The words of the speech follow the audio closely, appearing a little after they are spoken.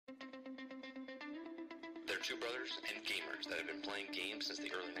are two brothers and gamers that have been playing games since the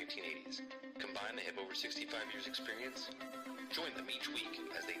early 1980s. Combined, they have over 65 years experience. Join them each week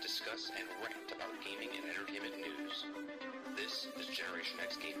as they discuss and rant about gaming and entertainment news. This is Generation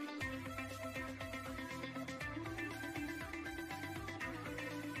X Gaming.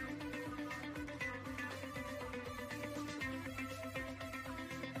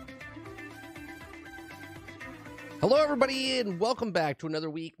 Hello, everybody, and welcome back to another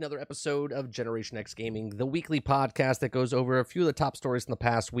week, another episode of Generation X Gaming, the weekly podcast that goes over a few of the top stories in the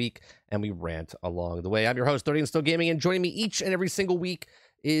past week, and we rant along the way. I'm your host, 30 and Still Gaming, and joining me each and every single week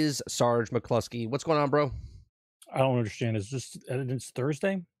is Sarge McCluskey. What's going on, bro? I don't understand. It's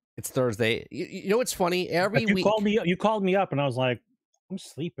Thursday? It's Thursday. You know what's funny? Every week... You called me up, and I was like, I'm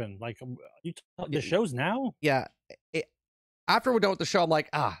sleeping. Like, the show's now? Yeah. After we're done with the show, I'm like,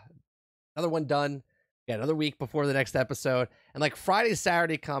 another one done. Yeah, another week before the next episode. And like Friday,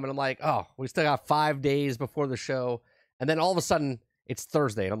 Saturday come, and I'm like, oh, we still got 5 days before the show. And then all of a sudden, it's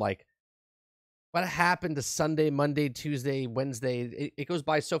Thursday. And I'm like, what happened to Sunday, Monday, Tuesday, Wednesday? It goes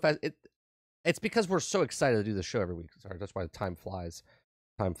by so fast. It's because we're so excited to do the show every week. Sorry, that's why the time flies.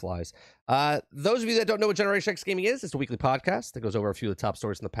 Time flies. Those of you that don't know what Generation X Gaming is, it's a weekly podcast that goes over a few of the top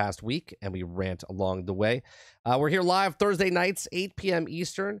stories in the past week, and we rant along the way. We're here live Thursday nights, 8 p.m.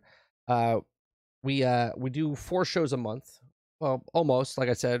 Eastern. We do 4 shows a month. Well, almost, like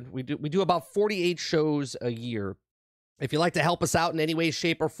I said, we do about 48 shows a year. If you'd like to help us out in any way,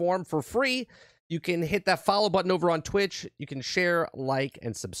 shape, or form for free, you can hit that follow button over on Twitch. You can share, like,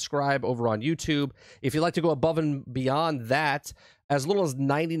 and subscribe over on YouTube. If you'd like to go above and beyond that, as little as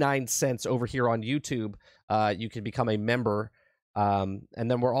 99 cents over here on YouTube, you can become a member. And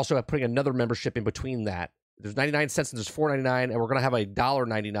then we're also putting another membership in between that. There's 99 cents and there's $4.99, and we're going to have a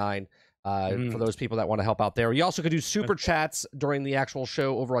 $1.99 for those people that want to help out there. You also could do super chats during the actual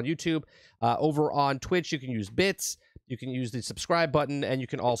show over on YouTube. Over on Twitch, you can use bits, you can use the subscribe button, and you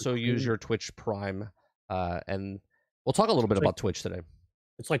can also use your Twitch Prime. And we'll talk a little bit about Twitch today.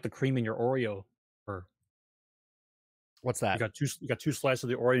 It's like the cream in your Oreo. What's that? You got two slices of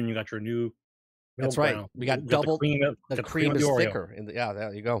the Oreo, and you got your new. That's right. We got double. The cream is thicker. Yeah,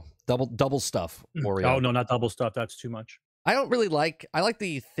 there you go. Double stuff Oreo. Oh no, not double stuff. That's too much. I don't really like. I like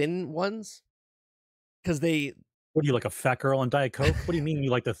the thin ones because they. What do you like, a fat girl on Diet Coke? What do you mean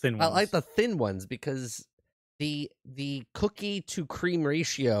you like the thin ones? I like the thin ones because the cookie to cream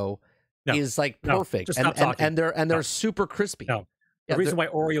ratio is like perfect, and they're super crispy. No. The reason why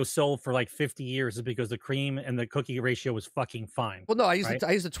Oreo sold for like 50 years is because the cream and the cookie ratio was fucking fine. Well, no, I used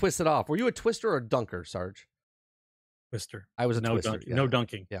to twist it off. Were you a twister or a dunker, Sarge? Twister. I was a twister. Dunking. Yeah. No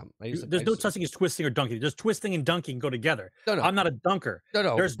dunking. Yeah. There's no such thing as twisting or dunking. Just twisting and dunking go together. No. I'm not a dunker.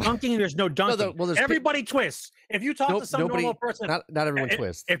 No. There's dunking and there's no dunking. Well, everybody twists. If you talk to some normal person, not everyone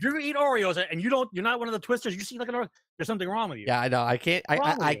twists. If you eat Oreos and you're not one of the twisters, you see like there's something wrong with you. Yeah, I know. I can't.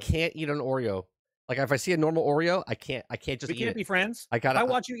 I can't eat an Oreo. Like if I see a normal Oreo, I can't just eat it. We can't be friends. I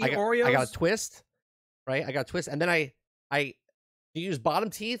watch you eat Oreos. I got a twist, right? I got a twist, and then I do you use bottom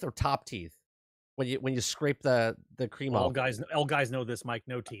teeth or top teeth when you scrape the cream off? All guys know this, Mike.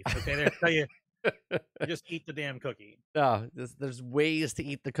 No teeth. Okay, they tell you just eat the damn cookie. No, there's ways to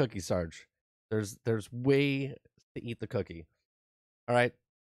eat the cookie, Sarge. There's way to eat the cookie. All right.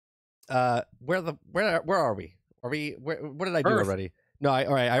 Where are we? What did I do already? No,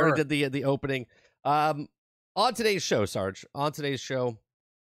 I already did the opening. On today's show, Sarge,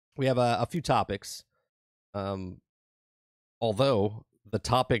 we have a few topics. Although the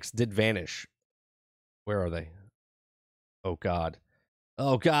topics did vanish. Where are they? Oh God.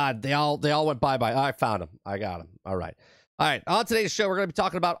 They all went bye-bye. I found them. I got them. All right. On today's show, we're going to be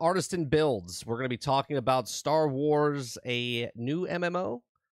talking about Artisan Builds. We're going to be talking about Star Wars, a new MMO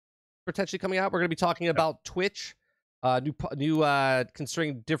potentially coming out. We're going to be talking about Twitch. New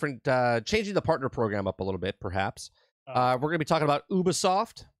considering different changing the partner program up a little bit, perhaps. We're going to be talking about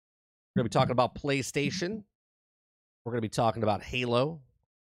Ubisoft. We're going to be talking about PlayStation. We're going to be talking about Halo.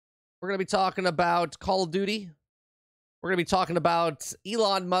 We're going to be talking about Call of Duty. We're going to be talking about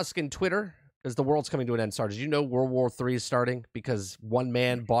Elon Musk and Twitter, because the world's coming to an end. Sarge, did you know World War III is starting because one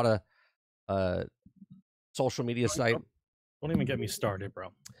man bought a social media site? Don't even get me started, bro.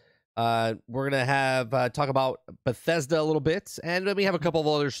 We're gonna have talk about Bethesda a little bit, and then we have a couple of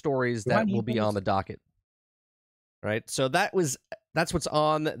other stories that will be on the docket. All right, so that's what's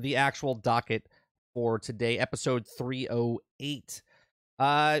on the actual docket for today, episode 308.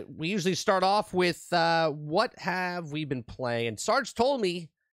 We usually start off with what have we been playing, and Sarge told me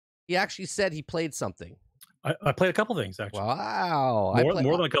he actually said he played something. I played a couple things actually. Wow,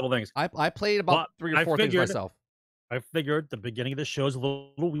 more than a couple things. I played about 3 or 4 things myself. I figured the beginning of the show is a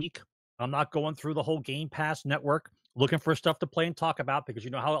little weak. I'm not going through the whole Game Pass network looking for stuff to play and talk about because you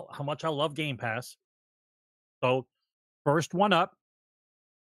know how much I love Game Pass. So, first one up,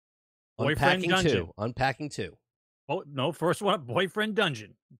 Boyfriend Dungeon. Unpacking 2. Oh, no, first one up, Boyfriend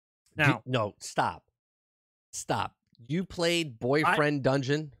Dungeon. Now, no, stop. You played Boyfriend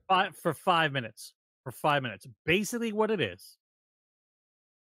Dungeon? For 5 minutes. For 5 minutes. Basically what it is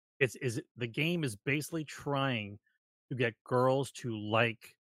the game is basically trying to get girls to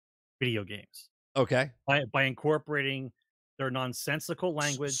like video games. Okay. By incorporating their nonsensical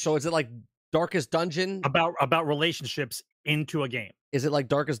language. So is it like Darkest Dungeon? About relationships into a game. Is it like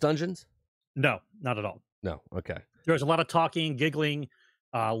Darkest Dungeons? No, not at all. No, okay. There's a lot of talking, giggling,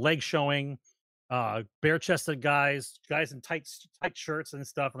 leg showing, bare-chested guys in tight shirts and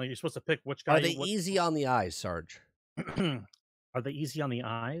stuff, and you're supposed to pick which guy. Are they easy on the eyes, Sarge? Are they easy on the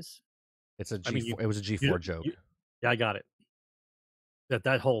eyes? It's a G4. It was a G4 joke. Yeah, I got it.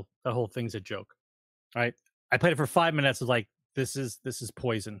 That whole thing's a joke. All right. I played it for 5 minutes. It's like this is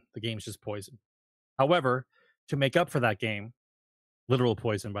poison. The game's just poison. However, to make up for that game, literal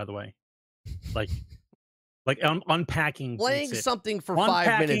poison, by the way, like unpacking. Playing something for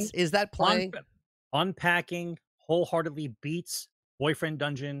 5 minutes. Is that playing? Unpacking wholeheartedly beats Boyfriend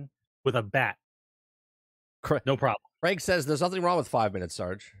Dungeon with a bat. No problem. Craig says there's nothing wrong with 5 minutes,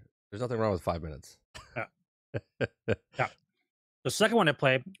 Sarge. There's nothing wrong with 5 minutes. Yeah. The second one I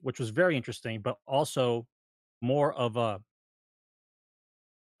played, which was very interesting, but also more of a,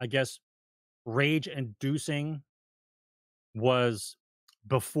 I guess, rage-inducing, was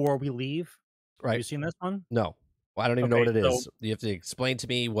Before We Leave. Right. Have you seen this one? No. Well, I don't even know what it is. You have to explain to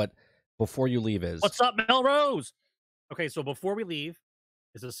me what Before You Leave is. What's up, Melrose? Okay, so Before We Leave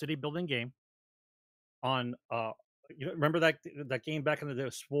is a city building game on remember that game back in the day,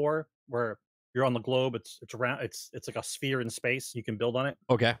 Spore, where you're on the globe, it's around, it's like a sphere in space, you can build on it.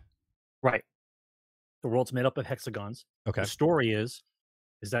 Okay. Right. The world's made up of hexagons. Okay. The story is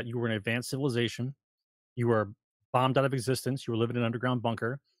that you were an advanced civilization, you were bombed out of existence, you were living in an underground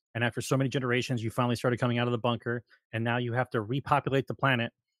bunker, and after so many generations, you finally started coming out of the bunker, and now you have to repopulate the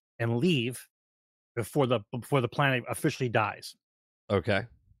planet and leave before the planet officially dies. Okay.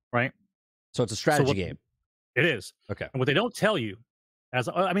 Right? So it's a strategy game. It is. Okay. And what they don't tell you, I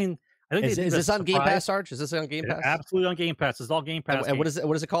think is this on Game Pass, Sarge? Is this on Game Pass? Absolutely on Game Pass. It's all Game Pass. And what is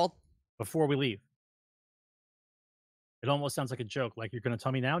it called? Before We Leave. It almost sounds like a joke. Like, you're going to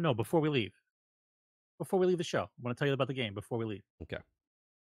tell me now? No, Before We Leave. Before we leave the show, I want to tell you about the game before we leave. Okay.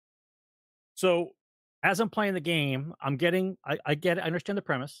 So as I'm playing the game, I get it. I understand the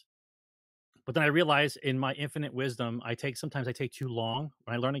premise. But then I realize in my infinite wisdom, sometimes I take too long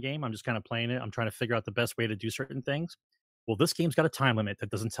when I learn a game. I'm just kind of playing it. I'm trying to figure out the best way to do certain things. Well, this game's got a time limit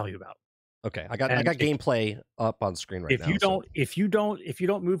that doesn't tell you about. Okay. I got gameplay up on screen right now. If you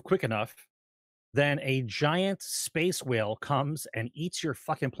don't move quick enough, then a giant space whale comes and eats your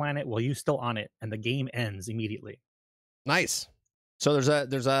fucking planet while you're still on it, and the game ends immediately. Nice. So there's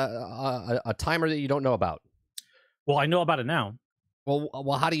a timer that you don't know about. Well, I know about it now.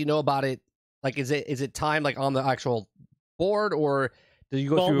 Well, how do you know about it? Like, is it time like on the actual board, or do you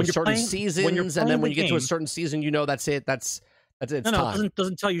go through certain seasons, and then when you get to a certain season, you know that's it. That's it's time. No, it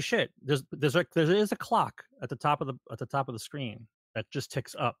doesn't tell you shit. There is a clock at the top of the screen that just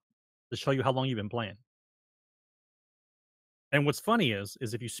ticks up to show you how long you've been playing. And what's funny is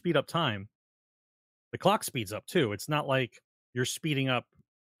if you speed up time, the clock speeds up too. It's not like you're speeding up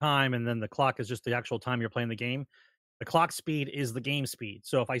time and then the clock is just the actual time you're playing the game. The clock speed is the game speed.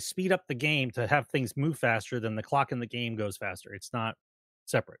 So if I speed up the game to have things move faster, then the clock in the game goes faster. It's not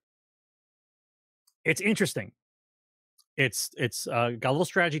separate. It's interesting. It's got a little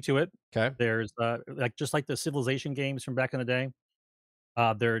strategy to it. Okay. There's just like the Civilization games from back in the day.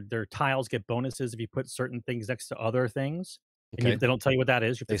 Their tiles get bonuses if you put certain things next to other things. Okay. And they don't tell you what that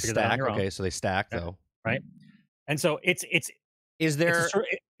is. You have to figure that out on your own. Okay, so they stack though. Right. And so it's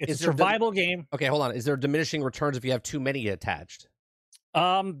a survival game. Okay, hold on. Is there diminishing returns if you have too many attached?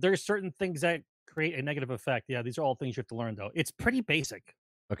 There's certain things that create a negative effect. Yeah, these are all things you have to learn though. It's pretty basic.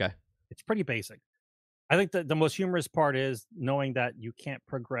 Okay. It's pretty basic. I think that the most humorous part is knowing that you can't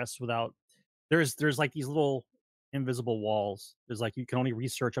progress without there's like these little invisible walls. There's like you can only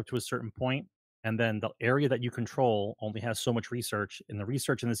research up to a certain point, and then the area that you control only has so much research. And the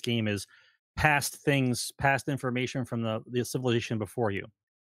research in this game is past information from the civilization before you.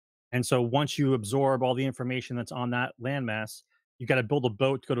 And so once you absorb all the information that's on that landmass, you got to build a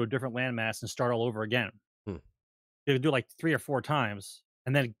boat to go to a different landmass and start all over again. You have to do it like 3 or 4 times,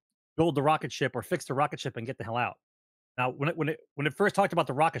 and then build the rocket ship or fix the rocket ship and get the hell out. Now, when it first talked about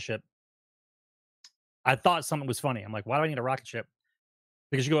the rocket ship, I thought something was funny. I'm like, why do I need a rocket ship?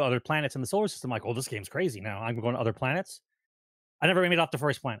 because you go to other planets in the solar system. Like, oh, this game's crazy. Now I'm going to other planets. I never made it off the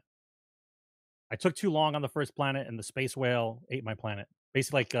first planet. I took too long on the first planet, and the space whale ate my planet.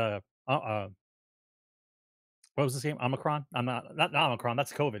 Basically, like what was this game? Omicron? I'm not Omicron.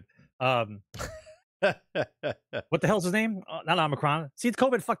 That's COVID. What the hell's his name? Not Omicron. See, it's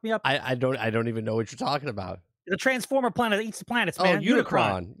COVID fucked me up. I don't even know what you're talking about. The Transformer planet that eats the planets, man. Oh,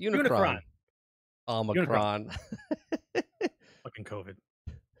 Unicron. Omicron. Fucking COVID.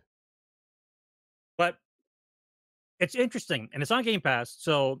 But it's interesting, and it's on Game Pass,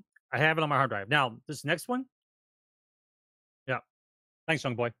 so I have it on my hard drive. Now, this next one, yeah. Thanks,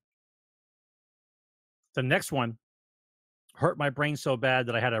 young boy. The next one hurt my brain so bad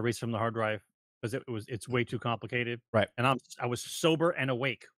that I had to erase from the hard drive because it's way too complicated. Right. And I was sober and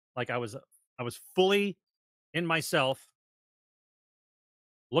awake. Like I was fully in myself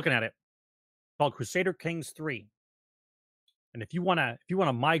looking at it. It's called Crusader Kings 3. And if you want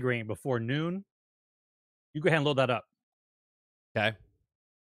a migraine before noon, you go ahead and load that up. Okay.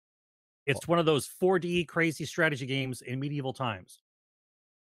 It's one of those 4D crazy strategy games in medieval times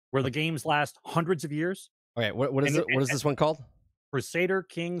where the games last hundreds of years. Okay, what is this one called? Crusader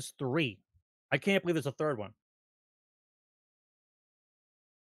Kings 3. I can't believe there's a third one.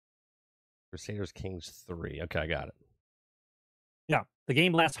 Crusader Kings 3. Okay, I got it. Yeah, the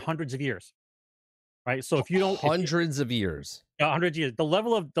game lasts hundreds of years. Right? So if you don't hundreds of years. 100 years. The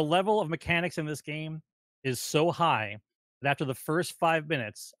level of mechanics in this game is so high that after the first 5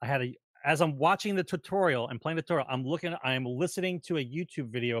 minutes, as I'm watching the tutorial and playing the tutorial, I'm listening to a YouTube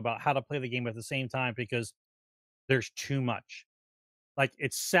video about how to play the game at the same time because there's too much. Like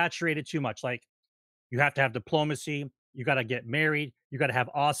it's saturated too much. Like you have to have diplomacy, you got to get married, you got to have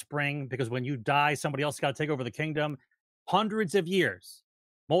offspring because when you die, somebody else got to take over the kingdom. Hundreds of years,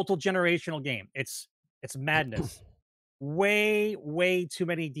 multiple generational game. It's madness. Way too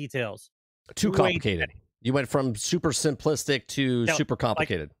many details. Too complicated. You went from super simplistic to super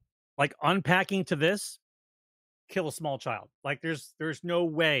complicated. Like unpacking to this, kill a small child. Like there's no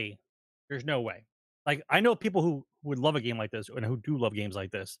way. There's no way. Like I know people who would love a game like this and who do love games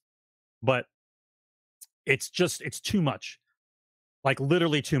like this, but it's too much. Like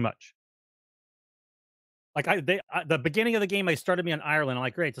literally too much. Like the beginning of the game, they started me on Ireland. I'm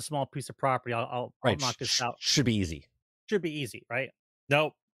like, great, it's a small piece of property. I'll knock this out. Should be easy. Should be easy, right?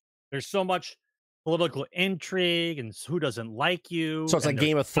 Nope. There's so much political intrigue and who doesn't like you. So it's like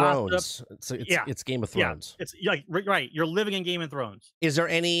Game of Thrones. It's Game of Thrones. Yeah. It's like right. You're living in Game of Thrones. Is there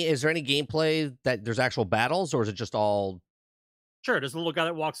any gameplay that there's actual battles, or is it just all? Sure, there's a little guy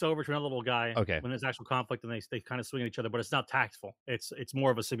that walks over to another little guy. Okay. When there's actual conflict and they kind of swing at each other, but it's not tactful. It's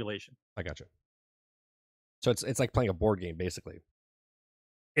more of a simulation. I gotcha. So it's like playing a board game, basically.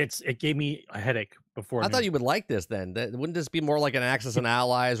 It gave me a headache before. I thought you would like this then. Wouldn't this be more like an Axis and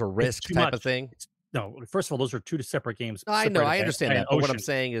Allies or Risk type of thing? No, first of all, those are two separate games. No, I know, I understand that. But what I'm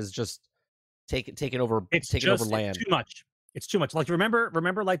saying is just taking over land. It's too much. It's too much. Like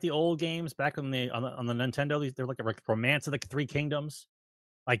remember like the old games back on the Nintendo. They're like a Romance of the Three Kingdoms,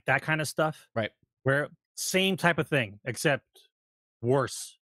 like that kind of stuff. Right. Where same type of thing, except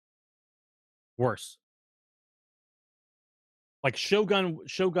worse. Like Shogun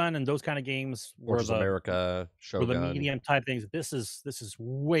and those kind of games were America, Shogun. Were the medium type things. This is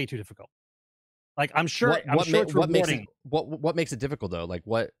way too difficult. Like I'm sure what makes it difficult though? Like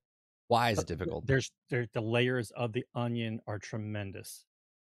why is it difficult? The layers of the onion are tremendous.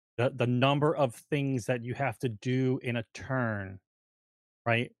 The number of things that you have to do in a turn,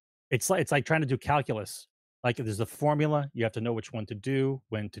 right? It's like trying to do calculus. Like there's a formula, you have to know which one to do,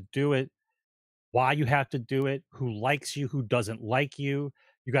 when to do it, why you have to do it, who likes you, who doesn't like you.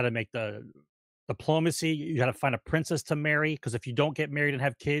 You got to make the diplomacy. You got to find a princess to marry because if you don't get married and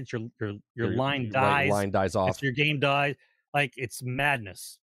have kids, your line dies. Line dies off. If your game dies. Like it's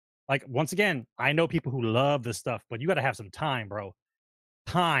madness. Like once again, I know people who love this stuff, but you got to have some time, bro.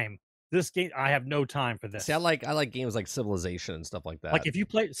 Time. This game, I have no time for this. See, I like games like Civilization and stuff like that. Like if you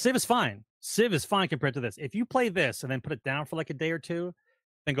play Civ is fine. Civ is fine compared to this. If you play this and then put it down for like a day or two,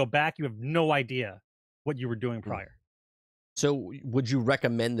 then go back, you have no idea what you were doing prior. So would you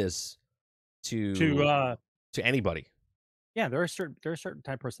recommend this to anybody? Yeah, there are certain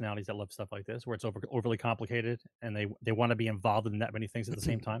type of personalities that love stuff like this where it's overly complicated and they want to be involved in that many things at the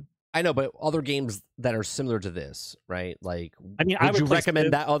same time. I know, but other games that are similar to this, right? Like, I mean, would you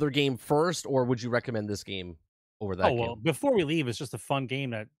recommend that other game first, or would you recommend this game over that game? Well, Before We Leave is just a fun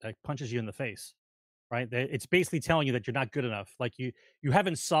game that punches you in the face, right? It's basically telling you that you're not good enough. Like you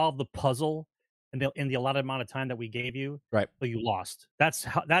haven't solved the puzzle in the allotted amount of time that we gave you, right? But you lost. That's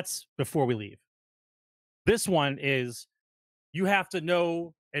Before We Leave. This one is you have to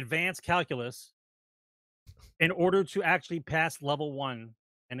know advanced calculus in order to actually pass level 1.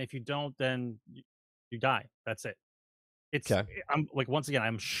 And if you don't, then you die. That's it. Okay. I'm like, once again,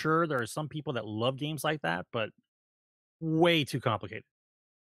 I'm sure there are some people that love games like that, but way too complicated.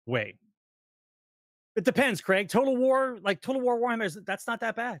 Way. It depends, Craig. Total War Warhammer, that's not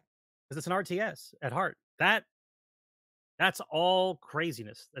that bad because it's an RTS at heart. That's all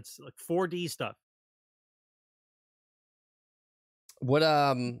craziness. That's like 4D stuff. What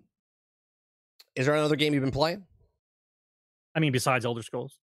is there another game you've been playing? I mean, besides Elder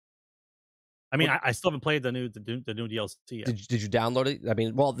Scrolls. I mean, I still haven't played the new DLC yet. Did you download it? I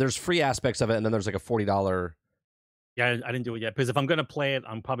mean, well, there's free aspects of it, and then there's like a $40. Yeah, I didn't do it yet because if I'm gonna play it,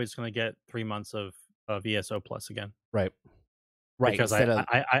 I'm probably just gonna get 3 months of ESO Plus again. Right. Because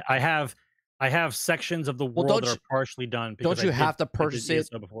I have sections of the world that are partially done. Don't you have to purchase it?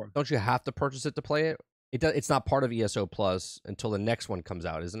 Before. Don't you have to purchase it to play it? It's not part of ESO Plus until the next one comes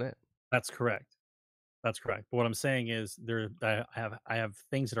out, isn't it? That's correct. That's correct. But what I'm saying is I have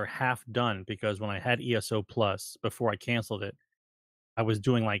things that are half done because when I had ESO Plus before I canceled it, I was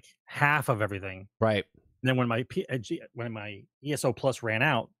doing like half of everything. Right. And then when my ESO Plus ran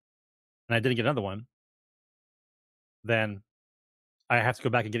out and I didn't get another one, then I have to go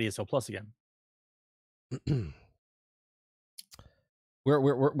back and get ESO Plus again.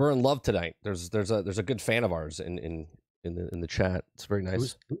 We're in love tonight. There's a good fan of ours in the chat. It's very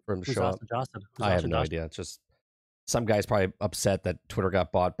nice for him to show up. I have no idea. It's just some guy's probably upset that Twitter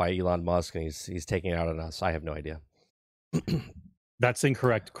got bought by Elon Musk and he's taking it out on us. I have no idea. That's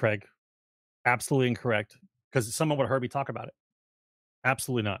incorrect, Craig. Absolutely incorrect. Because someone would have heard me talk about it.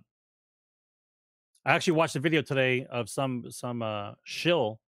 Absolutely not. I actually watched a video today of some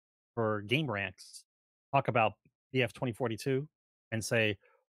shill for Game Ranks talk about BF 2042 and say,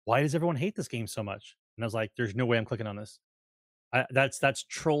 why does everyone hate this game so much? And I was like, there's no way I'm clicking on this. That's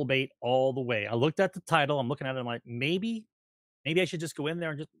troll bait all the way. I looked at the title. I'm looking at it. I'm like, maybe I should just go in there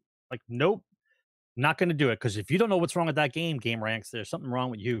and just like, nope, not going to do it. Because if you don't know what's wrong with that game, Game Ranks, there's something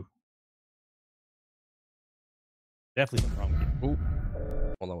wrong with you. Definitely something wrong with you. Ooh.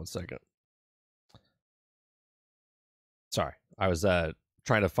 Hold on 1 second. Sorry, I was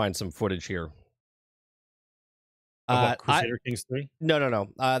trying to find some footage here. Crusader Kings 3? No.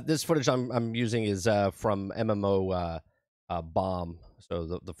 This footage I'm using is from MMO Bomb.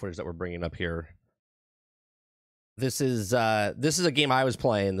 So the footage that we're bringing up here. This is a game I was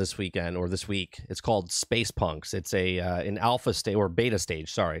playing this weekend or this week. It's called Space Punks. It's a an alpha stage or beta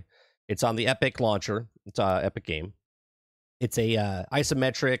stage. Sorry, it's on the Epic launcher. It's a Epic game. It's a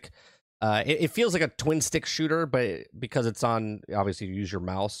isometric. It feels like a twin stick shooter, but because it's on, obviously you use your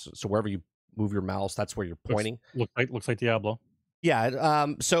mouse. So wherever you move your mouse, that's where you're pointing. Looks like Diablo. Yeah.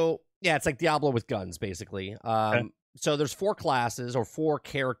 So yeah, it's like Diablo with guns, basically. Okay. So there's 4 classes or 4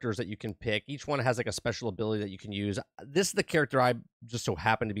 characters that you can pick. Each one has like a special ability that you can use. This is the character I just so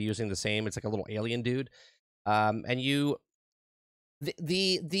happen to be using the same. It's like a little alien dude. And you,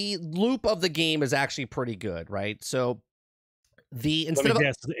 the loop of the game is actually pretty good, right? So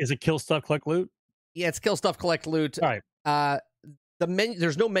is it kill stuff, collect loot? Yeah, it's kill stuff, collect loot. All right.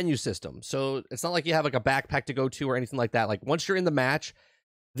 There's no menu system, so it's not like you have like a backpack to go to or anything like that. Like once you're in the match,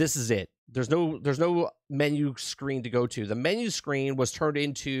 this is it. There's no menu screen to go to. The menu screen was turned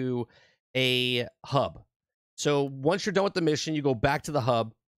into a hub. So once you're done with the mission, you go back to the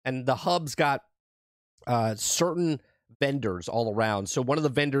hub, and the hub's got certain vendors all around. So one of the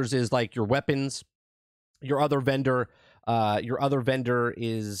vendors is like your weapons. Your other vendor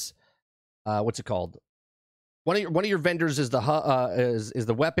is what's it called? One of your vendors is is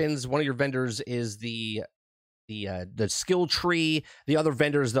the weapons. One of your vendors is the skill tree. The other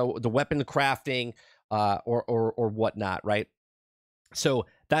vendor is the weapon crafting or whatnot, right? So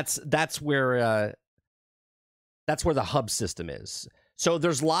that's where the hub system is. So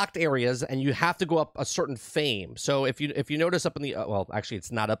there's locked areas, and you have to go up a certain fame. So if you notice up in the well, actually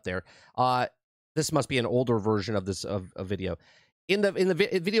it's not up there. This must be an older version of this of a video. In the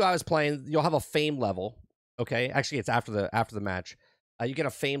video I was playing, you'll have a fame level. Okay, actually it's after the match. You get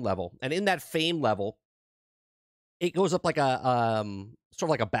a fame level, and in that fame level, it goes up like a sort of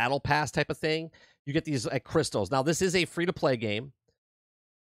like a battle pass type of thing. You get these crystals. Now this is a free to play game,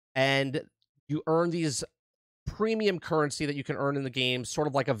 and you earn these premium currency that you can earn in the game, sort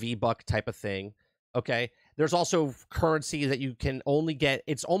of like a V-Buck type of thing. Okay. There's also currency that you can only get.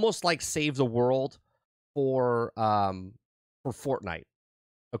 It's almost like Save the World for Fortnite.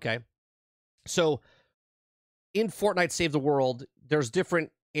 Okay. So in Fortnite Save the World, there's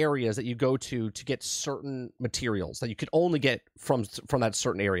different areas that you go to get certain materials that you could only get from that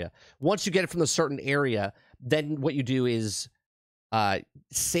certain area. Once you get it from the certain area, then what you do is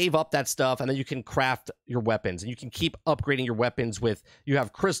save up that stuff, and then you can craft your weapons, and you can keep upgrading your weapons with, you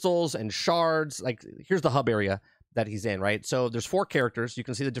have crystals and shards. Like, here's the hub area that he's in, right? So there's 4 characters. You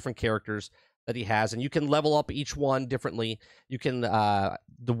can see the different characters that he has, and you can level up each one differently. You can,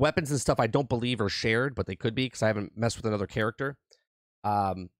 the weapons and stuff I don't believe are shared, but they could be, because I haven't messed with another character.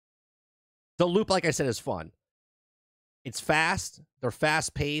 The loop, like I said, is fun. It's fast. They're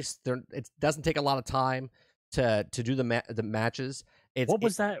fast paced. It doesn't take a lot of time to do the matches. What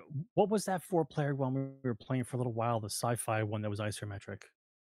was that 4-player one we were playing for a little while? The sci-fi one that was isometric.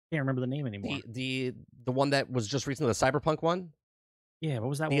 Can't remember the name anymore. The one that was just recently, the Cyberpunk one. Yeah, what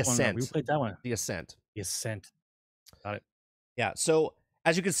was that? The one? Ascent. We played that one. The Ascent. The Ascent. Got it. Yeah. So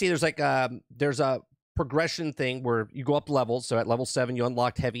as you can see, there's like there's a progression thing where you go up levels. So at level 7, you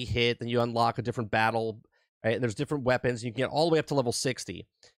unlocked heavy hit, then you unlock a different battle. Right? And there's different weapons. You can get all the way up to level 60.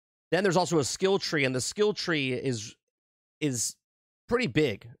 Then there's also a skill tree, and the skill tree is pretty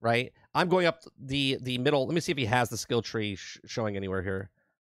big, right? I'm going up the middle. Let me see if he has the skill tree showing anywhere here.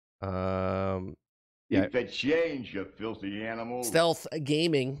 Yeah. Keep the change, you filthy animal. Stealth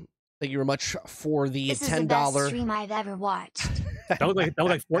Gaming, thank you very much for the $10. This is the best stream I've ever watched. That looked like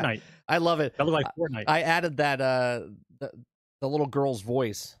Fortnite. I love it. That looked like Fortnite. I added that the little girl's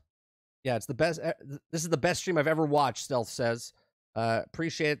voice. Yeah, it's the best. This is the best stream I've ever watched. Stealth says,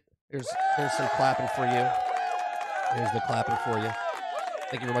 appreciate. There's some clapping for you. There's the clapping for you.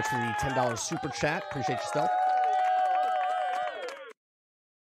 Thank you very much for the $10 super chat. Appreciate you, Stealth.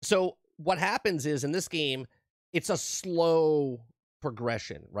 So what happens is, in this game, it's a slow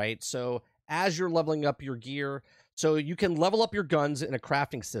progression, right? So as you're leveling up your gear, so you can level up your guns in a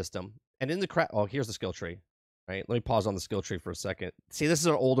crafting system. And in the oh, here's the skill tree, right? Let me pause on the skill tree for a second. See, this is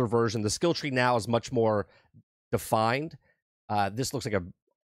an older version. The skill tree now is much more defined. This looks like a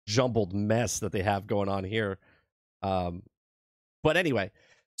jumbled mess that they have going on here. But anyway,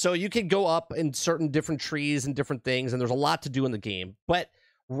 so you can go up in certain different trees and different things, and there's a lot to do in the game. But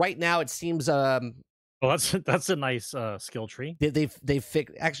right now, it seems well, that's a nice skill tree. They've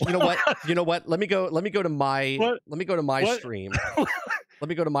fixed. Actually, you know what? Let me go to my stream. Let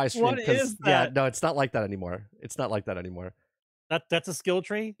me go to my stream. What is that? Yeah, no, it's not like that anymore. It's not like that anymore. That's a skill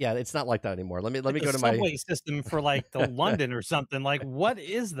tree? Yeah, it's not like that anymore. Let me go to my my system for like the London or something. Like, what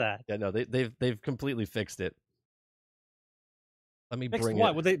is that? Yeah, no, they've completely fixed it. Let me bring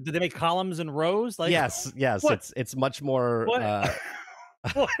what? it. Did they make columns and rows? Like, yes, what? it's much more.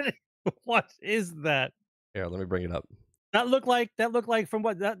 What is that? Here, let me bring it up. That looked like from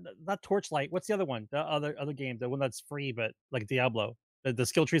what that Torchlight. What's the other one? The other game, the one that's free, but like Diablo. The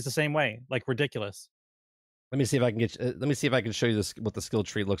skill tree is the same way, like ridiculous. Let me see if I can get. Let me see if I can show you this. What the skill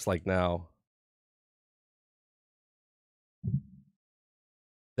tree looks like now.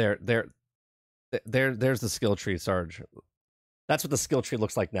 There's the skill tree, Sarge. That's what the skill tree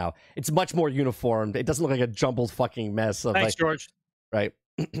looks like now. It's much more uniformed. It doesn't look like a jumbled fucking mess of Thanks, George. Right.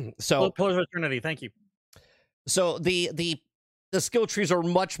 So Pillars of Eternity. Thank you. So the skill trees are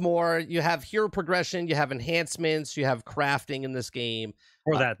much more. You have hero progression. You have enhancements. You have crafting in this game.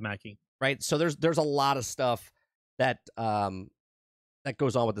 Or that, Mackie. Right. So there's a lot of stuff that that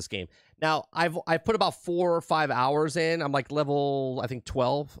goes on with this game. Now I've put about 4 or 5 hours in. I'm like level, I think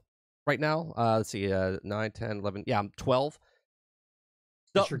 12 right now. Let's see, 9, 10, 11. Yeah, I'm 12.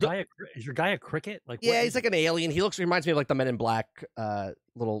 Is your guy a cricket? Like, yeah, he's like an alien. He reminds me of like the Men in Black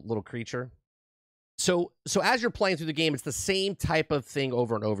little creature. So as you're playing through the game, it's the same type of thing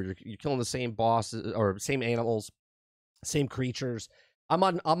over and over. You're killing the same bosses or same animals, same creatures. I'm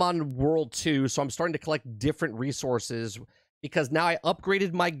on World 2, so I'm starting to collect different resources because now I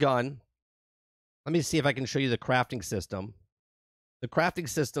upgraded my gun. Let me see if I can show you the crafting system. The crafting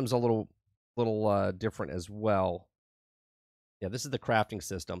system's a little different as well. Yeah, this is the crafting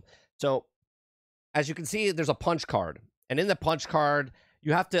system. So as you can see, there's a punch card. And in the punch card,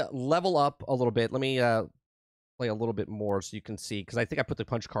 you have to level up a little bit. Let me play a little bit more so you can see, because I think I put the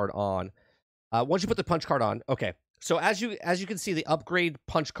punch card on. Once you put the punch card on, okay. So as you can see, the upgrade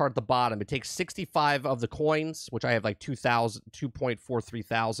punch card at the bottom, it takes 65 of the coins, which I have like 2.43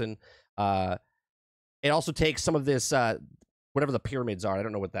 thousand. It also takes some of this, whatever the pyramids are. I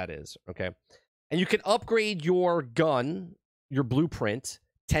don't know what that is. Okay. And you can upgrade your gun, your blueprint,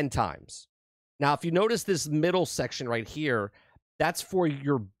 10 times. Now, if you notice this middle section right here, that's for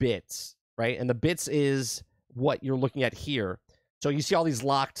your bits, right? And the bits is what you're looking at here. So you see all these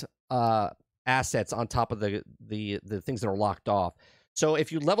locked assets on top of the things that are locked off. So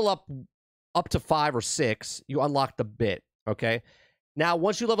if you level up to 5 or 6, you unlock the bit, okay? Now,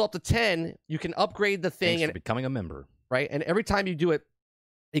 once you level up to 10, you can upgrade the thing. Thanks for becoming a member. Right? And every time you do it,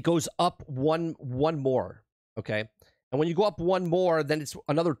 it goes up one more, okay? And when you go up one more, then it's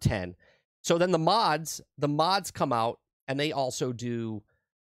another 10. So then the mods come out, and they also do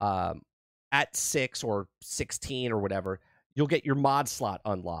at 6 or 16 or whatever, you'll get your mod slot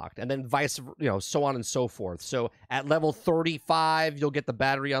unlocked, and then so on and so forth. So at level 35, you'll get the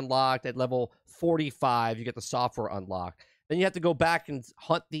battery unlocked. At level 45, you get the software unlocked. Then you have to go back and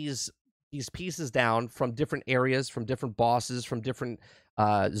hunt these pieces down from different areas, from different bosses, from different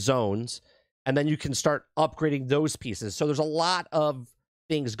zones, and then you can start upgrading those pieces. So there's a lot of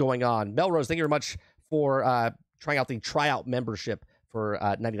things going on. Melrose, thank you very much for trying out the tryout membership for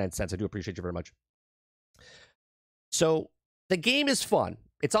 99 cents. I do appreciate you very much. So the game is fun.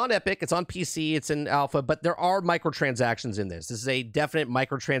 It's on Epic, it's on PC, it's in alpha, but there are microtransactions in this. This is a definite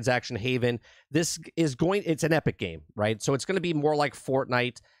microtransaction haven. It's an Epic game, right? So it's going to be more like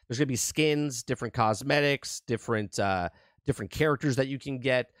Fortnite. There's going to be skins, different cosmetics, different characters that you can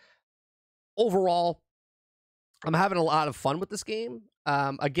get. Overall, I'm having a lot of fun with this game.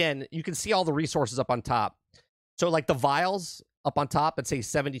 Again, you can see all the resources up on top. So like the vials up on top that say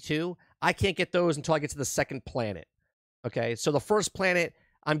 72, I can't get those until I get to the second planet. Okay, so the first planet,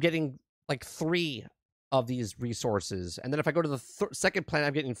 I'm getting like 3 of these resources. And then if I go to the second planet,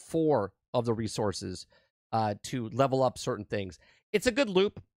 I'm getting 4 of the resources to level up certain things. It's a good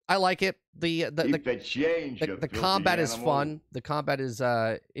loop. I like it. The combat is fun. The combat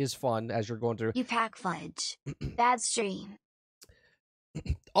is fun as you're going through. You pack fudge. Bad stream.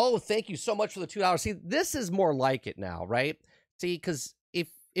 Oh, thank you so much for the $2. See, this is more like it now, right? See, because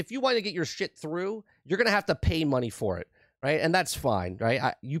if you want to get your shit through, you're going to have to pay money for it, right? And that's fine,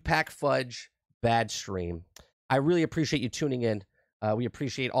 right? You pack fudge, bad stream. I really appreciate you tuning in. We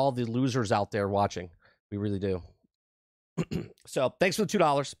appreciate all the losers out there watching. We really do. So thanks for the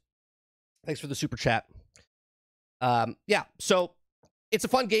 $2. Thanks for the super chat. Yeah, so it's a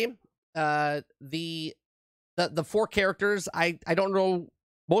fun game. The 4 characters, I don't know.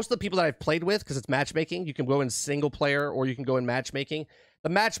 Most of the people that I've played with, because it's matchmaking, you can go in single player or you can go in matchmaking. The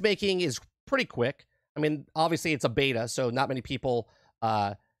matchmaking is pretty quick. I mean, obviously it's a beta, so not many people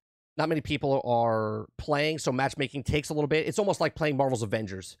are playing. So matchmaking takes a little bit. It's almost like playing Marvel's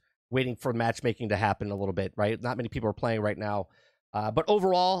Avengers, waiting for matchmaking to happen a little bit, right? Not many people are playing right now, but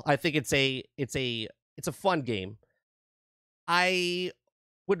overall, I think it's a fun game. I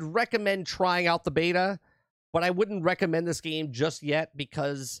would recommend trying out the beta, but I wouldn't recommend this game just yet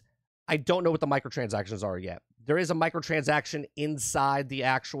because I don't know what the microtransactions are yet. There is a microtransaction inside the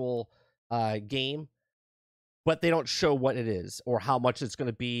actual game, but they don't show what it is or how much it's going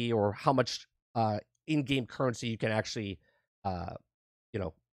to be or how much in-game currency you can actually,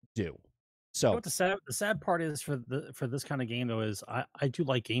 do. So you know what the sad part is for this kind of game though is I do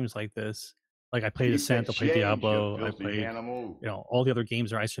like games like this. Like I played Ascent, I played Diablo, I played all the other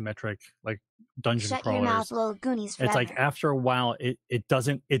games are isometric, like dungeon Shut crawlers. your mouth, little Goonies forever. It's like after a while it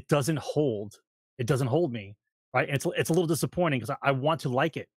doesn't hold me, right? And it's a little disappointing because I want to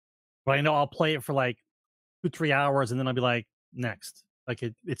like it, but I know I'll play it for like 2-3 hours and then I'll be like next. Like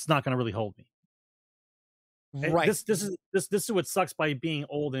it's not going to really hold me. Right. This is what sucks by being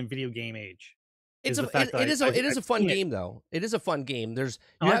old in video game age. It is a fun game though. It is a fun game.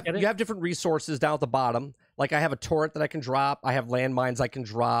 You have different resources down at the bottom. Like I have a turret that I can drop. I have landmines I can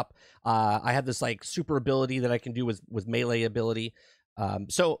drop. I have this like super ability that I can do with melee ability.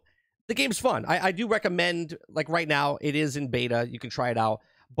 So the game's fun. I do recommend, like right now it is in beta. You can try it out,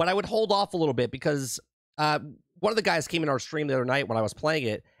 but I would hold off a little bit because one of the guys came in our stream the other night when I was playing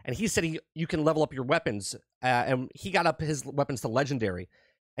it, and he said you can level up your weapons, and he got up his weapons to legendary.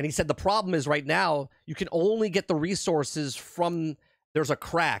 And he said the problem is right now you can only get the resources from there's a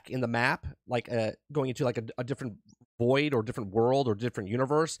crack in the map, like going into like a different void or different world or different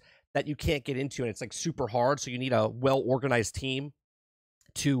universe that you can't get into, and it's like super hard. So you need a well organized team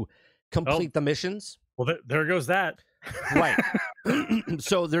to complete the missions. Well, there goes that. Right.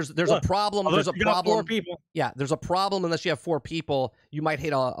 So there's a problem. There's a problem. 4 people. Yeah, there's a problem unless you have 4 people. You might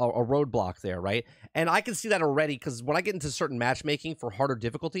hit a roadblock there, right? And I can see that already because when I get into certain matchmaking for harder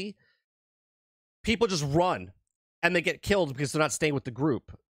difficulty, people just run and they get killed because they're not staying with the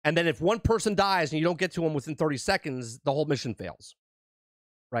group. And then if one person dies and you don't get to them within 30 seconds, the whole mission fails,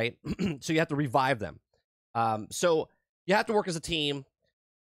 right? So you have to revive them. So you have to work as a team.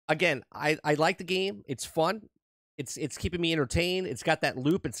 Again, I like the game. It's fun. It's keeping me entertained. It's got that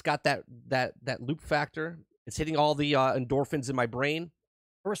loop. It's got that loop factor. It's hitting all the endorphins in my brain.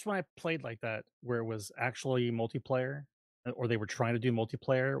 First one I played like that, where it was actually multiplayer, or they were trying to do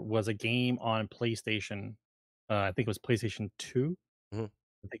multiplayer, was a game on PlayStation. I think it was PlayStation 2. Mm-hmm.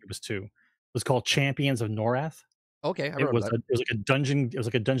 I think it was 2. It was called Champions of Norath. Okay, It was like a Dungeons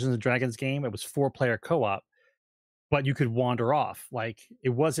and Dragons game. It was 4-player co-op. but you could wander off. Like it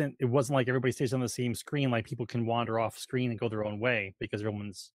wasn't like everybody stays on the same screen. Like people can wander off screen and go their own way because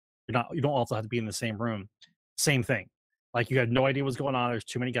you don't also have to be in the same room. Same thing. Like you have no idea what's going on. There's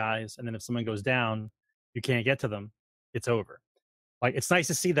too many guys, and then if someone goes down, you can't get to them. It's over. Like it's nice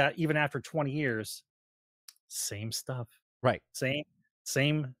to see that even after 20 years, same stuff. Right. Same.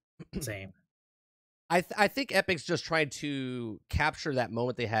 I think Epic's just trying to capture that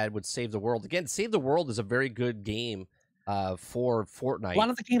moment they had with Save the World. Again, Save the World is a very good game for Fortnite. A lot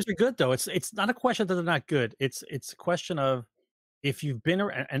of the games are good though. It's not a question that they're not good. It's a question of if you've been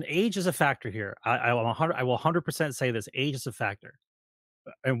and age is a factor here. I will 100% say this. Age is a factor.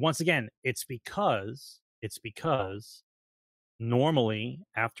 And once again, it's because normally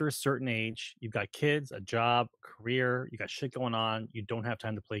after a certain age, you've got kids, a job, career, you got shit going on, you don't have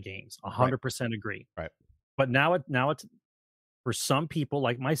time to play games. 100% agree. Right. But now it's for some people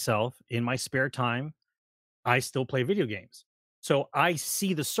like myself, in my spare time, I still play video games. So I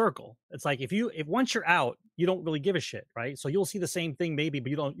see the circle. It's like if once you're out, you don't really give a shit, right? So you'll see the same thing maybe,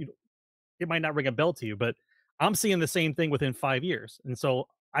 but it might not ring a bell to you, but I'm seeing the same thing within 5 years. And so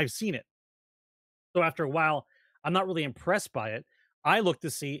I've seen it. So after a while, I'm not really impressed by it. I look to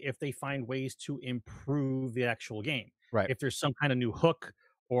see if they find ways to improve the actual game. Right. If there's some kind of new hook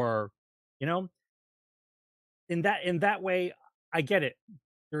or, in that way, I get it.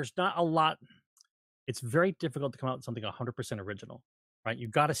 There's not a lot. It's very difficult to come out with something 100% original, right?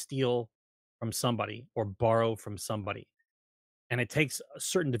 You've got to steal from somebody or borrow from somebody. And it takes a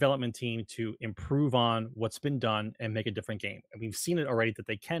certain development team to improve on what's been done and make a different game. And we've seen it already that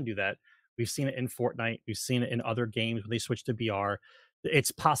they can do that. We've seen it in Fortnite. We've seen it in other games when they switch to VR.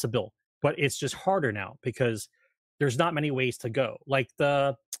 It's possible, but it's just harder now because there's not many ways to go. Like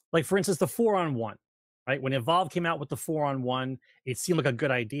for instance, the 4-on-1, right? When Evolve came out with the 4-on-1, it seemed like a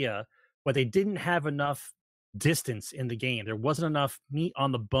good idea, but they didn't have enough distance in the game. There wasn't enough meat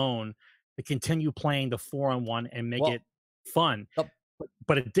on the bone to continue playing the 4-on-1 and make it fun.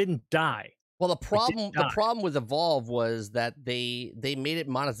 But it didn't die. Well, the problem with Evolve was that they made it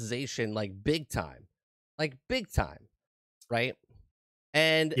monetization like big time, right?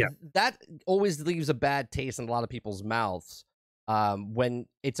 And that always leaves a bad taste in a lot of people's mouths when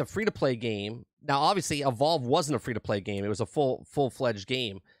it's a free-to-play game. Now, obviously, Evolve wasn't a free-to-play game. It was a full-fledged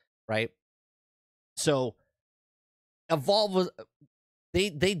game, right? So Evolve was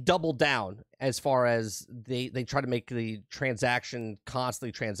they doubled down as far as they try to make the transaction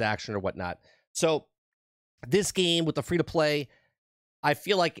constantly transaction or whatnot. So this game with the free to play, I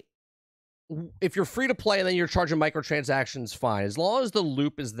feel like if you're free to play and then you're charging microtransactions, fine, as long as the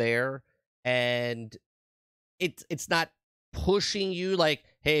loop is there and it's not pushing you like,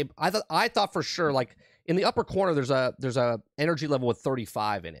 hey, I thought for sure like in the upper corner there's a energy level with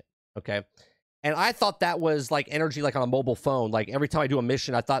 35 in it, okay. And I thought that was like energy, like on a mobile phone. Like every time I do a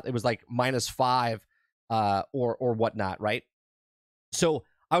mission, I thought it was like -5 or whatnot, right? So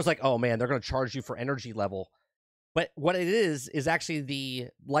I was like, oh man, they're going to charge you for energy level. But what it is actually the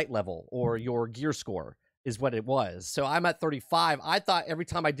light level or your gear score is what it was. So I'm at 35. I thought every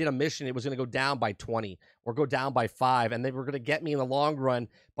time I did a mission, it was going to go down by 20 or go down by 5. And they were going to get me in the long run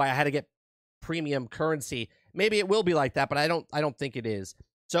by I had to get premium currency. Maybe it will be like that, but I don't think it is.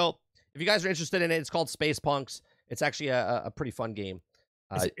 So if you guys are interested in it, it's called Space Punks. It's actually a pretty fun game.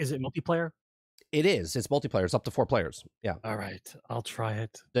 Is it multiplayer? It is. It's multiplayer. It's up to 4 players. Yeah. All right, I'll try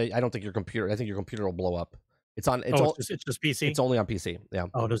it. I don't think your computer. I think your computer will blow up. It's on. It's just PC. It's only on PC. Yeah.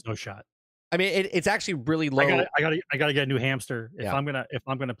 Oh, there's no shot. I mean, it's actually really low. I gotta get a new hamster if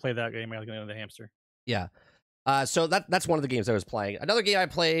I'm gonna play that game. I gotta get another hamster. Yeah. So that's one of the games I was playing. Another game I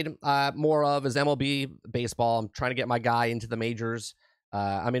played more of is MLB baseball. I'm trying to get my guy into the majors.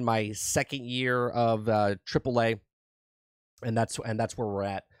 I'm in my second year of AAA, and that's where we're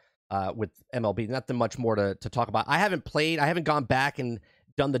at with MLB. Nothing much more to talk about. I haven't gone back and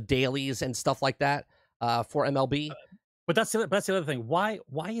done the dailies and stuff like that for MLB. But that's the other thing. Why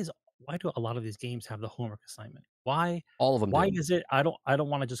do a lot of these games have the homework assignment? Why all of them? Why is it I don't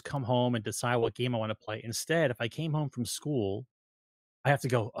want to just come home and decide what game I want to play? Instead, if I came home from school, I have to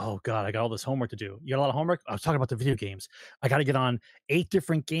go, oh God, I got all this homework to do. You got a lot of homework? I was talking about the video games. I got to get on 8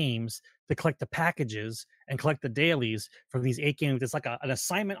 different games to collect the packages and collect the dailies for these 8 games. It's like an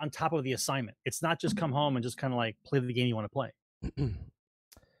assignment on top of the assignment. It's not just come home and just kind of like play the game you want to play.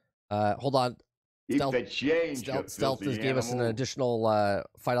 Hold on. Stealth just gave us an additional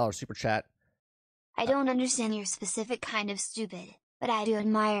 $5 super chat. I don't understand your specific kind of stupid, but I do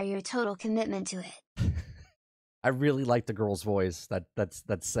admire your total commitment to it. I really like the girl's voice that's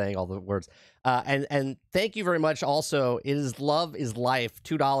saying all the words. And thank you very much. Also, it is Love is Life,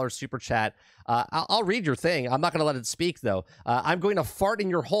 $2 super chat. I'll read your thing. I'm not going to let it speak though. I'm going to fart in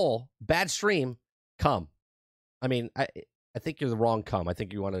your hole. Bad stream. Come. I mean, I think you're the wrong come. I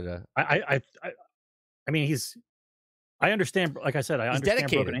think you wanted to. I mean, I understand. Like I said, I understand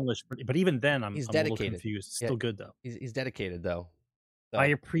dedicated. broken English, but even then, I'm a little dedicated. confused. It's still good though. He's dedicated though. So. I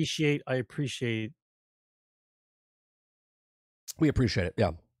appreciate. We appreciate it.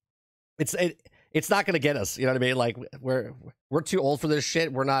 Yeah, it's not going to get us. You know what I mean? Like we're too old for this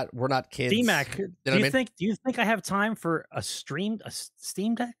shit. We're not kids. D-Mac, you know do you think I have time for a Steam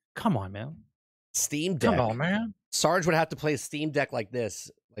Deck? Come on, man. Steam Deck. Come on, man. Sarge would have to play Steam Deck like this,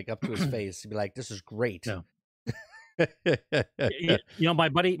 like up to his face. He'd be like, "This is great." No. You know, my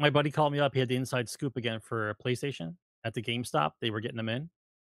buddy called me up. He had the inside scoop again for PlayStation at the GameStop. They were getting them in.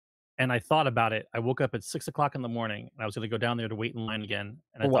 And I thought about it. I woke up at 6 o'clock in the morning, and I was going to go down there to wait in line again.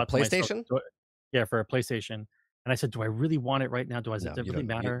 And for I what, thought to PlayStation? Myself, yeah, for a PlayStation. And I said, "Do I really want it right now? Does it really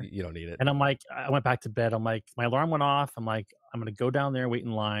matter?" You don't need it. And I'm like, I went back to bed. I'm like, my alarm went off. I'm like, I'm going to go down there and wait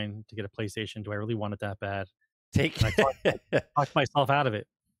in line to get a PlayStation. Do I really want it that bad? I talked myself out of it.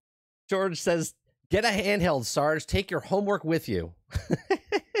 George says, "Get a handheld, Sarge. Take your homework with you."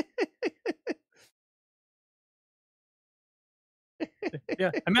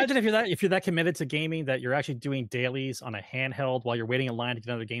 Yeah, imagine if you're that committed to gaming that you're actually doing dailies on a handheld while you're waiting in line to get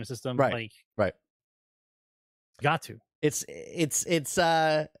another game system. Right, right. Got to. It's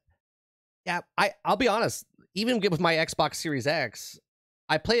yeah. I'll be honest. Even with my Xbox Series X,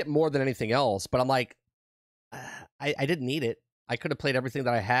 I play it more than anything else. But I'm like, I didn't need it. I could have played everything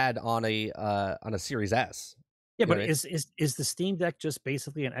that I had on a Series S. Yeah, but is the Steam Deck just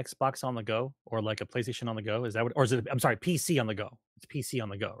basically an Xbox on the go or like a PlayStation on the go? Is that what, or is it? I'm sorry, PC on the go. It's PC on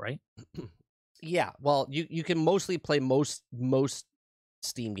the go, right? Yeah. Well, you can mostly play most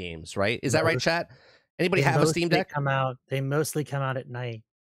Steam games, right? Is that right, chat? Anybody have a Steam Deck? They mostly come out at night.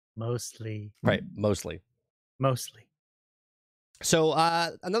 Mostly. Right. Mostly. So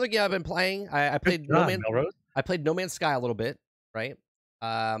another game I've been playing. I played I played No Man's Sky a little bit, right?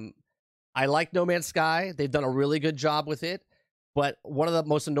 I like No Man's Sky. They've done a really good job with it. But one of the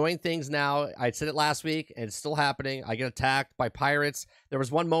most annoying things now, I said it last week, and it's still happening. I get attacked by pirates. There was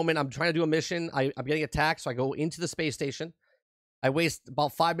one moment I'm trying to do a mission. I'm getting attacked, so I go into the space station. I waste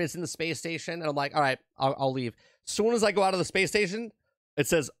about 5 minutes in the space station, and I'm like, all right, I'll leave. As soon as I go out of the space station, it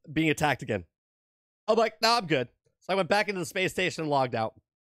says being attacked again. I'm like, no, I'm good. So I went back into the space station and logged out.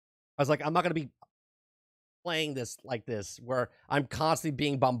 I was like, I'm not going to be playing this like this, where I'm constantly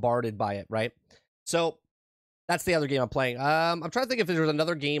being bombarded by it, right? So that's the other game I'm playing. I'm trying to think if there's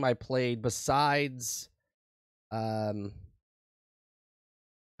another game I played besides. I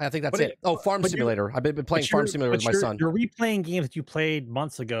think that's it. Oh, Farm Simulator. I've been playing Farm Simulator with my son. You're replaying games that you played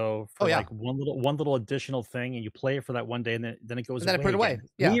months ago for like one little additional thing, and you play it for that one day, and then it goes. And then I put it away.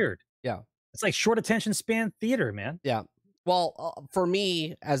 Yeah. Weird. Yeah. It's like short attention span theater, man. Yeah. Well, for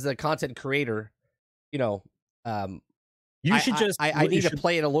me as the content creator, you know, you should I need to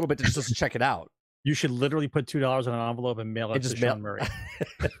play it a little bit just to check it out. You should literally put $2 in an envelope and mail it to Sean Murray,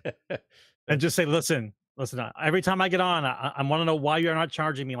 and just say, "Listen, every time I get on, I want to know why you're not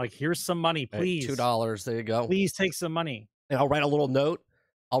charging me. Like, here's some money, please. $2. There you go. Please take some money." And I'll write a little note.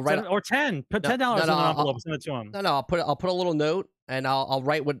 I'll write or 10. Put $10 in an envelope and send it to him. No, I'll put a little note, and I'll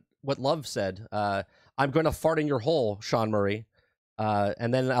write what Love said. I'm going to fart in your hole, Sean Murray.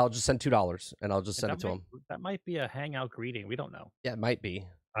 And then I'll just send $2, and I'll just send it to him. That might be a hangout greeting. We don't know. Yeah, it might be.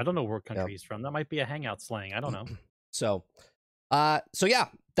 I don't know where country he's from. That might be a hangout slang. I don't know. So yeah,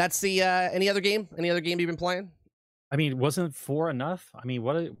 that's the any other game you've been playing? I mean, wasn't 4 enough? I mean,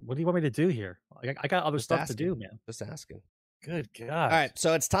 what do you want me to do here? I got other stuff to do, man. Just asking. Good God. All right,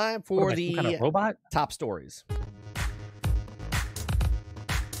 so it's time for the kind of robot top stories.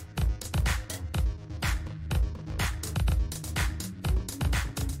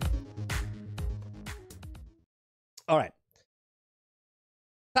 All right.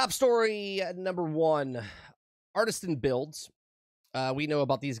 Top story number 1, Artisan Builds. We know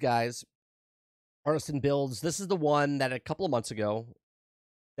about these guys. Artisan Builds. This is the one that a couple of months ago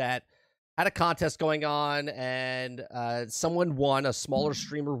that had a contest going on, and someone won, a smaller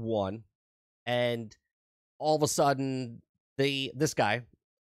streamer won, and all of a sudden, this guy,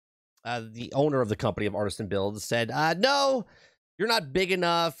 the owner of the company of Artisan Builds, said, "No, you're not big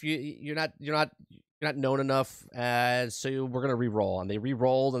enough. You're not known enough, so we're gonna re-roll." And they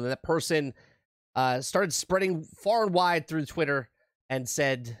re-rolled, and then that person started spreading far and wide through Twitter and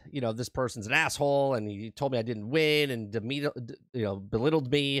said, you know, this person's an asshole, and he told me I didn't win, and belittled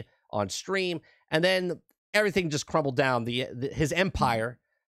me on stream. And then everything just crumbled down. His empire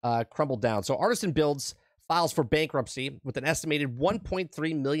crumbled down. So Artisan Builds files for bankruptcy with an estimated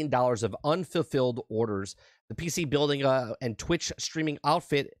 $1.3 million of unfulfilled orders. The PC building and Twitch streaming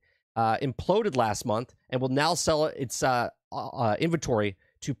outfit imploded last month and will now sell its inventory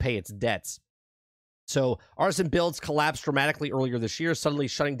to pay its debts. So Artisan Builds collapsed dramatically earlier this year, suddenly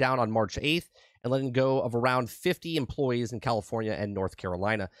shutting down on March 8th and letting go of around 50 employees in California and North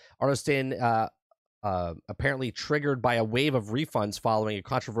Carolina. Artisan apparently triggered by a wave of refunds following a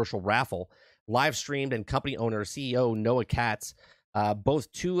controversial raffle, live streamed, and company owner CEO Noah Katz,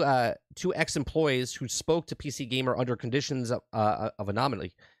 both two ex-employees who spoke to PC Gamer under conditions of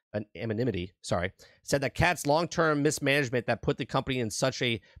anonymity, said that Katz' long-term mismanagement that put the company in such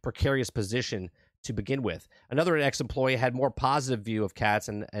a precarious position to begin with. Another ex-employee had more positive view of Katz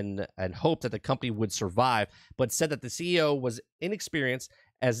and hoped that the company would survive, but said that the CEO was inexperienced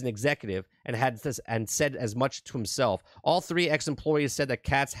as an executive and said as much to himself. All three ex-employees said that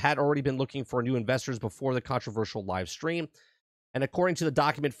Katz had already been looking for new investors before the controversial live stream. And according to the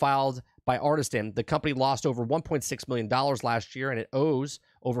document filed by Artisan, the company lost over $1.6 million last year, and it owes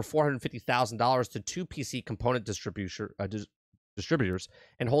over $450,000 to two PC component distributors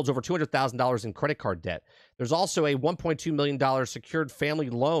and holds over $200,000 in credit card debt. There's also a $1.2 million secured family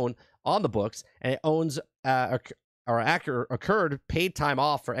loan on the books, and it owns occurred paid time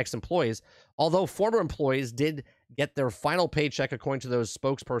off for ex-employees, although former employees did get their final paycheck. According to those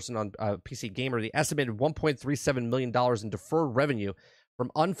spokesperson on PC Gamer, the estimated $1.37 million in deferred revenue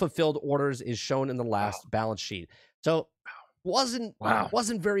from unfulfilled orders is shown in the last balance sheet. So wasn't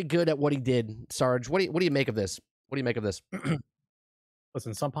very good at what he did. Sarge, what do you make of this? What do you make of this?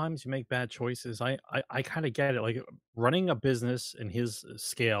 Listen, sometimes you make bad choices. I kind of get it. Like, running a business in his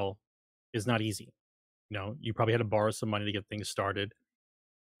scale is not easy. You know, you probably had to borrow some money to get things started.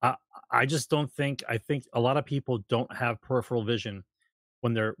 I just don't think. I think a lot of people don't have peripheral vision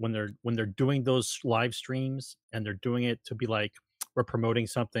when they're doing those live streams, and they're doing it to be like, we're promoting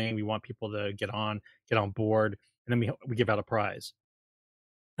something, we want people to get on board, and then we give out a prize.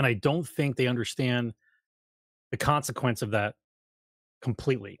 And I don't think they understand the consequence of that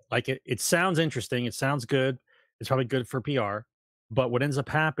completely. Like, it sounds interesting, it sounds good, it's probably good for PR. But what ends up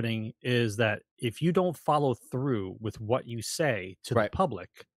happening is that if you don't follow through with what you say to the public,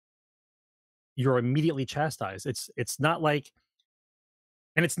 you're immediately chastised. It's not like,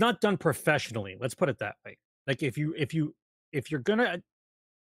 and it's not done professionally. Let's put it that way. Like, if you're gonna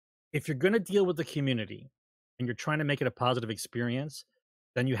deal with the community and you're trying to make it a positive experience,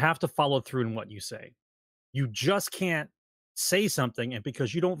 then you have to follow through in what you say. You just can't say something, and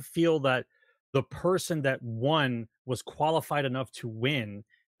because you don't feel that the person that won was qualified enough to win,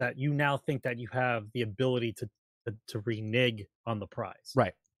 that you now think that you have the ability to renege on the prize.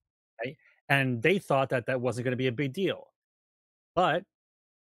 Right. And they thought that wasn't going to be a big deal. But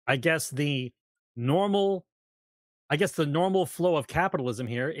I guess the normal flow of capitalism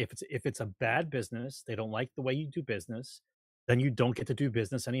here, if it's a bad business, they don't like the way you do business, then you don't get to do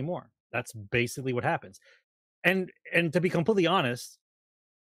business anymore. That's basically what happens. And to be completely honest,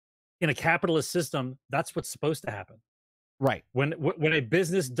 in a capitalist system, that's what's supposed to happen. Right. When a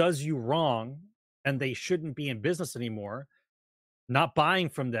business does you wrong and they shouldn't be in business anymore, not buying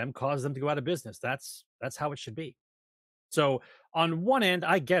from them causes them to go out of business. That's how it should be. So on one end,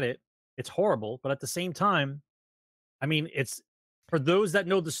 I get it. It's horrible. But at the same time, I mean, it's, for those that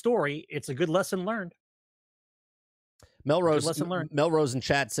know the story, it's a good lesson learned. Melrose in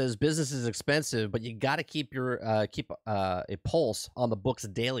chat says business is expensive, but you got to keep a pulse on the books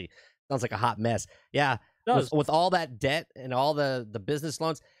daily. Sounds like a hot mess. Yeah, with all that debt and all the business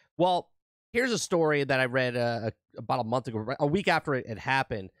loans. Well, here's a story that I read about a month ago, a week after it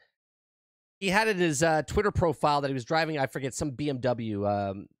happened. He had it in his Twitter profile that he was driving, I forget, some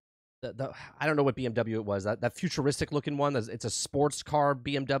BMW. I don't know what BMW it was. That futuristic looking one. It's a sports car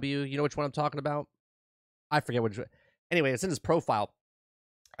BMW. You know which one I'm talking about? I forget which. Anyway, it's in his profile,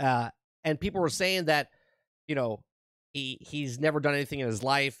 and people were saying that, you know, he's never done anything in his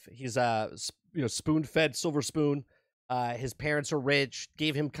life. He's spoon-fed, silver spoon. His parents are rich,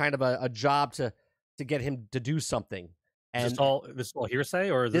 gave him kind of a job to get him to do something. And this is all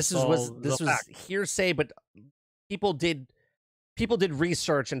hearsay, or this was hearsay, but people did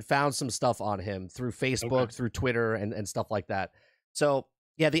research and found some stuff on him through Facebook, through Twitter, and stuff like that. So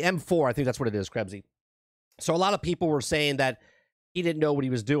yeah, the M4, I think that's what it is, Krebsy. So a lot of people were saying that he didn't know what he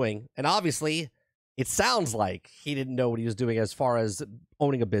was doing, and obviously it sounds like he didn't know what he was doing as far as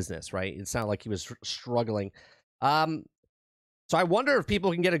owning a business, right? It sounded like he was struggling. So So I wonder if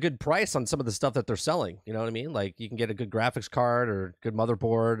people can get a good price on some of the stuff that they're selling. You know what I mean? Like you can get a good graphics card or good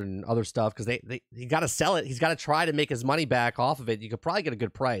motherboard and other stuff because he got to sell it. He's got to try to make his money back off of it. You could probably get a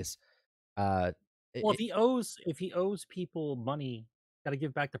good price. Well, if he owes people money, got to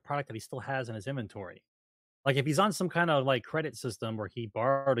give back the product that he still has in his inventory. Like if he's on some kind of like credit system where he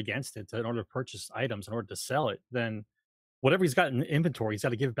borrowed against it in order to purchase items in order to sell it, then whatever he's got in inventory, he's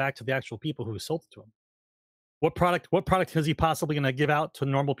got to give back to the actual people who sold it to him. What product is he possibly going to give out to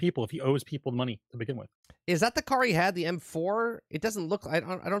normal people if he owes people money to begin with? Is that the car he had, the M4? It doesn't look. I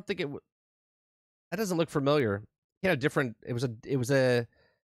don't think it. That doesn't look familiar. He had a different. It was a.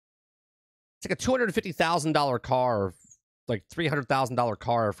 It's like a $250,000 car, like $300,000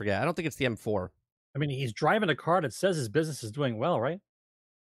 car. I forget. I don't think it's the M4. I mean, he's driving a car that says his business is doing well, right?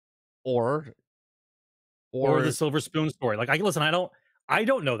 Or the Silver Spoon story. Like, listen, I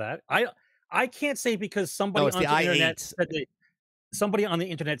don't know that. I can't say because somebody on the internet said somebody on the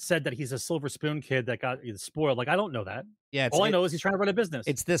internet said that he's a Silver Spoon kid that got spoiled. Like, I don't know that. Yeah, all I know is he's trying to run a business.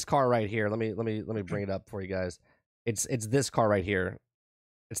 It's this car right here. Let me bring it up for you guys. It's this car right here.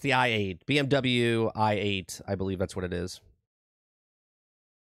 It's the i8, BMW i8. I believe that's what it is.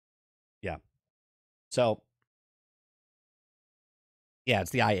 Yeah. So, yeah,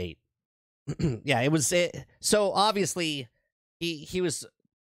 it's the i8. Yeah, it was it. So obviously, he was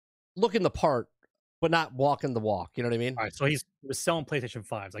looking the part, but not walking the walk. You know what I mean? All right. So he was selling PlayStation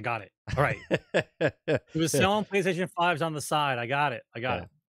 5s. I got it. All right. He was selling PlayStation 5s on the side. I got it.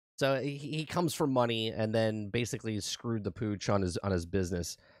 So he comes for money and then basically screwed the pooch on his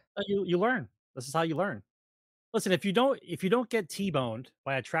business. You learn. This is how you learn. Listen, if you don't get T-boned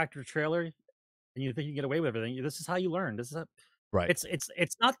by a tractor trailer and you think you can get away with everything, this is how you learn. Right.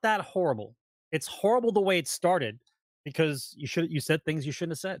 It's not that horrible. It's horrible the way it started because you said things you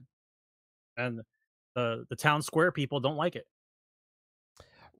shouldn't have said. And the town square people don't like it.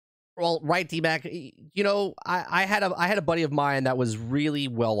 Well, right, D-Mac. You know, I had a buddy of mine that was really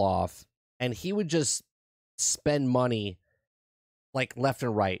well off, and he would just spend money like left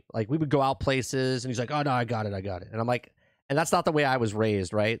and right. Like we would go out places, and he's like, "Oh no, I got it," and I'm like, and that's not the way I was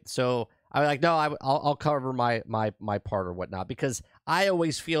raised, right? So I was like, "No, I'll cover my part or whatnot," because I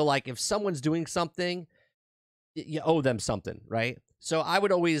always feel like if someone's doing something, you owe them something, right? So I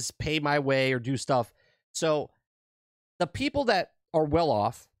would always pay my way or do stuff. So the people that are well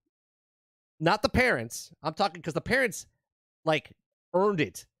off, not the parents, I'm talking because the parents like earned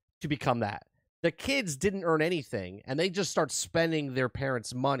it to become that. The kids didn't earn anything and they just start spending their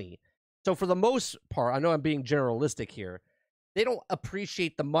parents' money. So for the most part, I know I'm being generalistic here. They don't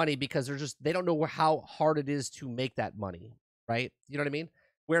appreciate the money because they don't know how hard it is to make that money, right? You know what I mean?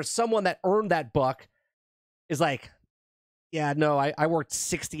 Where someone that earned that buck is like, yeah, no, I worked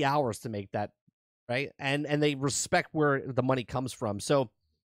 60 hours to make that, right? And they respect where the money comes from. So,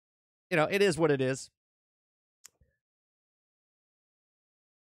 you know, it is what it is.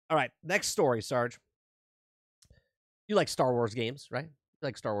 All right, next story, Sarge. You like Star Wars games, right? You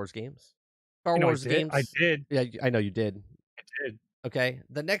like Star Wars games? Star Wars games? I did. Yeah, I know you did. I did. Okay,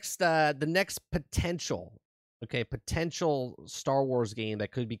 the next potential Star Wars game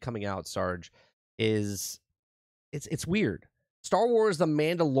that could be coming out, Sarge, is it's weird. Star Wars: The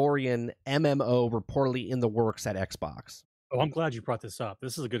Mandalorian MMO reportedly in the works at Xbox. Oh, I'm glad you brought this up.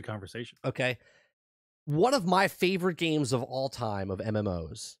 This is a good conversation. Okay, one of my favorite games of all time of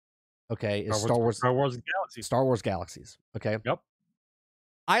MMOs. Okay, is Star Wars Galaxies. Star Wars Galaxies. Okay. Yep.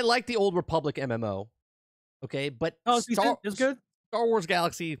 I like the Old Republic MMO. Okay, but it's good. Star Wars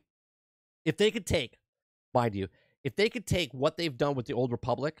Galaxy, if they could take, mind you, if they could take what they've done with the Old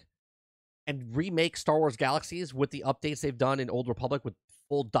Republic and remake Star Wars Galaxies with the updates they've done in Old Republic with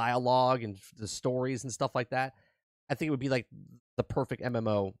full dialogue and the stories and stuff like that, I think it would be like the perfect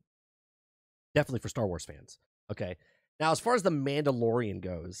MMO, definitely for Star Wars fans. Okay. Now, as far as The Mandalorian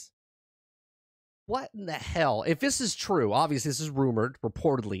goes, what in the hell? If this is true, obviously this is rumored,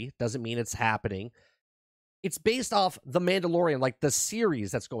 reportedly, doesn't mean it's happening. It's based off The Mandalorian, like the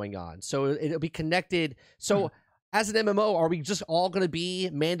series that's going on. So it'll be connected. So as an MMO, are we just all going to be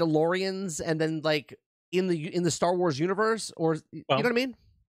Mandalorians and then like in the Star Wars universe, or you know what I mean?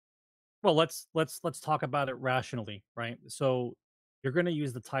 Well, let's talk about it rationally, right? So you're going to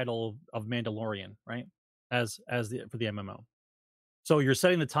use the title of Mandalorian, right? For the MMO. So you're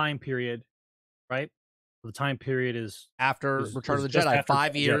setting the time period, right? The time period is after Return of the Jedi,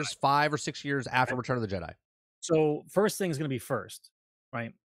 5 years, 5 or 6 years after Return of the Jedi. So first thing is going to be first,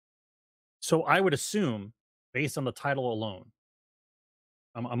 right? So I would assume, based on the title alone,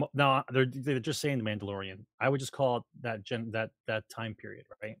 now they're just saying the Mandalorian. I would just call it that time period,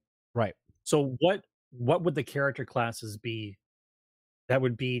 right? Right. So what would the character classes be that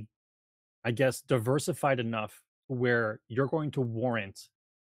would be, I guess, diversified enough where you're going to warrant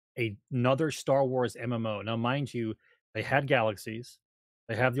another Star Wars MMO. Now, mind you, they had Galaxies,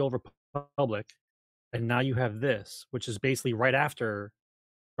 they have the Old Republic, and now you have this, which is basically right after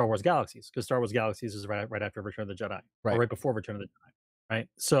Star Wars Galaxies, because Star Wars Galaxies is right after Return of the Jedi, Right. or right before Return of the Jedi, right?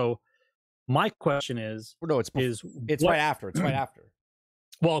 So, my question is, No, it's what, right after. It's right after.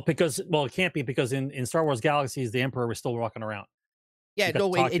 Well, it can't be, because in Star Wars Galaxies, the Emperor was still walking around. Yeah, You got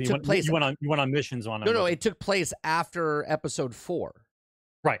no, to talk it to- took place. You went on missions on. No, it took place after Episode 4.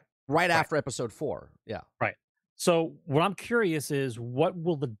 Right. Right after Episode 4. Yeah. Right. So what I'm curious is, what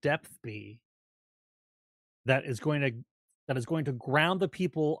will the depth be that is going to ground the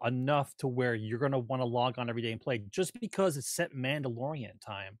people enough to where you're going to want to log on every day and play, just because it's set Mandalorian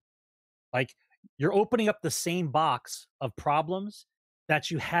time. Like, you're opening up the same box of problems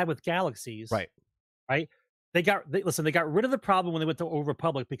that you had with Galaxies. Right. Right. They got rid of the problem when they went to Old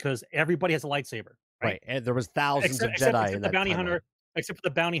Republic, because everybody has a lightsaber. Right. And there was thousands of Jedi except in the that bounty timeline. hunter, except for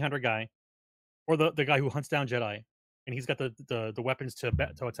the bounty hunter guy, or the guy who hunts down Jedi, and he's got the weapons to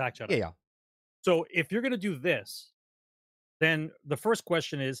attack Jedi. Yeah. So if you're going to do this, then the first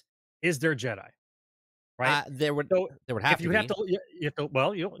question is there Jedi? Right? There would have if to you be. have to,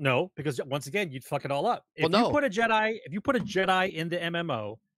 well, you don't know, because once again, you'd fuck it all up. If Well, you put a Jedi in the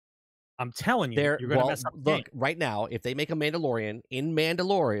MMO, I'm telling you, you're going to mess up the game. Right now, if they make a Mandalorian in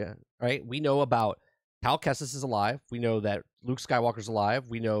Mandalorian, right, we know about Cal Kestis is alive. We know that Luke Skywalker's alive.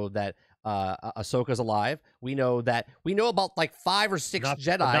 We know that Ahsoka's alive. We know about like 5 or 6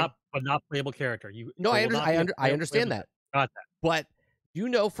 Jedi, but not playable character. I understand that. Got that. But you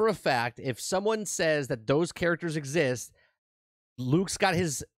know for a fact, if someone says that those characters exist, Luke's got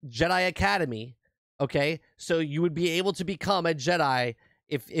his Jedi Academy. Okay, so you would be able to become a Jedi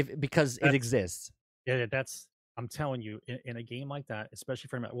because it exists. Yeah, I'm telling you, in a game like that, especially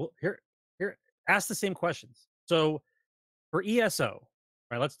for here, ask the same questions. So for ESO,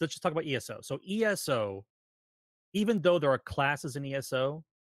 right? Let's just talk about ESO. So ESO, even though there are classes in ESO,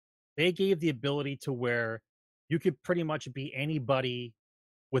 they gave the ability to where you could pretty much be anybody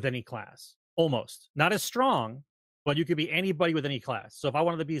with any class, almost not as strong, but you could be anybody with any class. So if I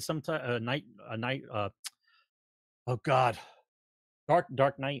wanted to be some type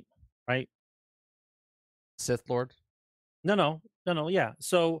Dark Knight, right? Sith Lord. No, yeah.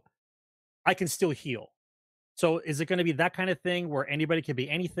 So I can still heal. So is it going to be that kind of thing where anybody can be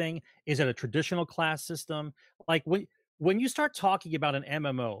anything? Is it a traditional class system? Like, when you start talking about an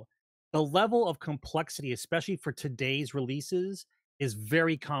MMO, the level of complexity, especially for today's releases, is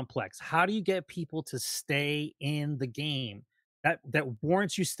very complex. How do you get people to stay in the game that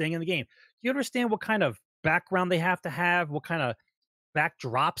warrants you staying in the game? Do you understand what kind of background they have to have? What kind of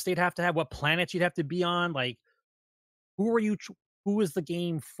backdrops they'd have to have? What planets you'd have to be on? Like, who is the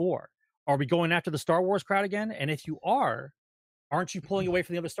game for? Are we going after the Star Wars crowd again? And if you are, aren't you pulling away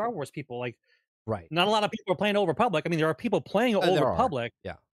from the other Star Wars people? Like, right. Not a lot of people are playing Old Republic. I mean, there are people playing Old Republic.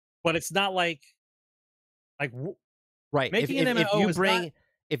 Yeah. But it's not like right. Making an MMO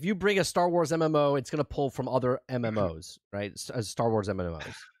if you bring a Star Wars MMO, it's going to pull from other MMOs, right? Star Wars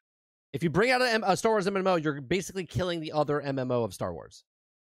MMOs. If you bring out a Star Wars MMO, you're basically killing the other MMO of Star Wars.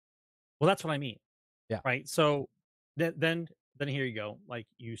 Well, that's what I mean. Yeah. Right. So then here you go. Like,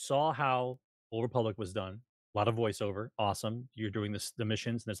 you saw how Old Republic was done. A lot of voiceover. Awesome. You're doing the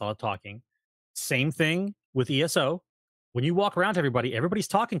missions, and there's a lot of talking. Same thing with ESO. When you walk around to everybody's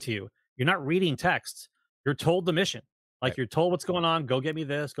talking to you. You're not reading texts. You're told the mission. Like, you're told what's going on. Go get me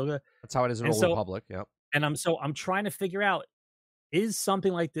this. Go get. That's how it is in Old Republic. Yep. And I'm trying to figure out, is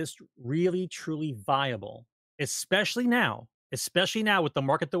something like this really truly viable, especially now with the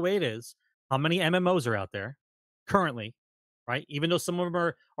market the way it is? How many MMOs are out there currently, right? Even though some of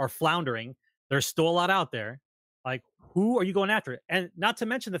them are floundering, there's still a lot out there. Like, who are you going after? And not to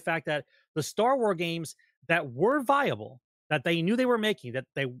mention the fact that the Star Wars games that were viable, that they knew they were making,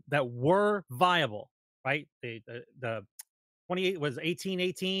 that were viable, right? The 28 was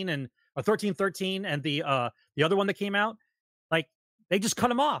 1818 and 1313, and the other one that came out, like, they just cut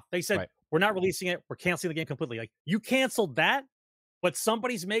them off. They said, we're not releasing it. We're canceling the game completely. Like, you canceled that, but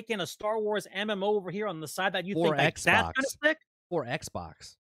somebody's making a Star Wars MMO over here on the side that you think that's gonna stick? Or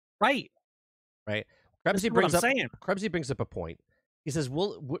Xbox. Right. Krebsy brings up a point. He says,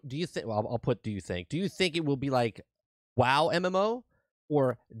 "Well, do you think? Well, I'll put. Do you think? Do you think it will be like WoW MMO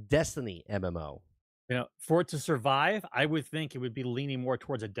or Destiny MMO? You know, for it to survive, I would think it would be leaning more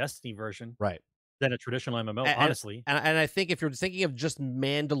towards a Destiny version, right, than a traditional MMO. Honestly, and I think if you're thinking of just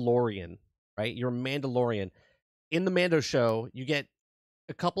Mandalorian, right? You're Mandalorian. In the Mando show, you get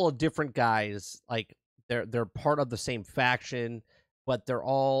a couple of different guys. Like, they're part of the same faction. but they're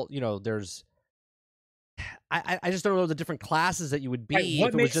all, there's. I just don't know the different classes that you would be. Right.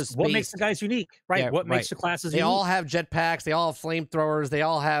 If it was just what makes the guys unique, right? Yeah, what makes right. the classes They unique? all have jetpacks. They all have flamethrowers. They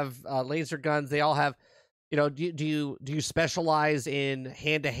all have laser guns. They all have, do you specialize in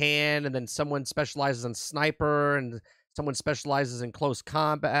hand to hand, and then someone specializes in sniper, and someone specializes in close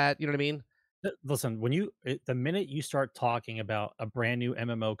combat? You know what I mean? Listen, the minute you start talking about a brand new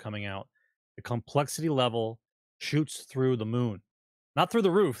MMO coming out, the complexity level shoots through the moon, not through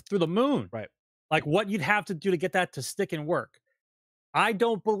the roof, through the moon. Right. Like what you'd have to do to get that to stick and work. I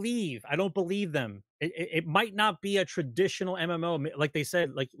don't believe them. It might not be a traditional MMO, like they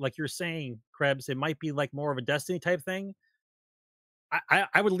said, like you're saying, Krebs. It might be like more of a Destiny type thing.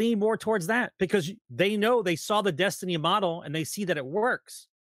 I would lean more towards that because they saw the Destiny model and they see that it works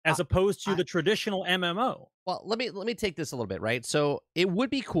as opposed to the traditional MMO. Well, let me take this a little bit, right? So it would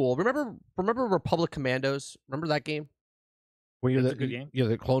be cool. Remember Republic Commandos? Remember that game? Where you're a good game.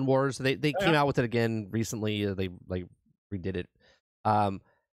 The Clone Wars. They came out with it again recently. They redid it.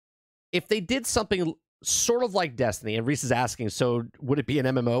 If they did something sort of like Destiny, and Reese is asking, so would it be an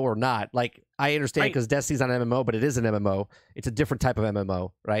MMO or not? Like, I understand because Destiny's not an MMO, but it is an MMO. It's a different type of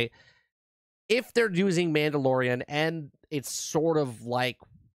MMO, right? If they're using Mandalorian, and it's sort of like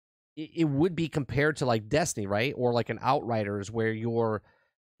it would be compared to like Destiny, right? Or like an Outriders, where you're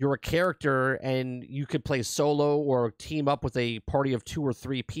a character and you could play solo or team up with a party of 2 or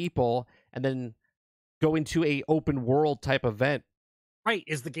 3 people, and then go into a open world type event. Right.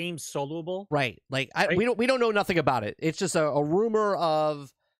 Is the game soloable? Right. Like we don't know nothing about it. It's just a rumor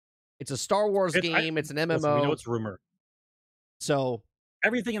of it's a Star Wars game. It's an MMO. Listen, we know it's rumor. So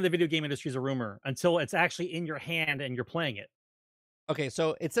everything in the video game industry is a rumor until it's actually in your hand and you're playing it. Okay,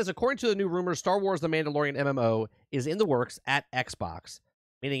 so it says, according to the new rumor, Star Wars The Mandalorian MMO is in the works at Xbox,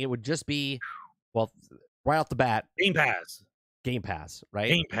 meaning it would just be, well, right off the bat, Game Pass, right?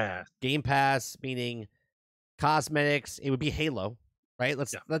 Game Pass, meaning cosmetics. It would be Halo, right?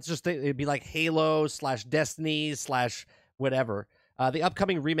 Let's just think it'd be like Halo / Destiny / whatever. The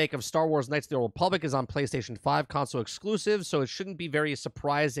upcoming remake of Star Wars Knights of the Old Republic is on PlayStation 5 console exclusive, so it shouldn't be very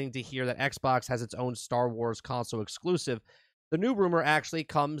surprising to hear that Xbox has its own Star Wars console exclusive. The new rumor actually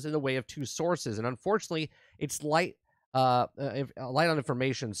comes in the way of 2 sources, and unfortunately, it's light on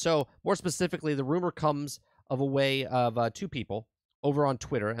information. So, more specifically, the rumor comes of a way of 2 people over on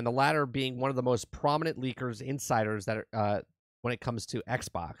Twitter, and the latter being one of the most prominent leakers, insiders that when it comes to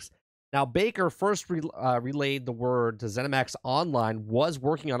Xbox. Now, Baker first relayed the word to ZeniMax Online was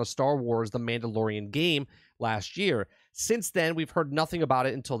working on a Star Wars The Mandalorian game last year. Since then, we've heard nothing about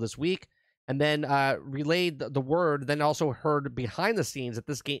it until this week. And then relayed the word, then also heard behind the scenes that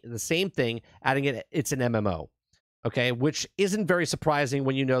this game, the same thing, adding it's an MMO, okay, which isn't very surprising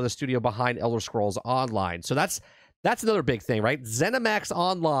when you know the studio behind Elder Scrolls Online. So that's another big thing, right? ZeniMax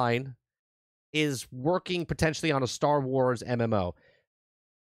Online is working potentially on a Star Wars MMO,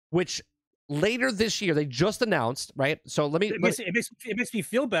 which later this year they just announced, right? So it makes me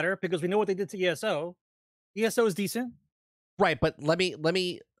feel better because we know what they did to ESO. ESO is decent, right? But let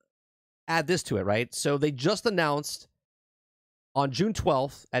me add this to it, right? So they just announced on June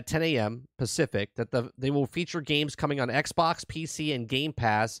 12th at 10 a.m. Pacific that they will feature games coming on Xbox, PC, and Game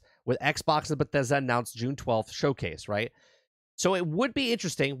Pass, with Xbox and Bethesda announced June 12th showcase, right? So it would be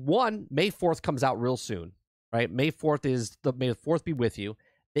interesting. One, May 4th comes out real soon, right? May 4th May the 4th be with you.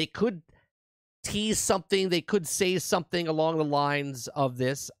 They could tease something. They could say something along the lines of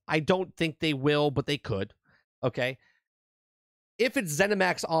this. I don't think they will, but they could, okay? If it's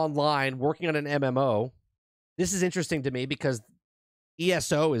ZeniMax Online working on an MMO, this is interesting to me because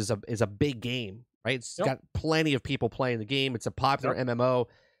ESO is a big game, right? It's got plenty of people playing the game. It's a popular MMO.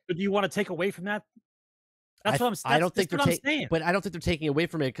 But do you want to take away from that? That's what I'm saying. I don't think they're taking away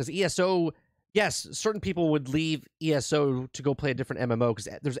from it because ESO, yes, certain people would leave ESO to go play a different MMO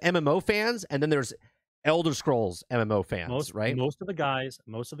because there's MMO fans and then there's Elder Scrolls MMO fans, right? Most of the guys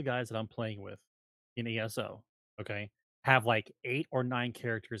that I'm playing with in ESO, okay, have like 8 or 9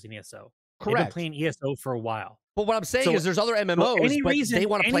 characters in ESO. Correct. They've been playing ESO for a while. But what I'm saying is there's other MMOs, they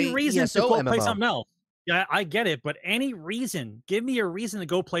want to play ESO to MMO. Play something else. Yeah, I get it, but give me a reason to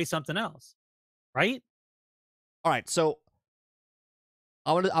go play something else, right? All right, so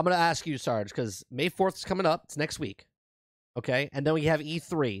I'm gonna ask you, Sarge, because May 4th is coming up. It's next week, okay? And then we have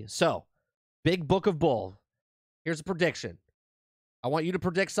E3. So, Big Book of Bull. Here's a prediction. I want you to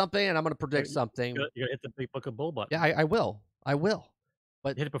predict something, and I'm going to predict something. You're going to hit the Big Book of Bull button. Yeah, I will.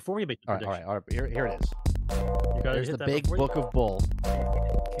 But hit it before you make the prediction. All right. Here it is. You Here's the Big Book of Bull.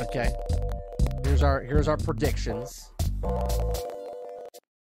 Okay. Here's our predictions.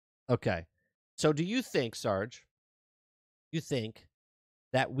 Okay. So do you think, Sarge,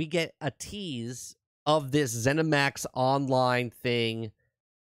 that we get a tease of this ZeniMax Online thing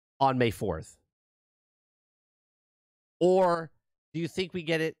on May 4th? Or do you think we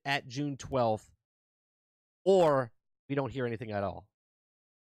get it at June 12th? Or we don't hear anything at all?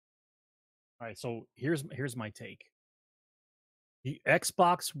 All right, so here's my take. The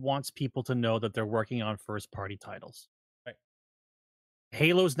Xbox wants people to know that they're working on first-party titles. Right.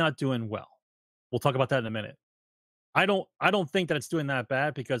 Halo's not doing well. We'll talk about that in a minute. I don't think that it's doing that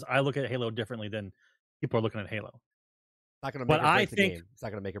bad because I look at Halo differently than people are looking at Halo. Not going to make or break the game. It's not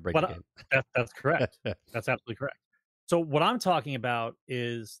going to make or break the game. That's correct. That's absolutely correct. So what I'm talking about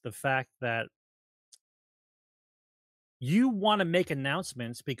is the fact that you want to make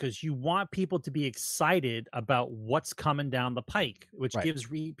announcements because you want people to be excited about what's coming down the pike, which Right. gives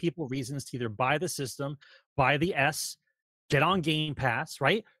people reasons to either buy the system, buy the S, get on Game Pass,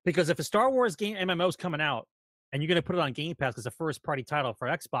 right? Because if a Star Wars game MMO is coming out and you're going to put it on Game Pass as a first-party title for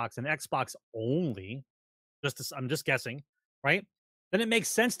Xbox and Xbox only, I'm just guessing, right? Then it makes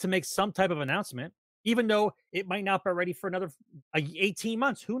sense to make some type of announcement, even though it might not be ready for another 18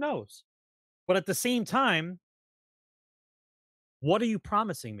 months. Who knows? But at the same time, what are you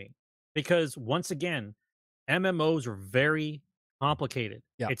promising me? Because once again, MMOs are very complicated.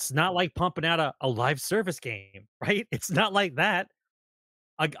 Yeah. It's not like pumping out a live service game, right? It's not like that.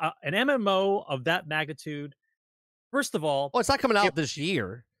 An MMO of that magnitude, first of all, Well, it's not coming out this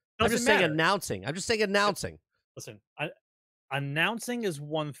year. I'm doesn't just saying matter. announcing. I'm just saying announcing. Listen, announcing is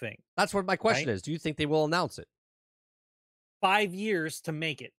one thing. That's what my question is. Do you think they will announce it? 5 years to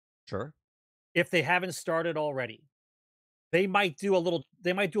make it. Sure. If they haven't started already, they might do a little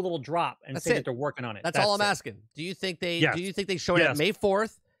drop and That's say it. that they're working on it. That's all I'm it. asking. Do you think they Yes. do you think they show it Yes. at May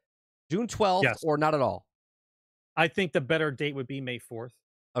 4th, June 12th, Yes. or not at all? I think the better date would be May 4th.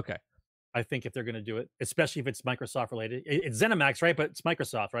 Okay. I think if they're going to do it, especially if it's Microsoft related. It's ZeniMax, right? But it's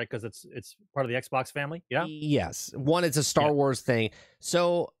Microsoft, right? Because it's part of the Xbox family. Yeah. Yes. One, it's a Star Wars thing.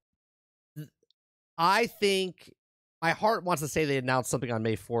 So I think my heart wants to say they announced something on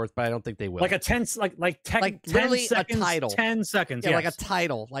May 4th, but I don't think they will. Like a 10, like 10 literally 10 seconds, a title. 10 seconds. Yeah, Yes. like a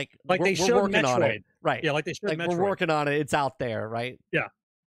title. Like they we're showed working on it. Metroid. Right. Yeah, like they showed Like Metroid. we're working on it. It's out there, right? Yeah.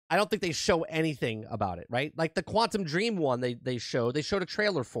 I don't think they show anything about it, right? Like the Quantum Dream one they showed a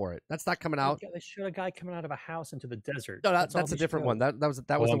trailer for it. That's not coming out. They showed a guy coming out of a house into the desert. No, all that's a they different showed. one. That was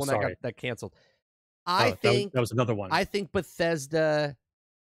the I'm one sorry. that canceled. Oh, that was another one. I think Bethesda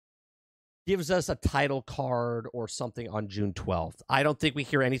gives us a title card or something on June 12th. I don't think we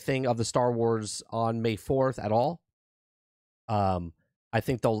hear anything of the Star Wars on May 4th at all. I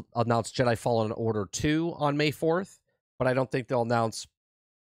think they'll announce Jedi Fallen Order 2 on May 4th, but I don't think they'll announce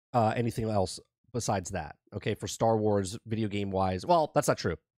anything else besides that. Okay, for Star Wars video game wise. Well, that's not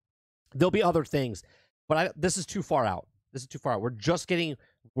true. There'll be other things, but this is too far out. We're just getting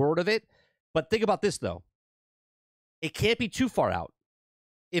word of it. But think about this, though. It can't be too far out.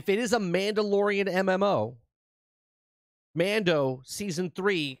 If it is a Mandalorian MMO, Mando Season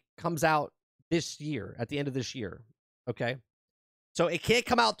 3 comes out this year, at the end of this year. Okay? So it can't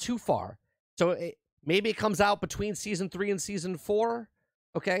come out too far. So maybe it comes out between Season 3 and Season 4.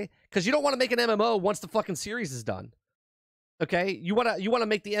 Okay? Because you don't want to make an MMO once the fucking series is done. Okay? You want to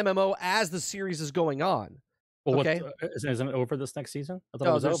make the MMO as the series is going on. Well, okay. Isn't it over this next season? I thought it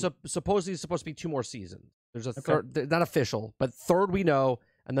No, was there's over. supposedly supposed to be 2 more seasons. There's a Okay. third, not official, but third we know,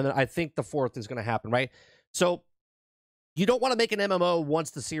 and then I think the 4th is going to happen, right? So you don't want to make an MMO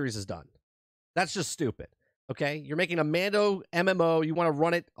once the series is done. That's just stupid. Okay, you're making a Mando MMO. You want to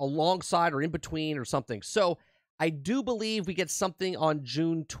run it alongside or in between or something. So I do believe we get something on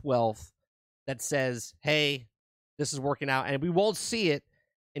June 12th that says, "Hey, this is working out," and we won't see it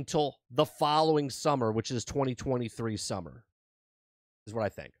until the following summer, which is 2023 summer, is what I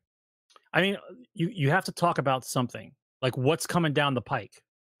think. I mean, you have to talk about something like what's coming down the pike,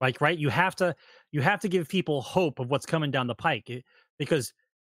 like right. You have to give people hope of what's coming down the pike because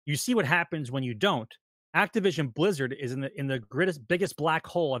you see what happens when you don't. Activision Blizzard is in the biggest black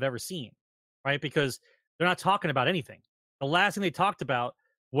hole I've ever seen, right? Because they're not talking about anything. The last thing they talked about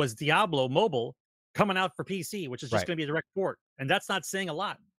was Diablo Mobile coming out for PC, which is just Right. going to be a direct port, and that's not saying a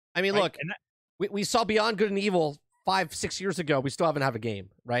lot. I mean, right? look, And we saw Beyond Good and Evil 5-6 years ago. We still haven't have a game,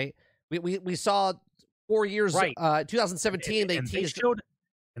 right? We saw 4 years, Right. 2017.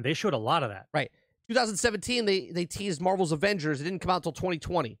 They showed a lot of that. right. 2017 they teased Marvel's Avengers. It didn't come out until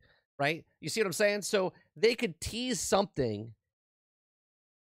 2020, right? You see what I'm saying? So they could tease something.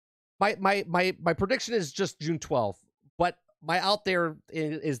 My prediction is just June 12th, but my out there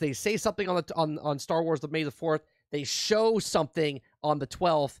is they say something on Star Wars May the 4th. They show something on the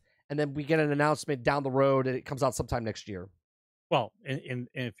 12th, and then we get an announcement down the road, and it comes out sometime next year. Well, and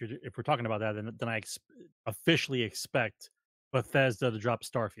if we're talking about that, then I officially expect Bethesda to drop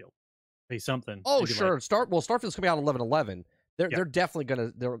Starfield. Say something. Oh, Maybe sure. like, Starfield's coming out 11/11. They're Yeah. they're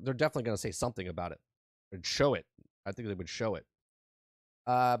definitely gonna say something about it and show it. I think they would show it.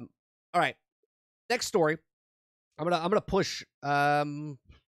 All right. Next story. I'm gonna push.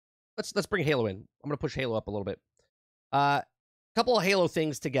 Let's bring Halo in. I'm gonna push Halo up a little bit. Couple of Halo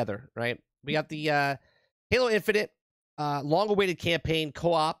things together, right? We got the Halo Infinite long-awaited campaign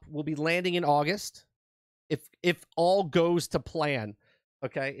co-op will be landing in August, if all goes to plan.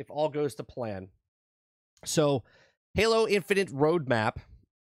 Okay, if all goes to plan. So, Halo Infinite roadmap.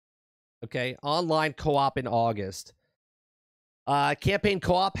 Okay, online co-op in August. Campaign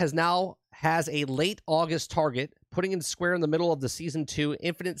co-op has a late August target, putting it square in the middle of the Season 2.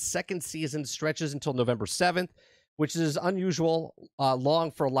 Infinite second season stretches until November 7th, which is unusual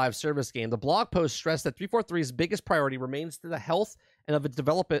long for a live service game. The blog post stressed that 343's biggest priority remains to the health and of its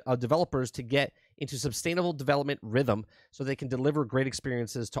developers to get into sustainable development rhythm so they can deliver great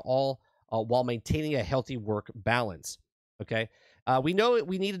experiences to all while maintaining a healthy work balance. Okay, we know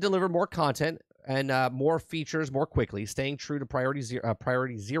we need to deliver more content and more features more quickly, staying true to priority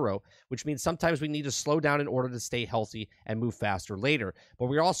zero, which means sometimes we need to slow down in order to stay healthy and move faster later. But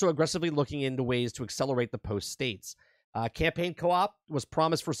we're also aggressively looking into ways to accelerate the post states. Campaign co-op was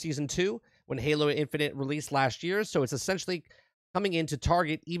promised for Season 2 when Halo Infinite released last year, so it's essentially coming into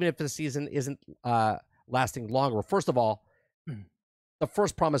target even if the season isn't lasting longer. First of all, the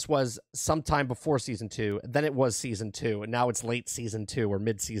first promise was sometime before Season 2, then it was Season 2, and now it's late Season 2 or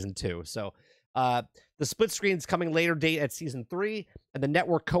mid-Season 2. So the split screen's coming later date at Season 3, and the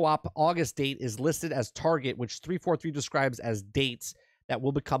network co-op August date is listed as target, which 343 describes as dates that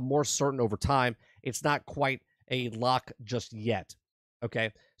will become more certain over time. It's not quite a lock just yet.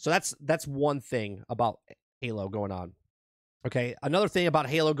 Okay, so that's one thing about Halo going on. Okay, another thing about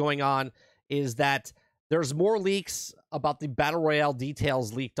Halo going on is that there's more leaks about the Battle Royale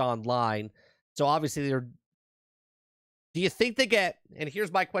details leaked online. So obviously they're... Do you think they get... And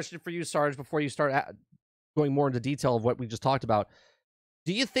here's my question for you, Sarge, before you start going more into detail of what we just talked about.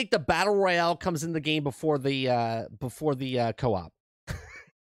 Do you think the Battle Royale comes in the game before the co-op?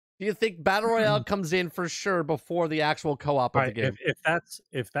 Do you think Battle Royale comes in for sure before the actual co-op of the game?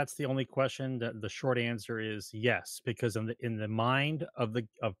 If that's the only question, the short answer is yes, because in the mind of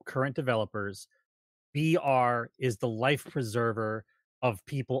current developers, BR is the life preserver of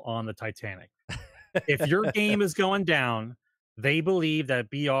people on the Titanic. If your game is going down, they believe that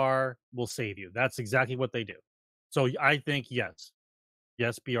BR will save you. That's exactly what they do. So I think yes,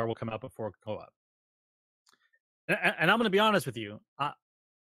 BR will come out before co-op. And I'm going to be honest with you.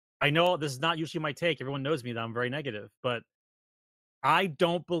 I know this is not usually my take. Everyone knows me that I'm very negative, but I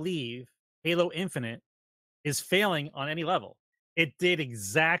don't believe Halo Infinite is failing on any level. It did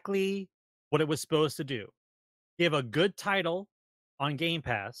exactly what it was supposed to do. Give a good title on Game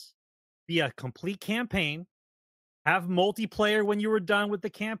Pass, be a complete campaign, have multiplayer when you were done with the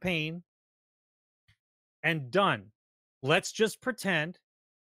campaign, and done. Let's just pretend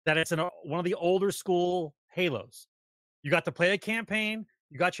that it's one of the older school Halos. You got to play a campaign,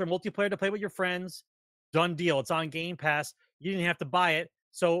 you got your multiplayer to play with your friends, done deal. It's on Game Pass. You didn't have to buy it.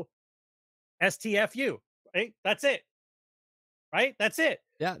 So STFU, right? That's it. Right? That's it.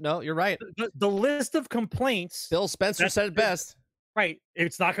 Yeah, no, you're right. The list of complaints. Phil Spencer said it best. Right.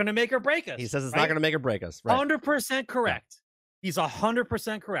 It's not going to make or break us. He says it's not going to make or break us. Right. 100% correct. Yeah. He's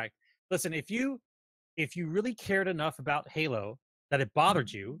 100% correct. Listen, if you really cared enough about Halo that it bothered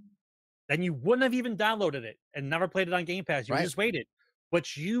you, then you wouldn't have even downloaded it and never played it on Game Pass. You just waited.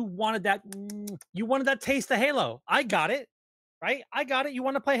 But you wanted that taste of Halo. I got it. Right? I got it. You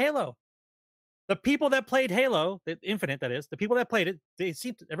want to play Halo. The people that played Halo, the Infinite, that is, the people that played it,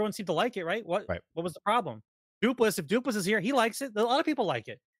 everyone seemed to like it, right? What was the problem? Dupless, if Dupless is here, he likes it. A lot of people like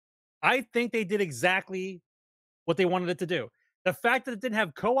it. I think they did exactly what they wanted it to do. The fact that it didn't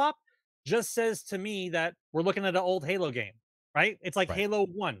have co-op just says to me that we're looking at an old Halo game, right? It's like Halo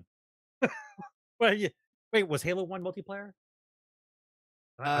 1. Wait, was Halo 1 multiplayer?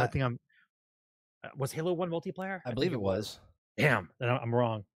 I think was Halo 1 multiplayer? I believe it was. Damn, I'm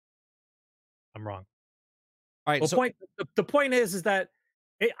wrong. I'm wrong. All right. Well, the point is that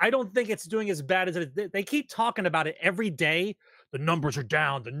I don't think it's doing as bad as it. They keep talking about it every day. The numbers are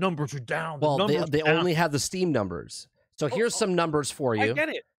down. The numbers are down. Well, they only have the Steam numbers. So here's some numbers for you. I get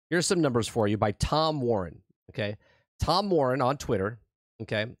it. Here's some numbers for you by Tom Warren. Okay, Tom Warren on Twitter.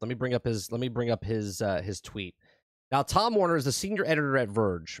 Okay, let me bring up his tweet. Now, Tom Warner is the senior editor at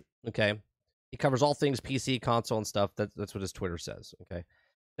Verge. Okay, he covers all things PC, console, and stuff. That's what his Twitter says. Okay.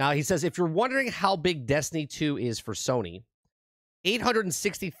 Now, he says, if you're wondering how big Destiny 2 is for Sony,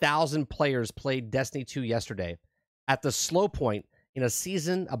 860,000 players played Destiny 2 yesterday at the slow point in a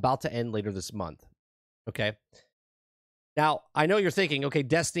season about to end later this month. Okay. Now, I know you're thinking, okay,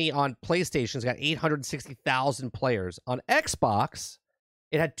 Destiny on PlayStation's got 860,000 players. On Xbox,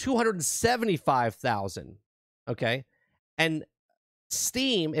 it had 275,000. Okay. And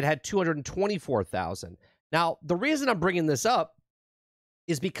Steam, it had 224,000. Now, the reason I'm bringing this up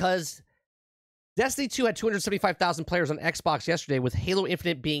is because Destiny 2 had 275,000 players on Xbox yesterday, with Halo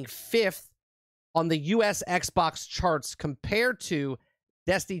Infinite being 5th on the US Xbox charts compared to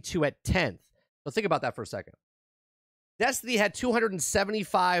Destiny 2 at 10th. So think about that for a second. Destiny had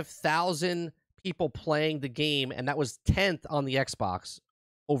 275,000 people playing the game, and that was 10th on the Xbox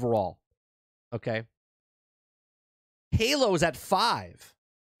overall. Okay. Halo is at 5,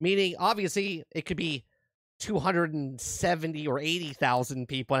 meaning obviously it could be 270 or 80,000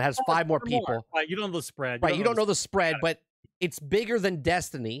 people, and it has 5 more people. Right, you don't know the spread. You don't know the spread, but it's bigger than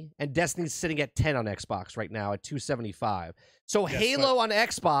Destiny, and Destiny's sitting at 10 on Xbox right now at 275. So yes, Halo on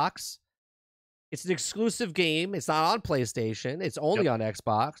Xbox, it's an exclusive game. It's not on PlayStation. It's only on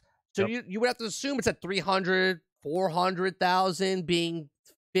Xbox. So you would have to assume it's at 300, 400,000 being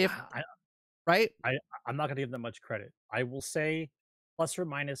 5th, right? I'm not going to give them much credit. I will say plus or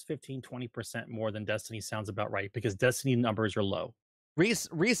minus 15, 20% more than Destiny sounds about right, because Destiny numbers are low.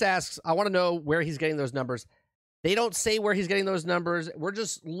 Reese asks, I want to know where he's getting those numbers. They don't say where he's getting those numbers. We're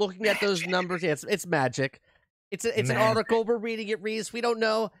just looking at those numbers. Yeah, it's magic. It's an article. We're reading it, Reese. We don't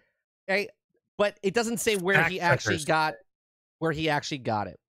know, right? But it doesn't say where he actually got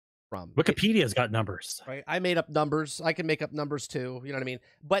it from. Wikipedia's got numbers. Right? I made up numbers. I can make up numbers too. You know what I mean?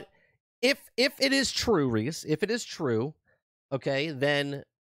 But if it is true, Reese, if it is true, okay, then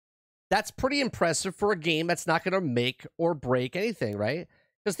that's pretty impressive for a game that's not going to make or break anything, right?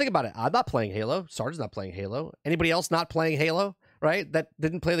 Because think about it. I'm not playing Halo. Sarge's not playing Halo. Anybody else not playing Halo, right? That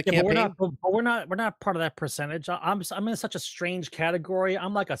didn't play the campaign. But we're not part of that percentage. I'm in such a strange category.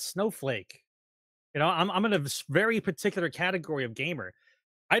 I'm like a snowflake. You know, I'm in a very particular category of gamer.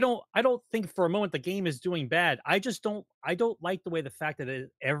 I don't think for a moment the game is doing bad. I don't like the way the fact that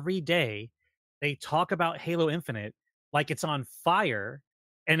every day they talk about Halo Infinite like it's on fire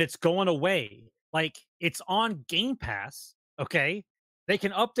and it's going away. Like it's on Game Pass, okay? They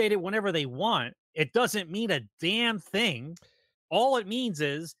can update it whenever they want. It doesn't mean a damn thing. All it means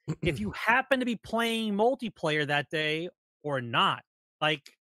is if you happen to be playing multiplayer that day or not.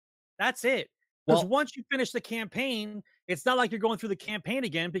 Like, that's it. Because once you finish the campaign, it's not like you're going through the campaign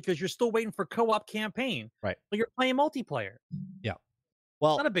again because you're still waiting for co-op campaign. Right. So you're playing multiplayer. Yeah.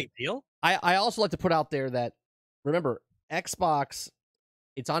 Well, it's not a big deal. I also like to put out there that, remember, Xbox,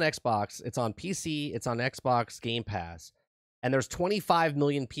 it's on Xbox, it's on PC, it's on Xbox Game Pass. And there's 25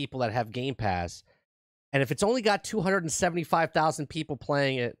 million people that have Game Pass. And if it's only got 275,000 people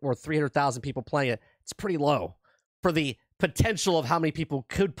playing it or 300,000 people playing it, it's pretty low for the potential of how many people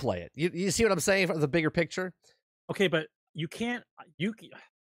could play it. You see what I'm saying for the bigger picture? Okay, but you can't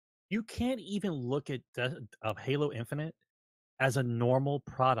even look at Halo Infinite as a normal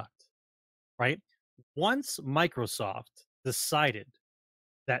product, right? Once Microsoft decided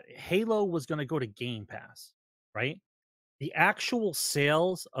that Halo was going to go to Game Pass, right? The actual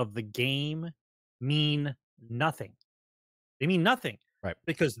sales of the game mean nothing. They mean nothing. Right.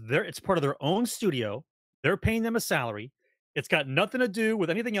 Because it's part of their own studio. They're paying them a salary. It's got nothing to do with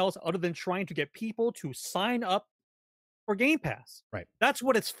anything else other than trying to get people to sign up for Game Pass. Right. That's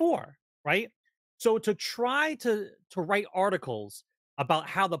what it's for, right? So to try to write articles about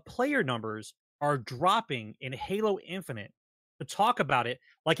how the player numbers are dropping in Halo Infinite, to talk about it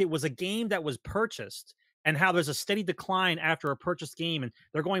like it was a game that was purchased and how there's a steady decline after a purchased game and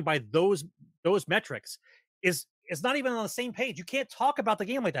they're going by those metrics is not even on the same page. You can't talk about the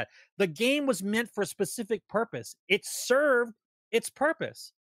game like that. The game was meant for a specific purpose. It served its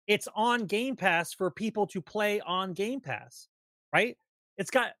purpose. It's on Game Pass for people to play on Game Pass, right?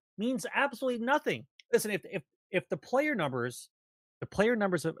 Means absolutely nothing. Listen, if the player numbers of,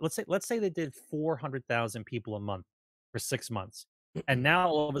 let's say they did 400,000 people a month for 6 months, and now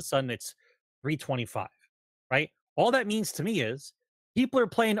all of a sudden it's 325. Right? All that means to me is people are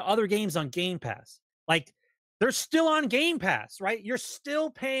playing other games on Game Pass. Like, they're still on Game Pass, right? You're still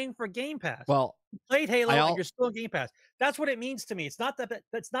paying for Game Pass. Well, you played Halo and you're still on Game Pass. That's what it means to me. It's not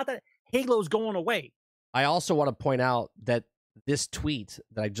that Halo's going away. I also want to point out that this tweet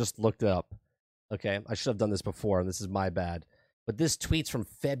that I just looked up, okay, I should have done this before, and this is my bad, but this tweet's from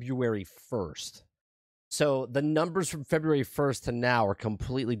February 1st. So the numbers from February 1st to now are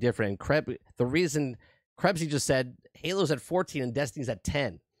completely different. And the reason Krebsy just said Halo's at 14 and Destiny's at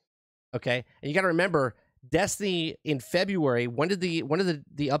 10. Okay. And you got to remember, Destiny in February. When did the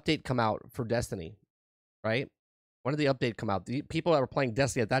update come out for Destiny? Right? When did the update come out? The people that were playing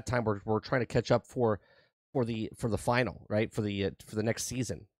Destiny at that time were trying to catch up for the final, right? For the next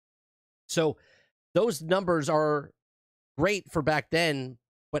season. So those numbers are great for back then,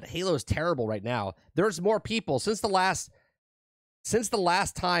 but Halo is terrible right now. There's more people since the last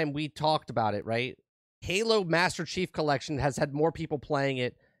time we talked about it, right? Halo Master Chief Collection has had more people playing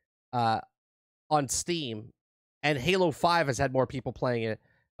it on Steam, and Halo 5 has had more people playing it,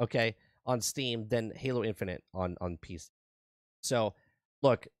 okay, on Steam than Halo Infinite on PC. So,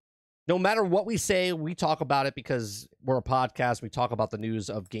 look, no matter what we say, we talk about it because we're a podcast. We talk about the news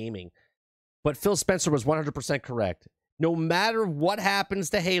of gaming. But Phil Spencer was 100% correct. No matter what happens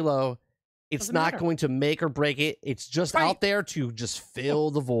to Halo, it's Doesn't not matter. going to make or break it. It's just Right. out there to just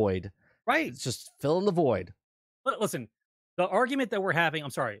fill the void. Right. It's just filling the void. Listen, the argument that we're having,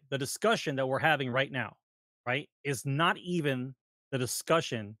 the discussion that we're having right now, right, is not even the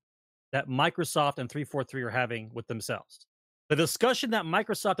discussion that Microsoft and 343 are having with themselves. The discussion that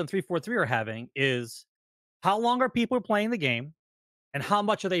Microsoft and 343 are having is how long are people playing the game and how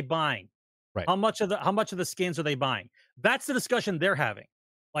much are they buying? Right. How much of the skins are they buying? That's the discussion they're having.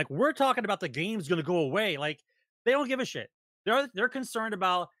 Like, we're talking about the game's going to go away. Like, they don't give a shit. They're concerned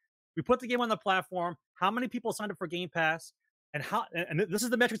about, we put the game on the platform, how many people signed up for Game Pass, and this is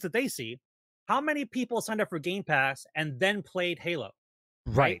the metrics that they see. How many people signed up for Game Pass and then played Halo?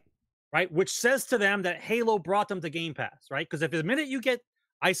 Right. Right? Which says to them that Halo brought them to Game Pass, right? Because if the minute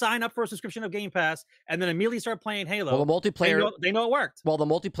I sign up for a subscription of Game Pass and then immediately start playing Halo, Well, the multiplayer. they know it worked. Well, the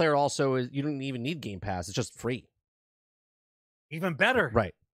multiplayer also is, you don't even need Game Pass. It's just free. Even better.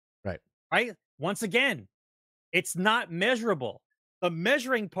 Right. Right? Once again, it's not measurable. The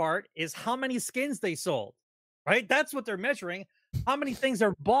measuring part is how many skins they sold, right? That's what they're measuring. How many things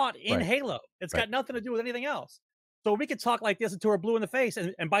are bought in Right. Halo. It's Right. got nothing to do with anything else. So we could talk like this until we're blue in the face.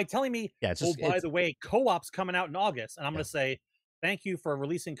 And by telling me, Yeah. It's just. by the way, co-op's coming out in August, and I'm going to say, thank you for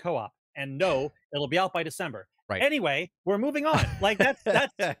releasing co-op. And no, it'll be out by December. Right. Anyway, we're moving on. Like that's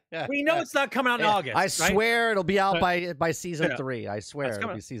we know it's not coming out in August. I right? swear it'll be out But- by season Yeah. 3. I swear It's it'll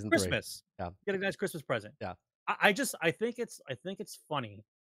coming. be season 3. Christmas. Yeah. Get a nice Christmas present. Yeah. I think it's funny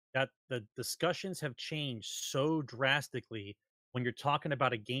that the discussions have changed so drastically when you're talking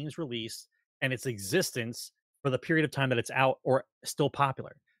about a game's release and its existence for the period of time that it's out or still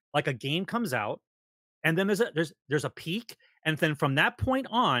popular. Like, a game comes out and then there's a peak, and then from that point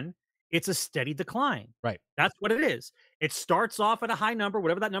on, it's a steady decline. Right. That's what it is. It starts off at a high number,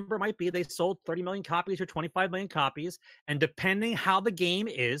 whatever that number might be. They sold 30 million copies or 25 million copies. And depending how the game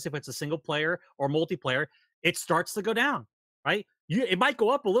is, if it's a single player or multiplayer, it starts to go down, right? It might go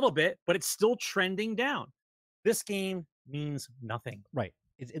up a little bit, but it's still trending down. This game means nothing. Right.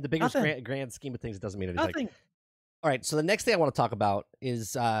 In the biggest Nothing. grand scheme of things, it doesn't mean anything. Nothing. All right. So the next thing I want to talk about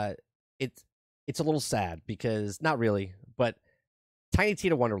is it's a little sad because, not really, but Tiny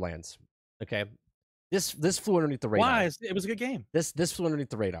Tina Wonderlands. Okay. This flew underneath the radar. Why? It was a good game. This flew underneath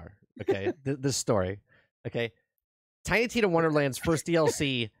the radar. Okay. This story. Okay. Tiny Tina Wonderland's first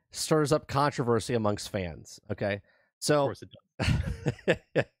DLC stirs up controversy amongst fans. Okay. Of So course it does.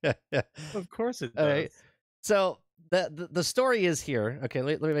 Of course it does. All right. So the story is here. Okay,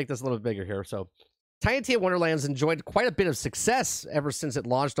 let me make this a little bit bigger here. So Tiny Tina Wonderlands enjoyed quite a bit of success ever since it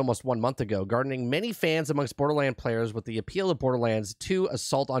launched almost 1 month ago, garnering many fans amongst Borderlands players with the appeal of Borderlands 2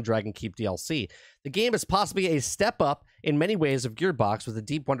 Assault on Dragon Keep DLC. The game is possibly a step up in many ways of Gearbox with a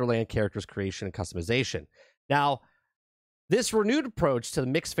deep Wonderland characters creation and customization. Now, this renewed approach to the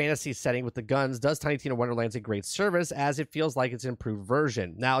mixed fantasy setting with the guns does Tiny Tina Wonderlands a great service, as it feels like it's an improved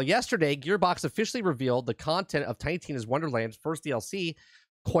version. Now, yesterday, Gearbox officially revealed the content of Tiny Tina's Wonderland's first DLC,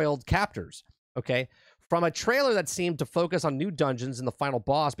 Coiled Captors. Okay, from a trailer that seemed to focus on new dungeons and the final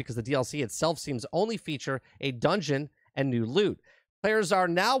boss, because the DLC itself seems only feature a dungeon and new loot. Players are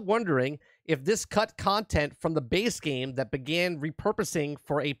now wondering if this cut content from the base game that began repurposing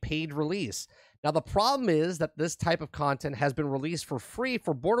for a paid release. Now, the problem is that this type of content has been released for free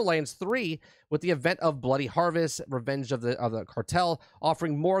for Borderlands 3 with the event of Bloody Harvest, Revenge of the Cartel,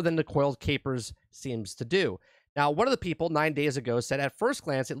 offering more than the Coiled Capers seems to do. Now, one of the people 9 days ago said, at first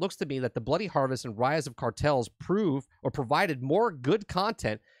glance, it looks to me that the Bloody Harvest and Rise of Cartels provided more good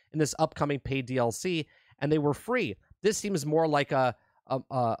content in this upcoming paid DLC, and they were free. This seems more like a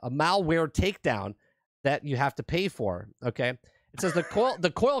malware takedown that you have to pay for. Okay, it says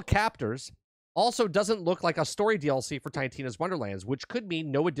the Coil Captors also doesn't look like a story DLC for Tiny Tina's Wonderlands, which could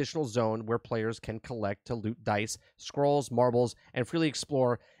mean no additional zone where players can collect to loot dice, scrolls, marbles, and freely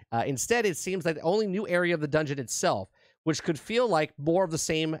explore. Instead, it seems like the only new area of the dungeon itself, which could feel like more of the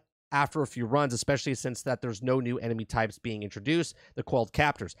same after a few runs, especially since that there's no new enemy types being introduced, the Coiled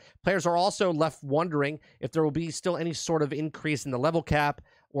Captors. Players are also left wondering if there will be still any sort of increase in the level cap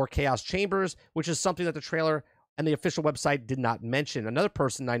or Chaos Chambers, which is something that the trailer and the official website did not mention. Another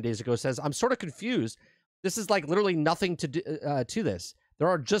person 9 days ago says, I'm sort of confused. This is like literally nothing to do to this. There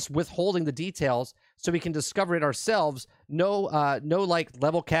are just withholding the details so we can discover it ourselves. No like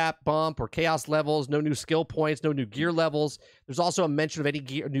level cap bump or chaos levels, no new skill points, no new gear levels. There's also a mention of any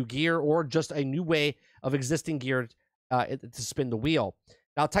new gear or just a new way of existing gear to spin the wheel.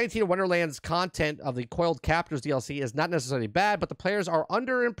 Now, Tiny Tina Wonderland's content of the Coiled Captors DLC is not necessarily bad, but the players are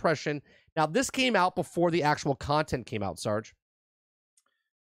under impression. Now, this came out before the actual content came out, Sarge.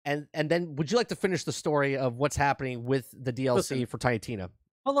 And then, would you like to finish the story of what's happening with the DLC for Tiny Tina?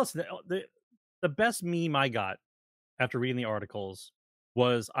 Well, listen, the best meme I got after reading the articles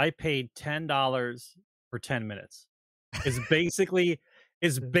was I paid $10 for 10 minutes. Is basically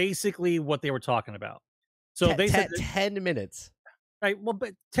what they were talking about. So they said 10 minutes. Right. Well,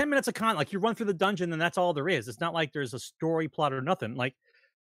 but 10 minutes of content, like you run through the dungeon and that's all there is. It's not like there's a story plot or nothing. Like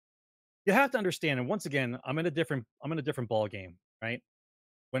you have to understand. And once again, I'm in a different ball game, right?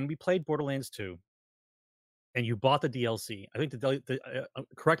 When we played Borderlands 2 and you bought the DLC, I think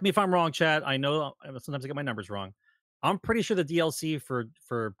correct me if I'm wrong, Chad. I know sometimes I get my numbers wrong. I'm pretty sure the DLC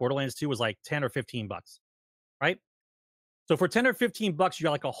for Borderlands 2 was like 10 or 15 bucks, right? So for 10 or 15 bucks, you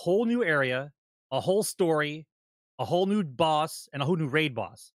got like a whole new area, a whole story, a whole new boss, and a whole new raid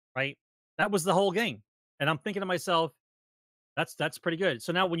boss, right? That was the whole game. And I'm thinking to myself, that's pretty good.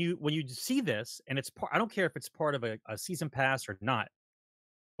 So now when you see this, and it's I don't care if it's part of a season pass or not,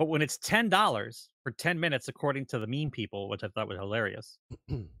 but when it's $10 for 10 minutes, according to the meme people, which I thought was hilarious,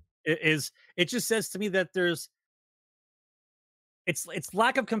 it just says to me that it's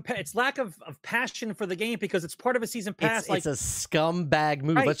lack of passion for the game because it's part of a season pass. It's a scumbag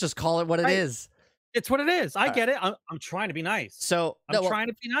move. Right. Let's just call it what it is. It's what it is. I get it. I'm trying to be nice. So I'm trying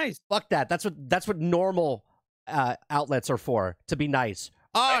to be nice. Fuck that. That's what normal outlets are for, to be nice.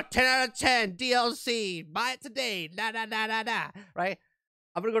 Oh, 10 out of 10 DLC. Buy it today. Da da da da da. Right?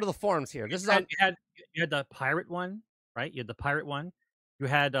 I'm gonna go to the forums here. This is you had the pirate one, right? You had the pirate one. You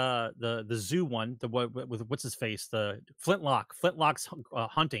had the zoo one, with what's his face, the Flintlock's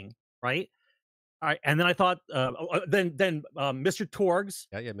hunting, right? All right, and then I thought, then Mr. Torgs.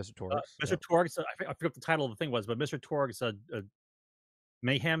 Yeah, Mr. Torgs. Mr. Torgs. I forget what the title of the thing was, but Mr. Torgs,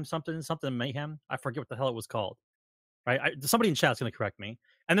 Mayhem something Mayhem. I forget what the hell it was called. Right? Somebody in chat's going to correct me.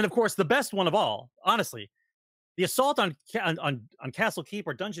 And then, of course, the best one of all, honestly, the assault on Castle Keep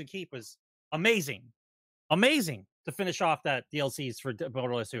or Dungeon Keep was amazing to finish off that DLCs for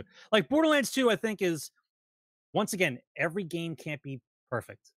Borderlands 2. Like Borderlands 2, I think is, once again, every game can't be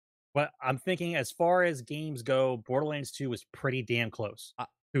perfect. But I'm thinking as far as games go, Borderlands 2 is pretty damn close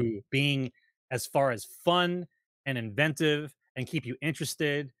to being as far as fun and inventive and keep you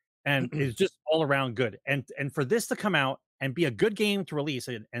interested and is just all around good. And for this to come out and be a good game to release,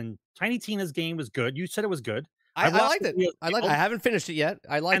 and Tiny Tina's game was good. You said it was good. I liked it. I haven't finished it yet.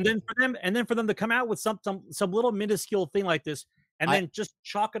 I like it. And then for them to come out with some little minuscule thing like this, and then just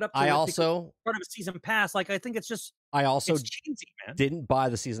chalk it up to I also part of a season pass. Like I think it's just it's cheesy, man. Didn't buy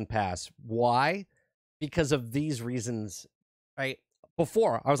the season pass. Why? Because of these reasons, right?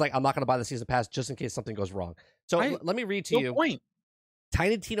 Before I was like, I'm not going to buy the season pass just in case something goes wrong. So let me read to you. Point.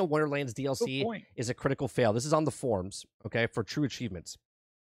 Tiny Tina Wonderland's DLC is a critical fail. This is on the forums, okay, for true achievements.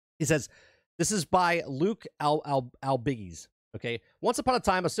 He says, this is by Luke Albiggies, okay? Once upon a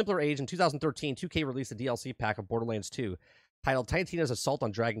time, a simpler age, in 2013, 2K released a DLC pack of Borderlands 2 titled Tiny Tina's Assault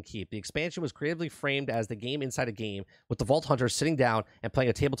on Dragon Keep. The expansion was creatively framed as the game inside a game, with the Vault Hunter sitting down and playing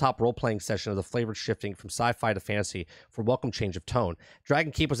a tabletop role-playing session of the flavor shifting from sci-fi to fantasy for a welcome change of tone.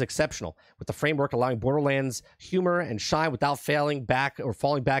 Dragon Keep was exceptional, with the framework allowing Borderlands humor and shine without falling back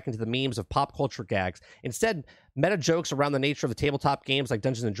into the memes of pop culture gags. Instead, meta jokes around the nature of the tabletop games like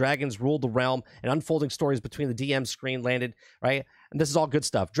Dungeons & Dragons ruled the realm, and unfolding stories between the DM screen landed, right? And this is all good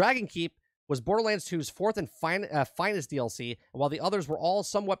stuff. Dragon Keep was Borderlands 2's fourth and finest DLC, and while the others were all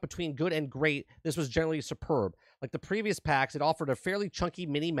somewhat between good and great, this was generally superb. Like the previous packs, it offered a fairly chunky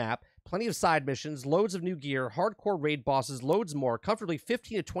mini-map, plenty of side missions, loads of new gear, hardcore raid bosses, loads more, comfortably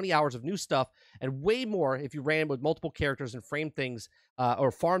 15 to 20 hours of new stuff, and way more if you ran with multiple characters and farm things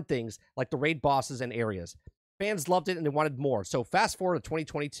like the raid bosses and areas. Fans loved it and they wanted more. So fast forward to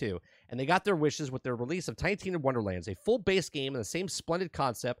 2022, and they got their wishes with their release of Tiny Tina Wonderlands, a full base game and the same splendid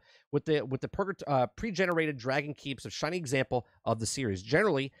concept with the pre-generated Dragon Keeps, a shining example of the series.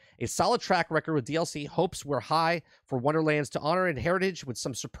 Generally, a solid track record with DLC. Hopes were high for Wonderlands to honor its heritage with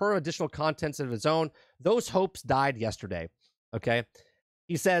some superb additional contents of its own. Those hopes died yesterday. Okay.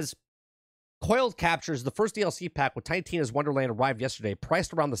 He says, Coiled Captures, the first DLC pack with Tiny Tina's Wonderland, arrived yesterday,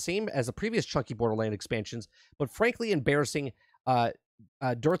 priced around the same as the previous chunky Borderland expansions, but frankly embarrassing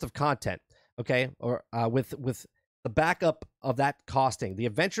dearth of content. Okay, or with the backup of that costing, the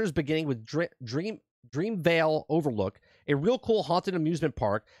adventures beginning with Dreamvale Overlook, a real cool haunted amusement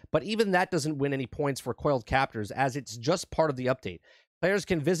park, but even that doesn't win any points for Coiled Captors, as it's just part of the update. Players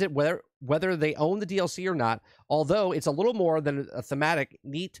can visit whether they own the DLC or not, although it's a little more than a thematic,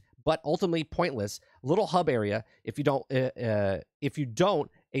 neat, but ultimately pointless little hub area. If you don't,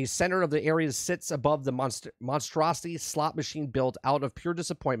 a center of the area sits above the monstrosity slot machine built out of pure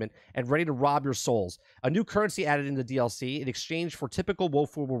disappointment and ready to rob your souls. A new currency added in the DLC in exchange for typical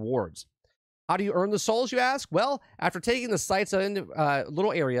woeful rewards. How do you earn the souls, you ask? Well, after taking the sights in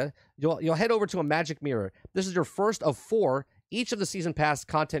little area, you'll head over to a magic mirror. This is your first of 4. Each of the Season Pass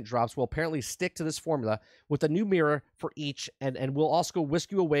content drops will apparently stick to this formula with a new mirror for each, and will also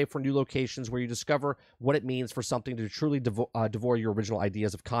whisk you away for new locations where you discover what it means for something to truly devour your original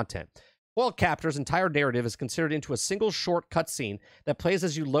ideas of content. Coiled Captors' entire narrative is considered into a single short cutscene that plays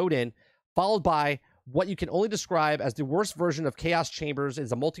as you load in, followed by what you can only describe as the worst version of Chaos Chambers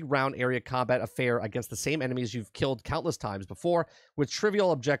is a multi-round area combat affair against the same enemies you've killed countless times before, with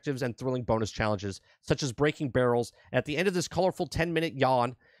trivial objectives and thrilling bonus challenges, such as breaking barrels. And at the end of this colorful 10-minute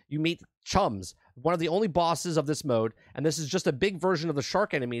yawn, you meet Chums, one of the only bosses of this mode, and this is just a big version of the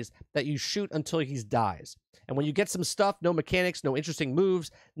shark enemies that you shoot until he dies. And when you get some stuff, no mechanics, no interesting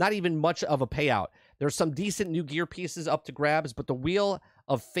moves, not even much of a payout. There's some decent new gear pieces up to grabs, but the Wheel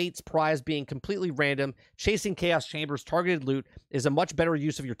of Fate's prize being completely random, chasing Chaos Chambers targeted loot is a much better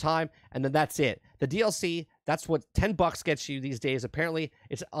use of your time, and then that's it. The DLC, that's what $10 gets you these days. Apparently,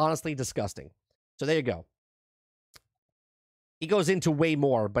 it's honestly disgusting. So there you go. He goes into way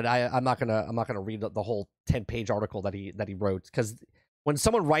more, but I'm not gonna read the whole 10-page article that he wrote, because when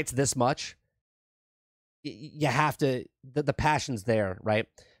someone writes this much, you have to, the passion's there, right?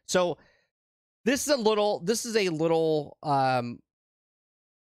 So this is a little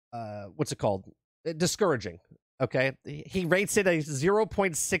what's it called? Discouraging. Okay, he rates it a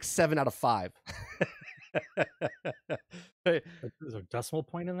 0.67 out of 5. There's a decimal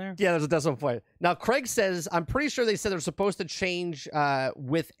point in there? Yeah, there's a decimal point. Now, Craig says, I'm pretty sure they said they're supposed to change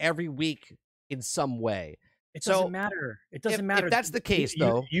with every week in some way. It doesn't matter. It doesn't matter. If that's the case,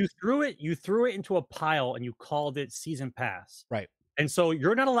 though. You threw it into a pile and you called it Season Pass. Right. And so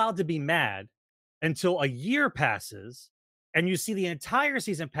you're not allowed to be mad until a year passes and you see the entire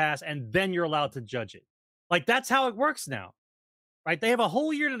Season Pass, and then you're allowed to judge it. Like, that's how it works now. Right? They have a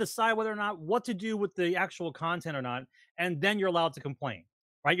whole year to decide whether or not what to do with the actual content or not, and then you're allowed to complain.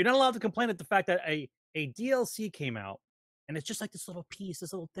 Right? You're not allowed to complain at the fact that a DLC came out and it's just like this little piece,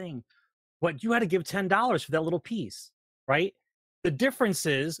 this little thing. But you had to give $10 for that little piece, right? The difference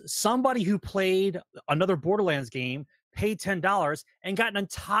is somebody who played another Borderlands game paid $10 and got an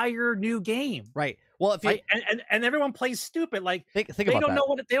entire new game. Right. Well, if you, right? And everyone plays stupid. Like think they about don't that. know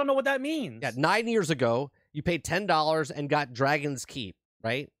what they don't know what that means. Yeah, 9 years ago, you paid $10 and got Dragon's Keep,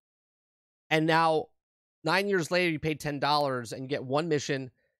 right? And now 9 years later, you paid $10 and you get one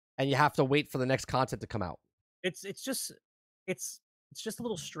mission, and you have to wait for the next content to come out. It's just a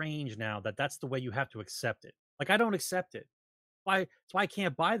little strange now that that's the way you have to accept it. Like, I don't accept it. That's why I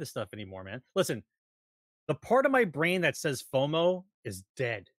can't buy the stuff anymore, man. Listen, the part of my brain that says FOMO is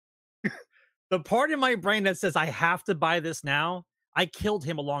dead. The part of my brain that says I have to buy this now, I killed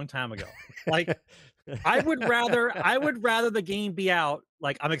him a long time ago. Like, I would rather the game be out.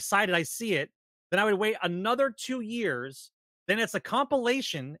 Like, I'm excited, I see it. Then I would wait another 2 years. Then it's a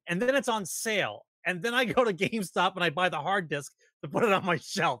compilation, and then it's on sale. And then I go to GameStop and I buy the hard disk to put it on my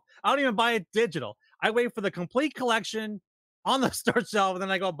shelf. I don't even buy it digital. I wait for the complete collection on the store shelf, and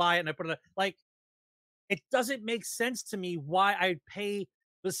then I go buy it and I put it. Like, it doesn't make sense to me why I'd pay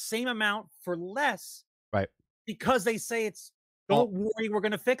the same amount for less. Right. Because they say it's, don't worry, we're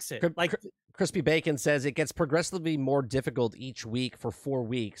going to fix it. Like, Crispy Bacon says it gets progressively more difficult each week for 4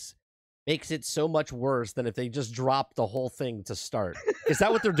 weeks. Makes it so much worse than if they just dropped the whole thing to start. Is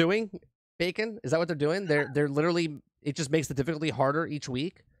that what they're doing, Bacon? Is that what they're doing? They're literally, it just makes the difficulty harder each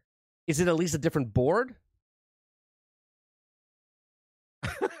week. Is it at least a different board?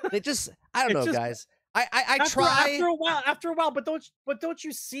 It just, I don't know, guys. I try after a while, but don't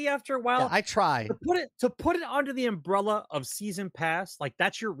you see after a while? Yeah, I try to put it under the umbrella of Season Pass. Like,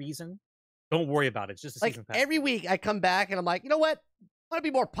 that's your reason. Don't worry about it. It's just a Season Pass. Every week I come back and I'm like, you know what? I want to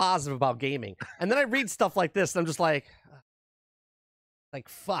be more positive about gaming. And then I read stuff like this and I'm just like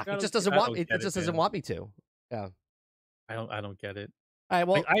fuck. It just doesn't want me. It just doesn't want me to. Yeah. I don't get it. All right.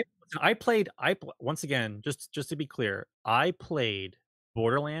 Well, I played once again, just to be clear, I played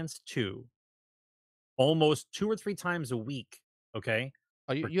Borderlands 2 almost 2 or 3 times a week, okay?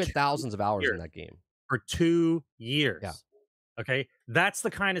 Oh, For you had 2 thousands of hours in years. that game. For 2 years. Yeah. Okay? That's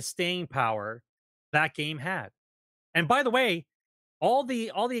the kind of staying power that game had. And by the way, all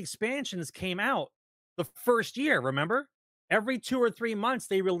the expansions came out the first year, remember? Every 2 or 3 months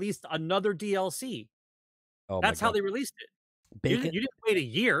they released another DLC. Oh That's my how God. they released it. Bacon. You didn't wait a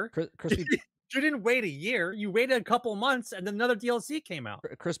year. Crispy, You didn't wait a year. You waited a couple months and then another DLC came out.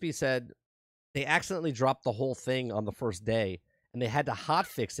 Crispy said they accidentally dropped the whole thing on the first day, and they had to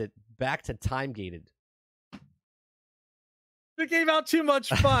hotfix it back to time gated. It gave out too much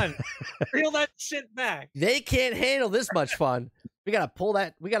fun. Reel that shit back. They can't handle this much fun. We gotta pull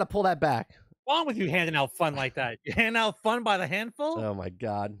that. We gotta pull that back. What's wrong with you handing out fun like that? You hand out fun by the handful? Oh my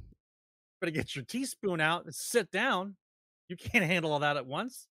God. Better get your teaspoon out and sit down. You can't handle all that at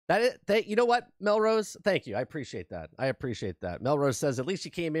once. You know what, Melrose? Thank you. I appreciate that. Melrose says at least you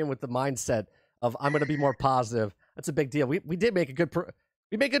came in with the mindset of I'm going to be more positive. That's a big deal. We did make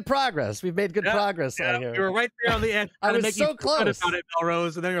we made good progress. We've made good progress on here. You were right there on the edge. I was so close about it,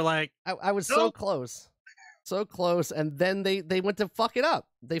 Melrose, and then you're like, I was so close, and then they went to fuck it up.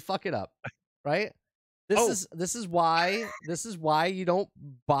 They fuck it up, right? This is why you don't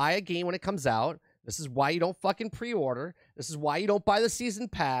buy a game when it comes out. This is why you don't fucking pre-order. This is why you don't buy the season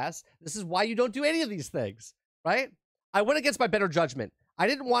pass. This is why you don't do any of these things, right? I went against my better judgment. I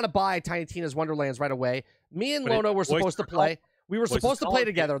didn't want to buy Tiny Tina's Wonderlands right away. Me and Lono were supposed to play. We were supposed to play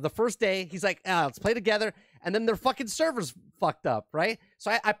together. The first day, he's like, let's play together. And then their fucking servers fucked up, right?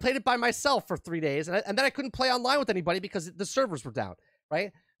 So I played it by myself for 3 days. And then I couldn't play online with anybody because the servers were down,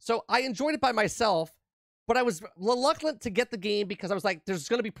 right? So I enjoyed it by myself. But I was reluctant to get the game because I was like, there's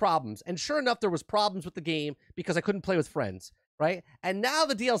going to be problems. And sure enough, there was problems with the game because I couldn't play with friends, right? And now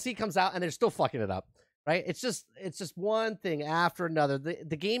the DLC comes out and they're still fucking it up, right? It's just one thing after another.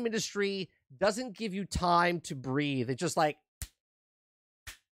 The game industry doesn't give you time to breathe. It's just like,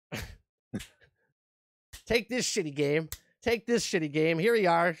 take this shitty game. Take this shitty game. Here you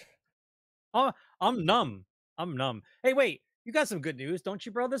are. Oh, I'm numb. Hey, wait, you got some good news, don't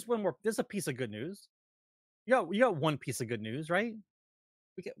you, bro? This is a piece of good news. You got one piece of good news, right?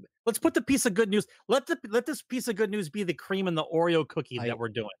 Let's put the piece of good news. Let this piece of good news be the cream and the Oreo cookie that we're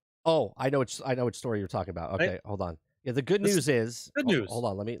doing. Oh, I know which story you're talking about. Okay, right? Hold on. Yeah, the good news is good news. Hold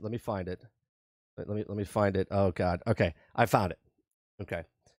on, let me find it. Let me find it. Oh God. Okay, I found it. Okay.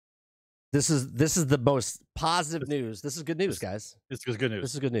 This is the most positive news. This is good news, guys. This is good news.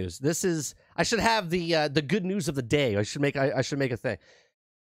 This is good news. I should have the good news of the day. I should make a thing.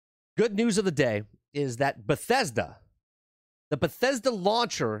 Good news of the day is that the Bethesda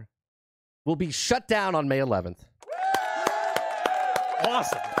launcher will be shut down on May 11th.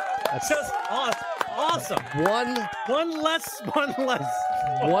 Awesome. That's just awesome. One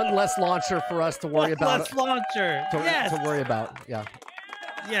less launcher for us to worry about. Less launcher. To worry about. Yeah.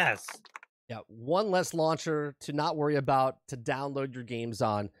 Yes. Yeah. One less launcher to not worry about to download your games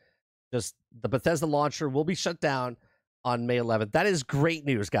on. Just the Bethesda launcher will be shut down on May 11th. That is great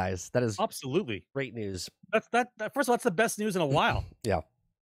news, guys. That is absolutely great news. That first of all, that's the best news in a while. Yeah.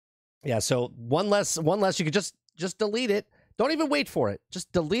 Yeah. So one less. You could just delete it. Don't even wait for it.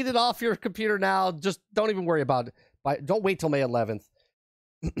 Just delete it off your computer now. Just don't even worry about it. Don't wait till May 11th.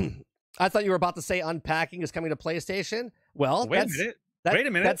 I thought you were about to say Unpacking is coming to PlayStation. Well, wait a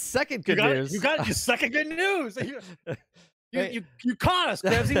minute. That's second good news. You got your second good news. You caught us,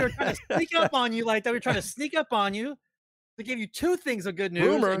 Kevs. We were trying to sneak up on you like that. We were trying to sneak up on you. They gave you two things of good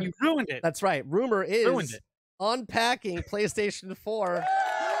news, and you ruined it. That's right. Rumor is Unpacking PlayStation 4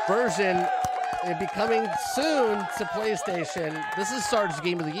 version becoming soon to PlayStation. This is Sarge's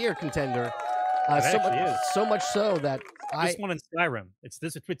Game of the Year contender. So much so that this one and Skyrim. It's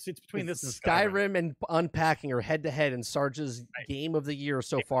between this and Skyrim and Unpacking are head to head in Sarge's Game of the Year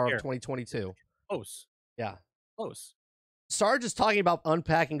so far of 2022. Close. Yeah. Close. Sarge is talking about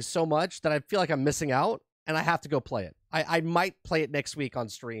Unpacking so much that I feel like I'm missing out, and I have to go play it. I might play it next week on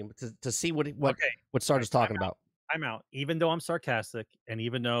stream to see what Sarge is talking about. I'm out. Even though I'm sarcastic, and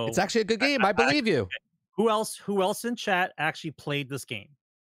even though it's actually a good game, I believe you. Who else in chat actually played this game?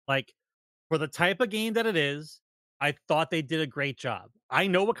 Like, for the type of game that it is, I thought they did a great job. I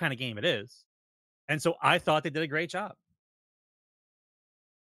know what kind of game it is, and so I thought they did a great job.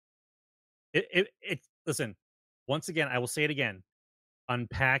 Listen, once again, I will say it again.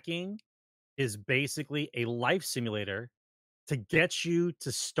 Unpacking is basically a life simulator to get you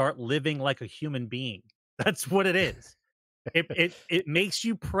to start living like a human being. That's what it is. It makes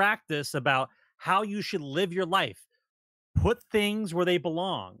you practice about how you should live your life. Put things where they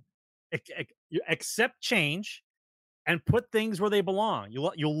belong. Accept change and put things where they belong.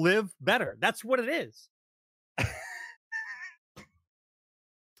 You'll live better. That's what it is.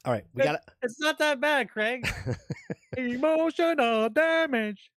 All right, we got it. It's not that bad, Craig. Emotional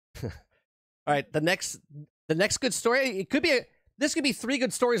damage. All right, the next good story. This could be 3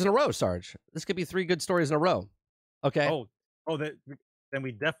 good stories in a row, Sarge. This could be 3 good stories in a row. Okay. Then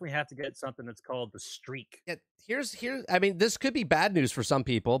we definitely have to get something that's called the streak. Yeah, here's. I mean, this could be bad news for some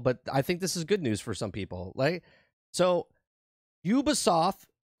people, but I think this is good news for some people. Like, so, Ubisoft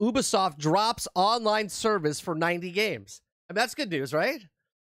drops online service for 90 games. I mean, that's good news, right?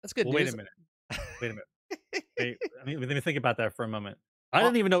 That's good news. Wait a minute. Let me think about that for a moment. I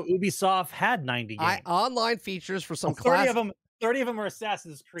didn't even know Ubisoft had 90 games. Online features for some 30 of them are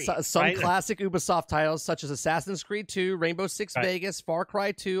Assassin's Creed. Some right? classic Ubisoft titles such as Assassin's Creed 2, Rainbow Six Vegas, Far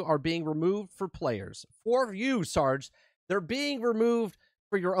Cry 2 are being removed for players. For you, Sarge, they're being removed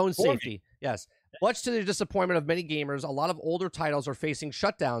for your own safety. Yes. Much to the disappointment of many gamers, a lot of older titles are facing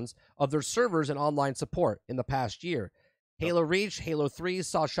shutdowns of their servers and online support in the past year. Halo Reach, Halo 3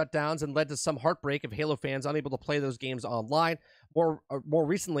 saw shutdowns and led to some heartbreak of Halo fans unable to play those games online. More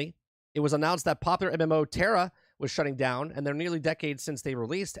recently, it was announced that popular MMO Terra was shutting down, and they're nearly decades since they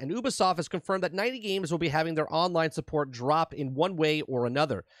released, and Ubisoft has confirmed that 90 games will be having their online support drop in one way or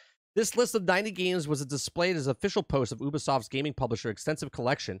another. This list of 90 games was displayed as an official post of Ubisoft's gaming publisher extensive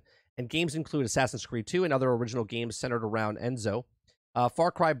collection, and games include Assassin's Creed 2 and other original games centered around Enzo,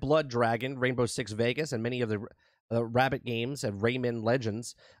 Far Cry Blood Dragon, Rainbow Six Vegas, and many of the Rabbit games and Rayman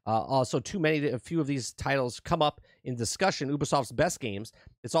Legends. Also, a few of these titles come up in discussion, Ubisoft's best games.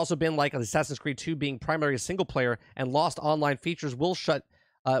 It's also been like Assassin's Creed 2 being primarily single player, and lost online features will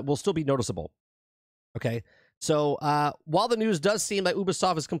still be noticeable. Okay, so while the news does seem that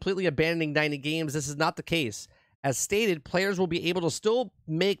Ubisoft is completely abandoning 90 games, this is not the case. As stated, players will be able to still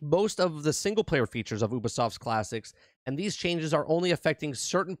make most of the single player features of Ubisoft's classics, and these changes are only affecting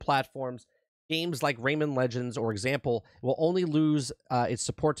certain platforms. Games like Rayman Legends, or example, will only lose its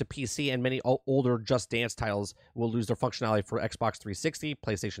support to PC, and many older Just Dance titles will lose their functionality for Xbox 360,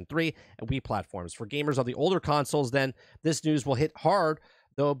 PlayStation 3, and Wii platforms. For gamers of the older consoles, then, this news will hit hard,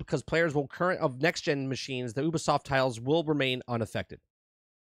 though, because players of next-gen machines, the Ubisoft titles will remain unaffected.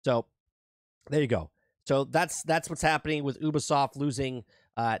 So, there you go. So, that's what's happening with Ubisoft losing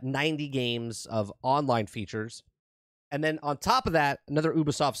 90 games of online features. And then, on top of that, another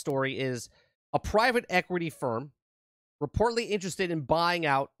Ubisoft story is a private equity firm reportedly interested in buying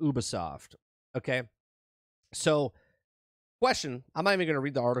out Ubisoft. Okay. So, question, I'm not even going to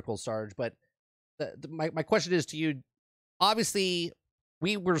read the article, Sarge, but my question is to you. Obviously,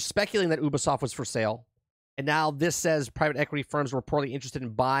 we were speculating that Ubisoft was for sale, and now this says private equity firms are reportedly interested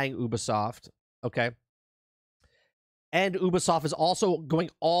in buying Ubisoft. Okay. And Ubisoft is also going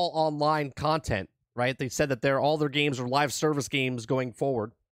all online content, right? They said that all their games are live service games going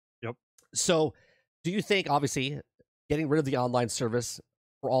forward. So, do you think, obviously, getting rid of the online service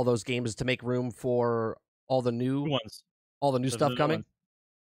for all those games to make room for all the new ones, all the new stuff coming?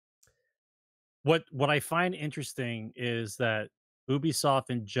 What I find interesting is that Ubisoft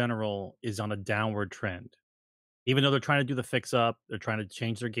in general is on a downward trend. Even though they're trying to do the fix up, they're trying to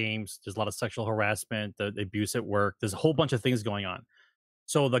change their games. There's a lot of sexual harassment, the abuse at work. There's a whole bunch of things going on.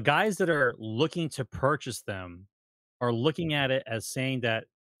 So the guys that are looking to purchase them are looking at it as saying that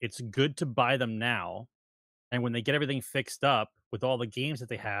it's good to buy them now, and when they get everything fixed up with all the games that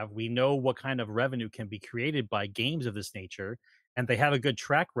they have, we know what kind of revenue can be created by games of this nature, and they have a good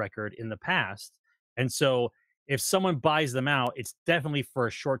track record in the past. And so if someone buys them out, it's definitely for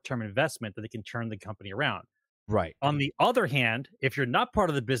a short-term investment that they can turn the company around. Right. On the other hand, if you're not part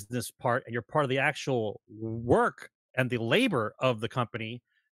of the business part and you're part of the actual work and the labor of the company,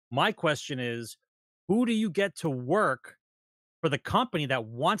 my question is, who do you get to work for the company that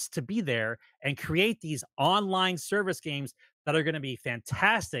wants to be there and create these online service games that are going to be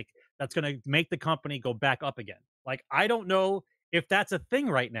fantastic, that's going to make the company go back up again? Like, I don't know if that's a thing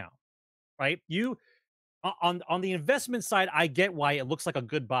right now, right? You, on the investment side, I get why it looks like a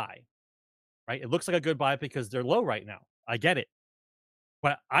good buy, right? It looks like a good buy because they're low right now. I get it.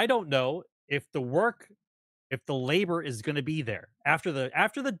 But I don't know if the labor is going to be there after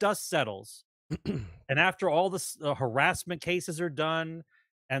the dust settles. And after all the harassment cases are done,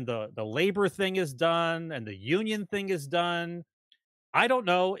 and the labor thing is done, and the union thing is done, I don't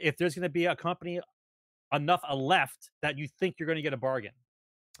know if there's going to be a company enough left that you think you're going to get a bargain.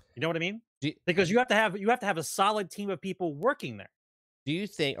 You know what I mean? Because you have to have a solid team of people working there. Do you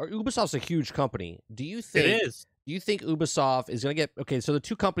think, or Ubisoft's a huge company? Do you think it is? Do you think Ubisoft is going to get So the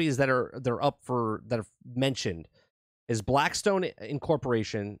two companies that are mentioned is Blackstone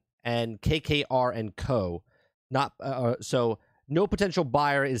Incorporation and KKR and Co. Not so. No potential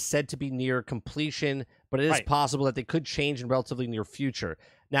buyer is said to be near completion, but it is Right. possible that they could change in relatively near future.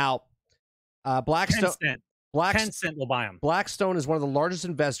 Now, Blackstone. 10 cent will buy them. Blackstone is one of the largest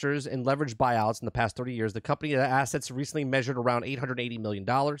investors in leveraged buyouts in the past 30 years. The company assets recently measured around $880 million.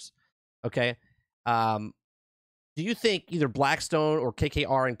 Okay. Do you think either Blackstone or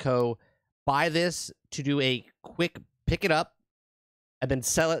KKR and Co. buy this to do a quick pick it up and then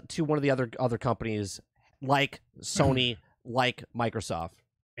sell it to one of the other companies like Sony, like Microsoft?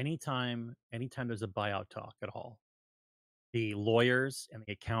 Anytime there's a buyout talk at all, the lawyers and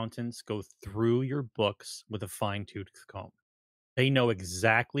the accountants go through your books with a fine-tooth comb. They know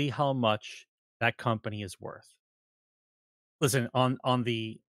exactly how much that company is worth. Listen, on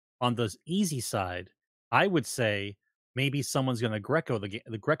the easy side, I would say maybe someone's going to Greco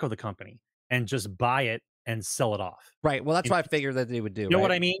the company and just buy it and sell it off. Right. Well, that's what I figured that they would do. You know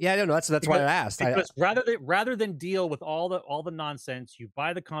what I mean? Yeah, no, that's why I asked. Because rather than deal with all the nonsense, you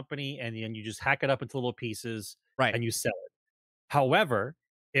buy the company and then you just hack it up into little pieces, right, and you sell it. However,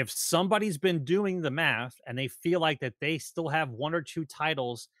 if somebody's been doing the math and they feel like that they still have one or two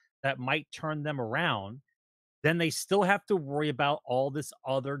titles that might turn them around, then they still have to worry about all this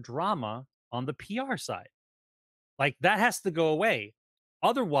other drama on the PR side. Like, that has to go away.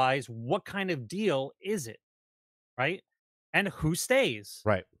 Otherwise, what kind of deal is it? Right? And who stays?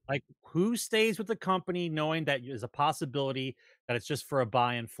 Right. Like, who stays with the company knowing that there's a possibility that it's just for a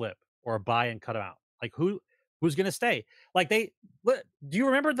buy and flip or a buy and cut them out? Like, who's going to stay? Like, do you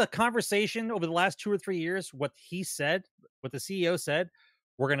remember the conversation over the last 2 or 3 years? What he said, what the CEO said,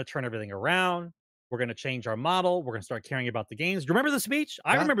 we're going to turn everything around. We're going to change our model. We're going to start caring about the games. Do you remember the speech?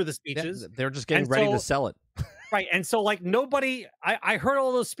 I remember the speeches. They're just getting ready to sell it. Right. And so, like, nobody, I heard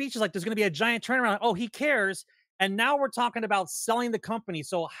all those speeches, like there's going to be a giant turnaround. Oh, he cares. And now we're talking about selling the company.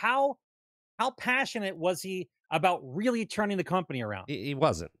 So how passionate was he about really turning the company around? He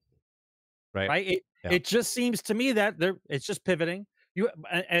wasn't. Right. It just seems to me that it's just pivoting.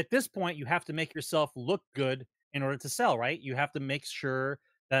 At this point, you have to make yourself look good in order to sell, right? You have to make sure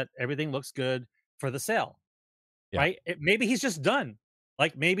that everything looks good for the sale, right? Maybe he's just done.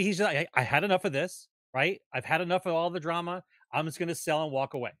 Like, maybe he's just, I had enough of this, right? I've had enough of all the drama. I'm just going to sell and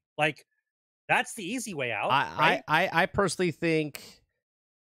walk away. Like, that's the easy way out. Right? I personally think,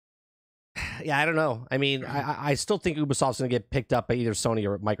 I don't know. I mean, I still think Ubisoft's going to get picked up by either Sony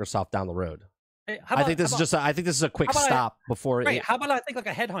or Microsoft down the road. Hey, I think this is a quick stop before. Right. How about I think like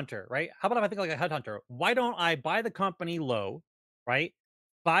a headhunter, right? How about if I think like a headhunter? Why don't I buy the company low, right?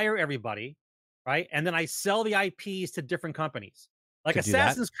 Fire everybody, right? And then I sell the IPs to different companies. Like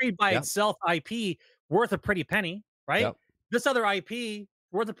Assassin's Creed by itself, IP worth a pretty penny, right? Yep. This other IP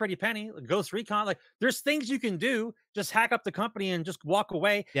worth a pretty penny. Ghost Recon, like, there's things you can do. Just hack up the company and just walk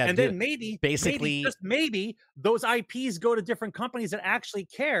away. Yeah, and then maybe those IPs go to different companies that actually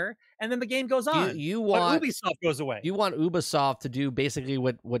care, and then the game goes on. But Ubisoft goes away. You want Ubisoft to do basically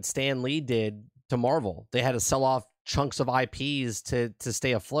what Stan Lee did to Marvel. They had to sell off chunks of IPs to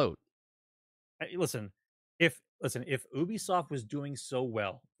stay afloat. Listen, if Ubisoft was doing so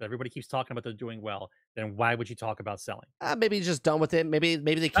well, that everybody keeps talking about they're doing well, then why would you talk about selling? Maybe he's just done with it. Maybe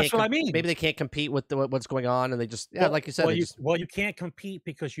they can't. That's what I mean. Maybe they can't compete with what's going on, and they just like you said. You can't compete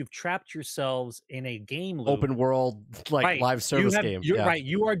because you've trapped yourselves in a game loop. Open world live service game. Right.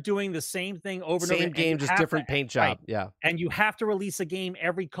 You are doing the same thing over and over. Same game, just different paint job. Right. Yeah. And you have to release a game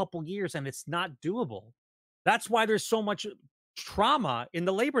every couple years, and it's not doable. That's why there's so much trauma in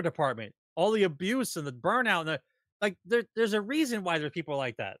the labor department. All the abuse and the burnout and there's a reason why there's people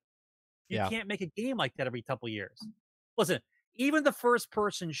like that. You can't make a game like that every couple years. Listen, even the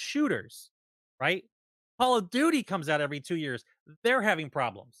first-person shooters, right? Call of Duty comes out every 2 years. They're having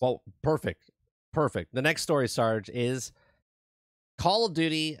problems. Well, perfect. The next story, Sarge, is Call of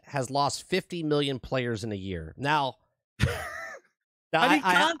Duty has lost 50 million players in a year. Now, I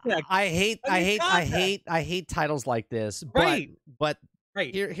hate titles like this, but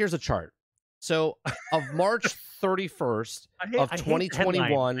here's a chart. So of March 31st of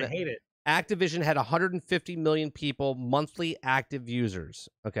 2021, Activision had 150 million people, monthly active users.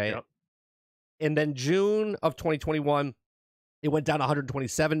 Okay. Yep. And then June of 2021, it went down to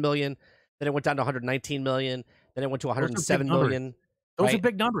 127 million. Then it went down to 119 million. Then it went to 107 million. Those are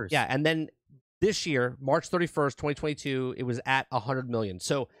big numbers. Yeah. And then this year, March 31st, 2022, it was at 100 million.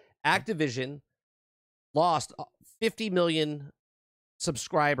 So Activision lost 50 million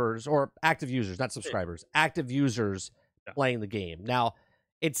subscribers, or active users, not subscribers, active users playing the game. Now,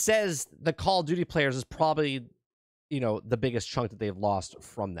 it says the Call of Duty players is probably, the biggest chunk that they've lost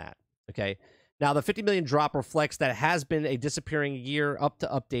from that. Okay. Now, the 50 million drop reflects that it has been a disappearing year up to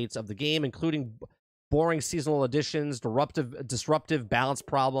updates of the game, including boring seasonal additions, disruptive balance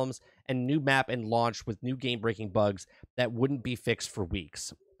problems, and new map and launch with new game-breaking bugs that wouldn't be fixed for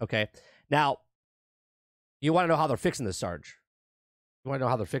weeks. Okay, now you want to know how they're fixing this, Sarge? You want to know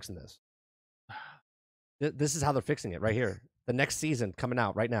how they're fixing this? This is how they're fixing it right here. The next season coming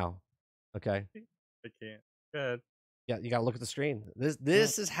out right now. Okay, I can't. Good. yeah, you got to look at the screen.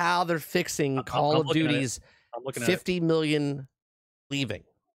 This is how they're fixing Call I'm of looking at it. Duty's I'm looking at 50 million leaving.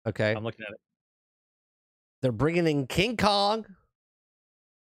 Okay, it. I'm looking at it. they're bringing in King Kong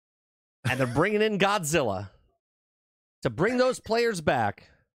and they're bringing in Godzilla to bring those players back.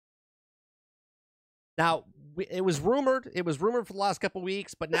 Now, it was rumored for the last couple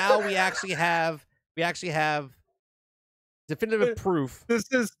weeks, but now we actually have definitive proof.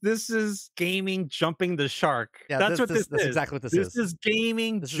 This is gaming jumping the shark. Yeah, that's what this that's is. exactly what this This is. is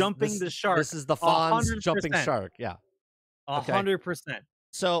gaming jumping the shark. This is the Fonz jumping 100%. shark. Yeah. 100%.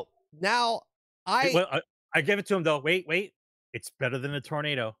 So now I give it to him though. Wait. It's better than a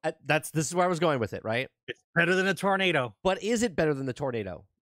tornado. this is where I was going with it, right? It's better than a tornado. But is it better than the tornado?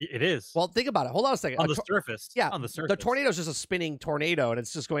 It is. Well, think about it. Hold on a second. On the surface. Yeah, on the surface. The tornado is just a spinning tornado, and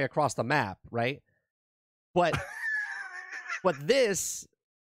it's just going across the map, right? But but this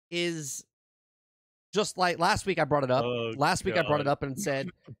is just like last week. I brought it up. Last week I brought it up and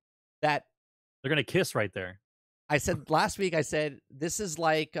said that they're gonna kiss right there. I said last week. I said this is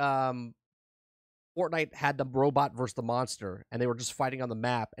like Fortnite had the robot versus the monster, and they were just fighting on the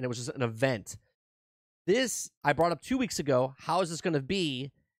map, and it was just an event. This I brought up 2 weeks ago. How is this going to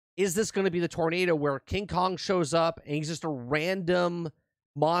be? Is this going to be the tornado where King Kong shows up and he's just a random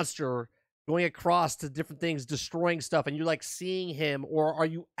monster going across to different things, destroying stuff, and you're like seeing him, or are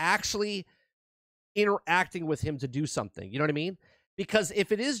you actually interacting with him to do something? You know what I mean? Because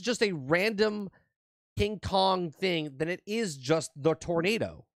if it is just a random King Kong thing, then it is just the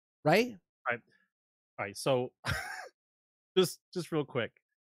tornado, right? All right. So just real quick.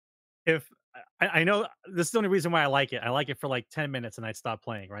 If I know this is the only reason why I like it. I like it for like 10 minutes and I stop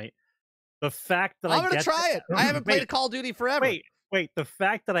playing, right? The fact that I'm going to try it. I haven't played Call of Duty forever. Wait. The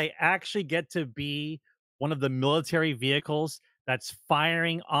fact that I actually get to be one of the military vehicles that's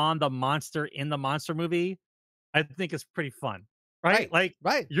firing on the monster in the monster movie, I think is pretty fun. Right?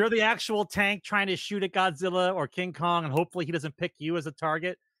 Right. You're the actual tank trying to shoot at Godzilla or King Kong, and hopefully he doesn't pick you as a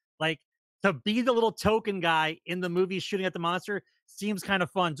target. Like, to be the little token guy in the movie shooting at the monster seems kind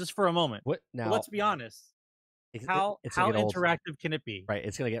of fun just for a moment. What now? But let's be honest. How interactive can it be? Right.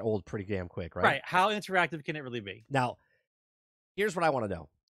 It's going to get old pretty damn quick, right? Right. How interactive can it really be? Now, here's what I want to know.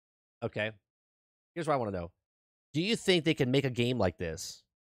 Okay. Here's what I want to know. Do you think they can make a game like this?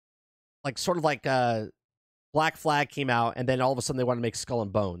 Like, sort of like Black Flag came out, and then all of a sudden they want to make Skull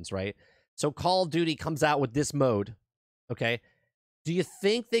and Bones, right? So Call of Duty comes out with this mode, okay? Do you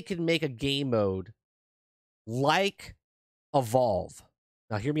think they can make a game mode like Evolve?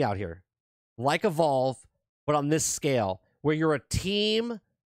 Now, hear me out here. Like Evolve, but on this scale, where you're a team,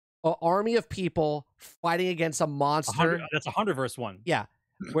 an army of people fighting against a monster. That's a 100 verse one. Yeah,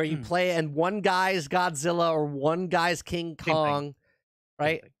 where you play, and one guy's Godzilla or one guy's King Kong,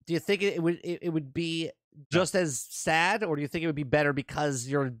 right? Do you think it would be just as sad, or do you think it would be better because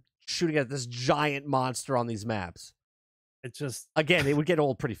you're shooting at this giant monster on these maps? It just, again, it would get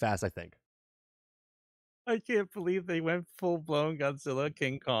old pretty fast, I think. I can't believe they went full blown Godzilla,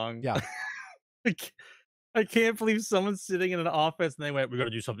 King Kong. Yeah. I can't believe someone's sitting in an office and they went, "We got to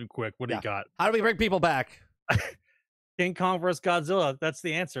do something quick. What do you got? How do we bring people back?" King Kong versus Godzilla. That's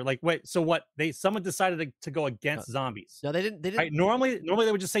the answer. Like, wait, so what? Someone decided to go against zombies. No, they didn't. Right? Normally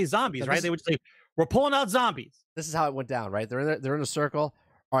they would just say zombies, right? They would say, "We're pulling out zombies." This is how it went down, right? They're in a circle.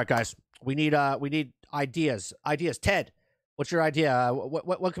 All right, guys, we need ideas. Ted, what's your idea?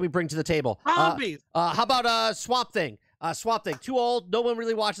 What can we bring to the table? Zombies. How about Swamp Thing? Swamp Thing, too old. No one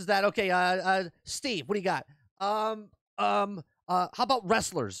really watches that. Okay, Steve, what do you got? How about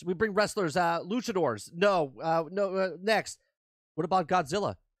wrestlers? We bring wrestlers. Luchadors. No. Next, what about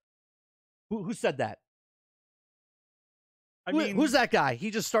Godzilla? Who said that? I mean, who's that guy?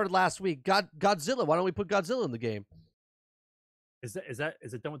 He just started last week. Godzilla. Why don't we put Godzilla in the game? Is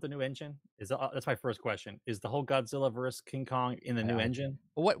it done with the new engine? That's my first question. Is the whole Godzilla versus King Kong in the new engine?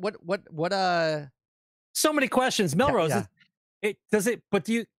 What? So many questions, Melrose. Yeah. But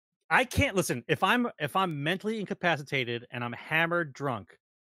do you? I can't listen. If I'm mentally incapacitated and I'm hammered drunk,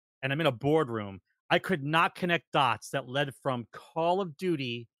 and I'm in a boardroom, I could not connect dots that led from Call of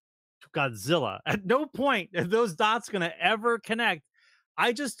Duty to Godzilla. At no point are those dots going to ever connect.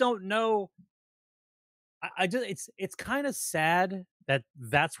 I just don't know. It's kind of sad that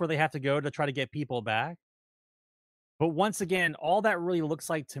that's where they have to go to try to get people back. But once again, all that really looks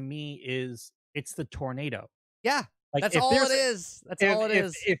like to me is it's the tornado. Yeah, Like that's if all it there's is. That's all it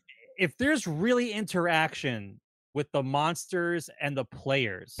is. if there's really interaction with the monsters and the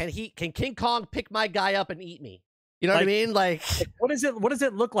players, Can King Kong pick my guy up and eat me? You know what I mean? Like, what does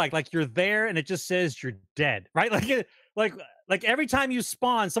it look like? Like you're there and it just says you're dead, right? Like every time you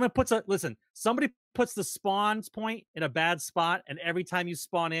spawn, somebody puts the spawn point in a bad spot, and every time you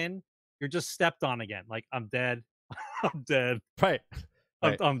spawn in, you're just stepped on again. Like, I'm dead. I'm dead. right.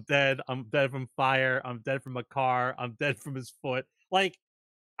 I'm dead. I'm dead from fire. I'm dead from a car. I'm dead from his foot. Like,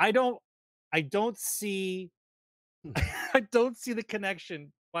 I don't see I don't see the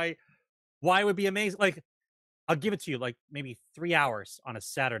connection. Why it would be amazing. Like, I'll give it to you, like maybe 3 hours on a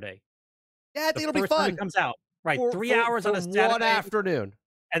Saturday. Yeah, I think it'll be First time fun. it comes out. Right. 3 hours on a Saturday. One afternoon.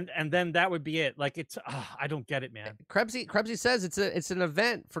 And then that would be it. Like, it's I don't get it, man. Krebsy says it's an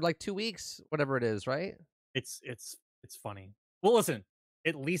event for like 2 weeks, whatever it is, right? It's funny. Well, listen,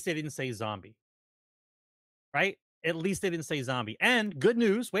 at least they didn't say zombie. Right? At least they didn't say zombie. And good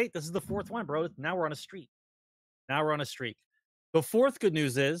news, wait, this is the fourth one, bro. Now we're on a streak. The fourth good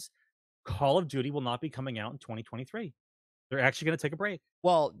news is Call of Duty will not be coming out in 2023. They're actually going to take a break.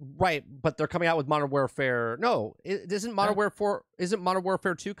 Well, right, but they're coming out with Modern Warfare. No, isn't Modern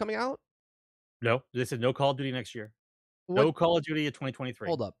Warfare 2 coming out? No, they said no Call of Duty next year. No Call of Duty in 2023.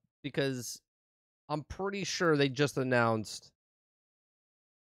 Hold up, because I'm pretty sure they just announced.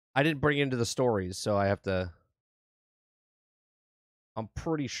 I didn't bring it into the stories, so I have to. I'm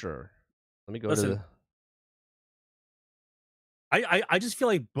pretty sure. Let me go to the. I just feel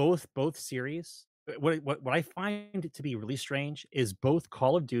like both series. What I find it to be really strange is both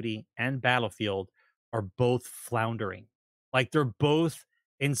Call of Duty and Battlefield are both floundering. Like, they're both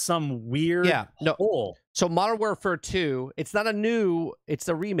in some weird hole. So Modern Warfare 2, it's not a new, it's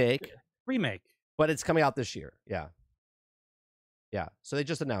a remake. But it's coming out this year. Yeah. Yeah. So they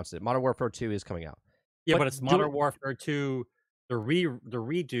just announced it. Modern Warfare 2 is coming out. Yeah, but it's Modern Warfare 2, the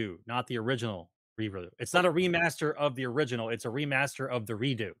redo, not the original redo. It's not a remaster of the original, it's a remaster of the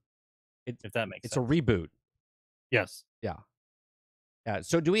redo. If that makes sense. It's a reboot. Yes. Yeah. Yeah.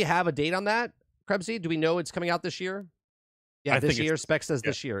 So do we have a date on that, Krebsy? Do we know it's coming out this year? Yeah, this year. Spec says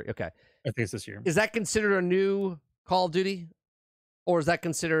this year. Okay. I think it's this year. Is that considered a new Call of Duty? Or is that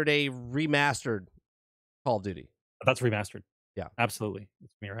considered a remastered Call of Duty? That's remastered. Yeah. Absolutely.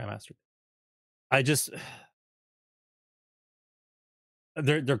 It's remastered. I just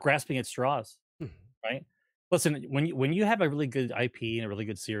they're grasping at straws. Right? Listen, when you have a really good IP and a really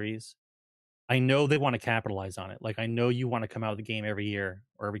good series, I know they want to capitalize on it. Like, I know you want to come out of the game every year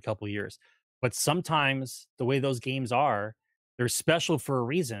or every couple of years. But sometimes the way those games are, they're special for a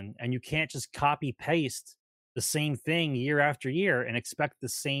reason, and you can't just copy paste the same thing year after year and expect the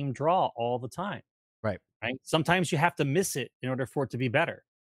same draw all the time. Right. Sometimes you have to miss it in order for it to be better.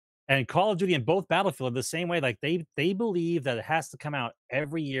 And Call of Duty and both Battlefield are the same way. Like, they believe that it has to come out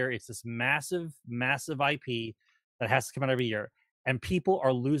every year. It's this massive IP that has to come out every year. And people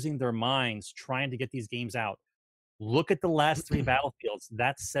are losing their minds trying to get these games out. Look at the last 3 Battlefields.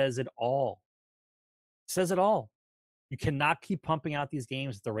 That says it all. You cannot keep pumping out these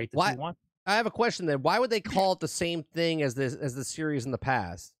games at the rate that you want. I have a question then. Why would they call it the same thing as the series in the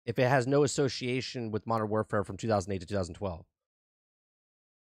past if it has no association with Modern Warfare from 2008 to 2012?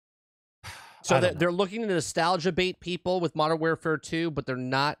 So they're looking to nostalgia bait people with Modern Warfare 2, but they're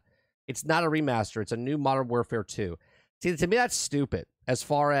not. It's not a remaster. It's a new Modern Warfare 2. See, to me, that's stupid. As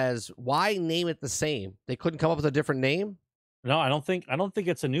far as why name it the same, they couldn't come up with a different name. No, I don't think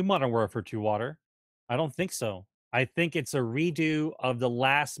it's a new Modern Warfare 2, Water. I don't think so. I think it's a redo of the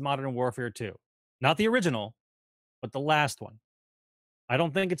last Modern Warfare 2, not the original, but the last one. I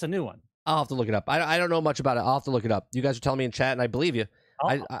don't think it's a new one. I'll have to look it up. I don't know much about it. I'll have to look it up. You guys are telling me in chat, and I believe you.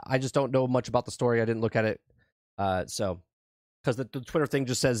 I just don't know much about the story. I didn't look at it. So because the Twitter thing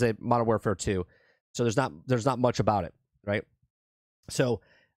just says a Modern Warfare 2, so there's not much about it, right? So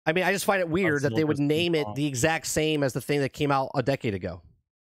I mean, I just find it weird that they would name it the exact same as the thing that came out a decade ago.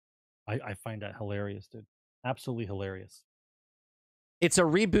 I find that hilarious, dude. Absolutely hilarious. It's a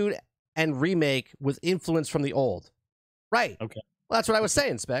reboot and remake with influence from the old, right? Okay, well, that's what I was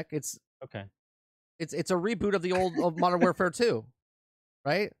saying, Spec. It's okay. It's a reboot of the old of Modern Warfare 2.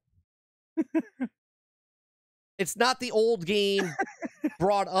 Right? It's not the old game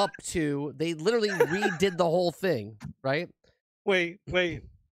brought up to. They literally redid the whole thing, right? Wait,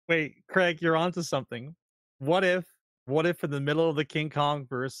 Craig, you're onto something. What if in the middle of the King Kong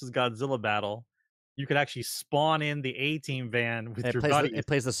versus Godzilla battle, you could actually spawn in the A-Team van with your buddies? It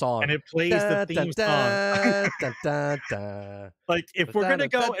plays the song. And it plays the theme song. Like, if we're gonna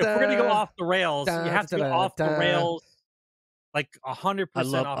go off the rails, you have to go off the rails. like 100% I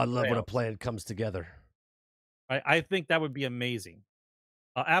love off I the love when a rails. plan comes together. I think that would be amazing.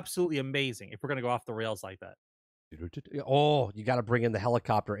 Absolutely amazing if we're going to go off the rails like that. Oh, you got to bring in the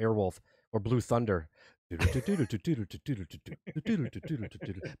helicopter, Airwolf, or Blue Thunder. I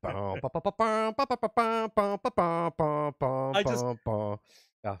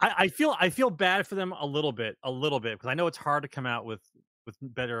feel bad for them a little bit, because I know it's hard to come out with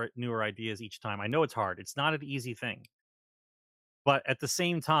better, newer ideas each time. I know it's hard. It's not an easy thing. But at the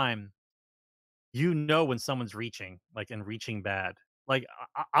same time, you know when someone's reaching, and reaching bad. Like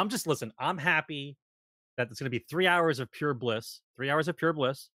I'm just listen. I'm happy that it's going to be 3 hours of pure bliss,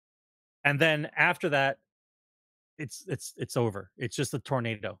 and then after that, it's over. It's just a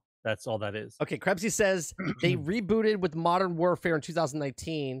tornado. That's all that is. Okay, Krebsy says they rebooted with Modern Warfare in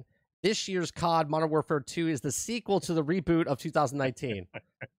 2019. This year's COD Modern Warfare 2 is the sequel to the reboot of 2019.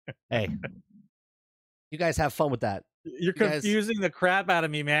 Hey, you guys have fun with that. You're confusing the crap out of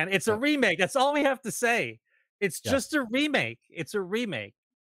me, man. It's a remake. That's all we have to say. It's just a remake. It's a remake.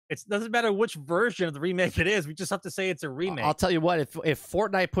 It doesn't matter which version of the remake it is. We just have to say it's a remake. I'll tell you what. If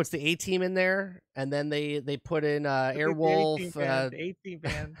Fortnite puts the A-Team in there, and then they put in Airwolf, the A-Team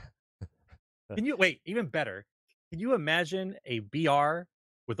band. Can you wait? Even better. Can you imagine a BR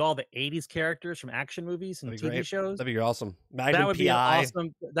with all the 80s characters from action movies and TV shows? That'd be awesome. Magnum That would PI. be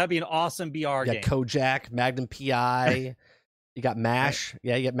awesome. That'd be an awesome BR game. Kojak, Magnum PI. You got MASH.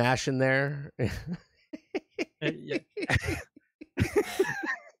 Yeah, you get MASH in there.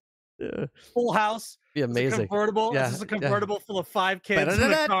 Full House. Be amazing. Convertible. Yeah, This is a convertible full of 5 kids in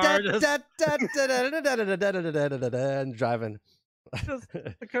the car. And driving. Just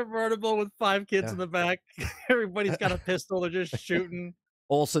a convertible with 5 kids in the back. Everybody's got a pistol. They're just shooting.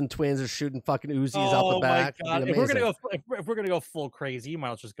 Olsen twins are shooting fucking Uzis out the back. My God. If we're gonna go full crazy, you might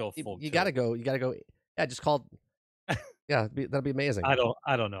as well just go full. You gotta go. Yeah, just call. Yeah, that'd be amazing. I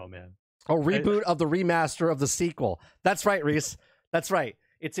don't know, man. A reboot of the remaster of the sequel. That's right, Reese. That's right.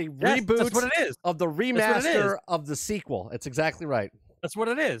 It's a reboot that's what it is. of the remaster of the sequel. It's exactly right. That's what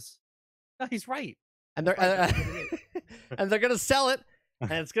it is. No, he's right. And they're and they're gonna sell it,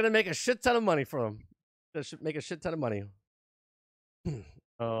 and it's gonna make a shit ton of money for them. They should make a shit ton of money.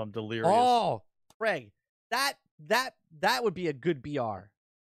 Oh, I'm delirious. Oh, Craig, that would be a good BR.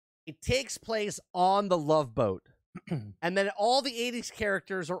 It takes place on the Love Boat, and then all the 80s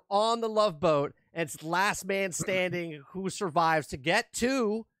characters are on the Love Boat, and it's last man standing who survives to get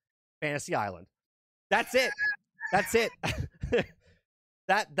to Fantasy Island. That's it. That's it.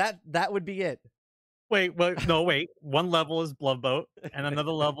 that would be it. Wait. One level is Love Boat, and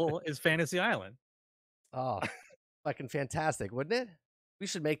another level is Fantasy Island. Oh, fucking fantastic, wouldn't it? We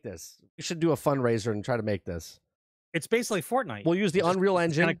should make this. We should do a fundraiser and try to make this. It's basically Fortnite. We'll use the Unreal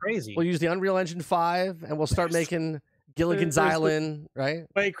Engine. Kind of crazy. We'll use the Unreal Engine 5, and we'll start making Gilligan's Island, right?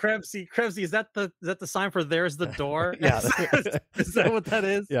 Wait, Krebsy, is that the sign for "There's the door"? Yeah. Is that what that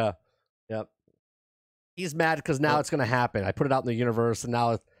is? Yeah. Yep. He's mad because now it's going to happen. I put it out in the universe, and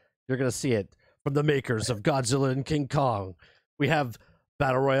now you're going to see it from the makers of Godzilla and King Kong. We have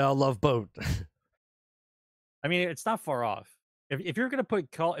Battle Royale Love Boat. I mean, it's not far off. If you're gonna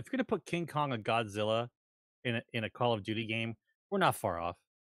put King Kong and Godzilla in a Call of Duty game, we're not far off.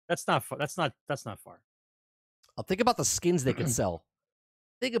 That's not far. I'll think about the skins they could sell.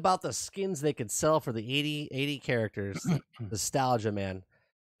 Think about the skins they could sell for the 80 characters. Nostalgia, man.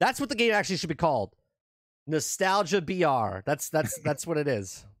 That's what the game actually should be called. Nostalgia BR. That's what it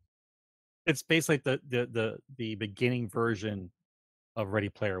is. It's basically the beginning version of Ready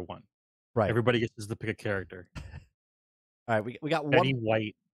Player One. Right. Everybody gets to pick a character. All right, we got Betty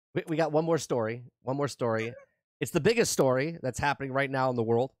White. We got one more story. It's the biggest story that's happening right now in the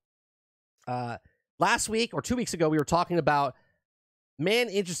world. Last week or 2 weeks ago, we were talking about man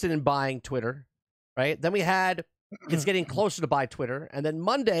interested in buying Twitter, right? Then we had it's getting closer to buy Twitter, and then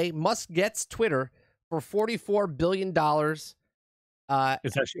Monday, Musk gets Twitter for $44 billion. It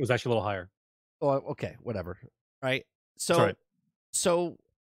was actually a little higher. Oh, okay, whatever. Right. So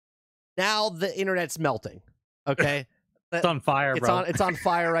now the internet's melting. Okay. It's on fire, bro. It's on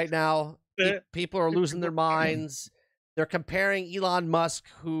fire right now. People are losing their minds. They're comparing Elon Musk,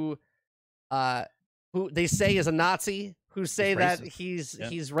 who they say is a Nazi, who say that he's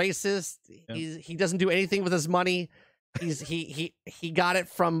racist. Yeah. He doesn't do anything with his money. He got it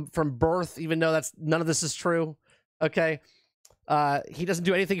from birth, even though none of this is true. Okay. He doesn't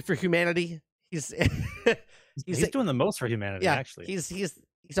do anything for humanity. He's doing the most for humanity. Yeah, actually.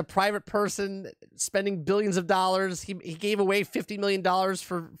 He's a private person spending billions of dollars. He gave away $50 million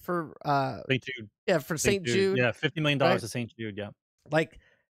for St. Jude. Yeah, for St. Jude. Yeah, $50 million to St. Jude. Yeah, like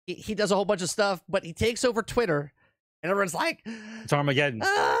he does a whole bunch of stuff, but he takes over Twitter, and everyone's like, It's Armageddon.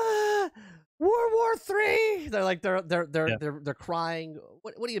 World War III. They're like Yeah. they're crying.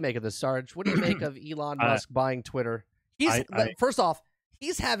 What do you make of this, Sarge? What do you make of Elon I- Musk buying Twitter? First off,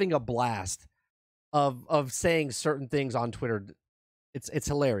 he's having a blast of saying certain things on Twitter. It's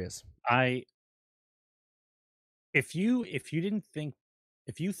hilarious. If you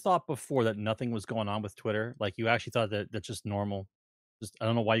thought before that nothing was going on with Twitter, like you actually thought that that's just normal. Just I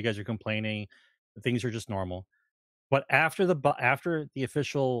don't know why you guys are complaining. Things are just normal. But after the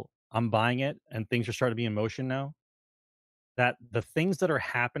official I'm buying it and things are starting to be in motion now, that the things that are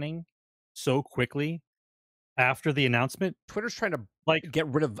happening so quickly after the announcement, Twitter's trying to like get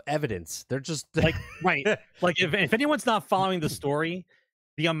rid of evidence. They're just like right. Like if anyone's not following the story,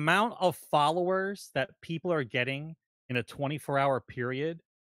 the amount of followers that people are getting in a 24-hour period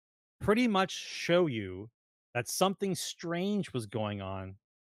pretty much show you that something strange was going on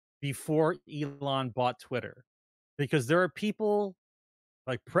before Elon bought Twitter. Because there are people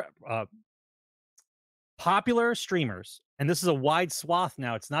like popular streamers, and this is a wide swath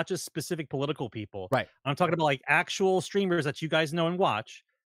now. It's not just specific political people. Right. I'm talking about like actual streamers that you guys know and watch.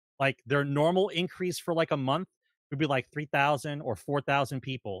 Like their normal increase for like a month would be like 3,000 or 4,000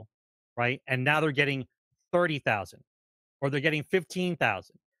 people, right? And now they're getting 30,000 or they're getting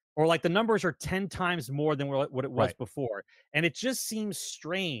 15,000 or like the numbers are 10 times more than what it was Right. before. And it just seems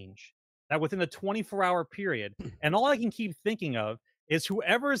strange that within a 24-hour period, and all I can keep thinking of is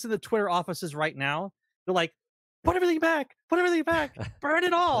whoever is in the Twitter offices right now, they're like, put everything back, burn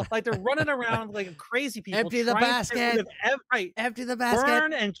it all. Like they're running around like crazy people. Empty the trying to get rid basket. of Empty the basket.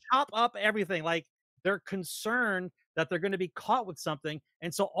 burn and chop up everything. Like they're concerned that they're going to be caught with something.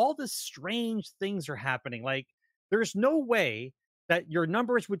 And so all this strange things are happening. Like there's no way that your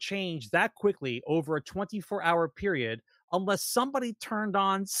numbers would change that quickly over a 24-hour period unless somebody turned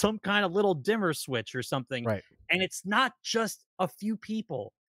on some kind of little dimmer switch or something. Right. And it's not just a few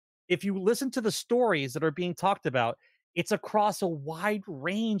people. If you listen to the stories that are being talked about, it's across a wide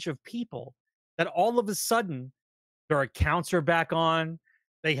range of people that all of a sudden their accounts are back on.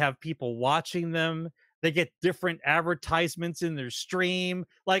 They have people watching them. They get different advertisements in their stream.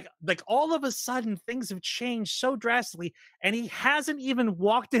 Like all of a sudden things have changed so drastically. And he hasn't even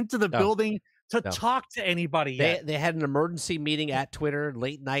walked into the building to talk to anybody yet. They had an emergency meeting at Twitter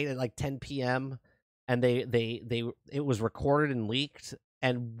late night at like 10 p.m. and it was recorded and leaked.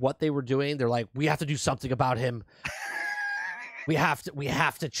 And what they were doing, they're like, we have to do something about him. we have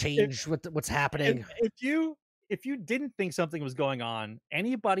to change what's happening. If you didn't think something was going on,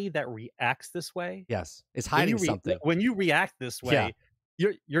 anybody that reacts this way, yes, is hiding something. When you react this way,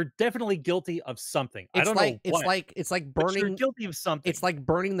 you're definitely guilty of something. I don't know what. It's like burning. You're guilty of something. It's like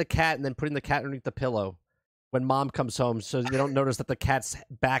burning the cat and then putting the cat underneath the pillow when mom comes home, so they don't notice that the cat's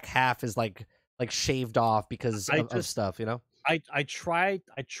back half is like shaved off because of stuff. You know. I try.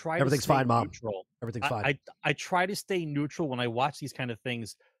 Everything's to stay fine, Mom. Neutral. Everything's fine. I try to stay neutral when I watch these kind of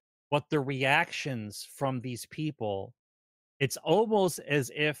things, but the reactions from these people, it's almost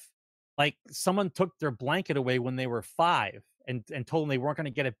as if like someone took their blanket away when they were 5 and told them they weren't going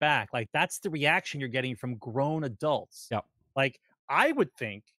to get it back. Like that's the reaction you're getting from grown adults. Yep. Like I would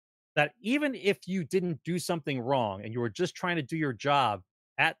think that even if you didn't do something wrong and you were just trying to do your job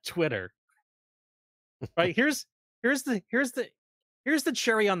at Twitter, right? Here's the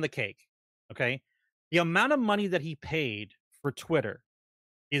cherry on the cake. Okay. The amount of money that he paid for Twitter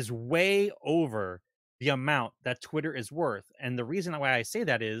is way over the amount that Twitter is worth. And the reason why I say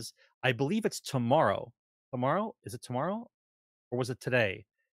that is I believe it's tomorrow. Tomorrow? Is it tomorrow? Or was it today?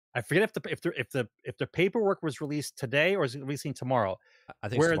 I forget if the paperwork was released today or is it releasing tomorrow. I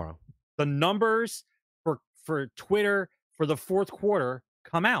think it's tomorrow. The numbers for Twitter for the fourth quarter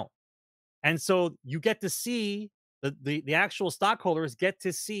come out. And so you get to see the actual stockholders get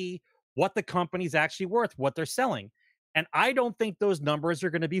to see what the company's actually worth, what they're selling. And I don't think those numbers are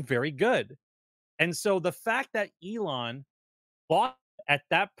going to be very good. And so the fact that Elon bought at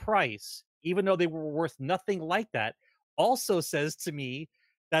that price, even though they were worth nothing like that, also says to me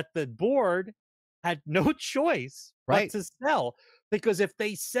that the board had no choice but to sell. Because if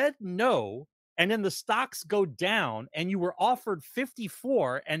they said no, and then the stocks go down and you were offered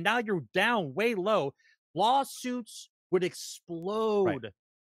 54 and now you're down way low, lawsuits would explode,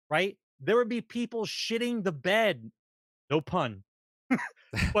 right? There would be people shitting the bed. No pun.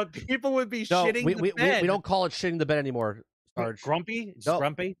 But people would be shitting the bed. We don't call it shitting the bed anymore, Sarge. Grumpy?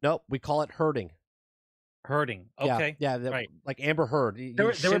 Grumpy? Nope, we call it herding. Herding. Okay. Yeah, right. Like Amber Heard. There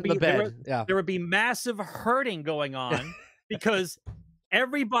would be the bed. There would be massive herding going on because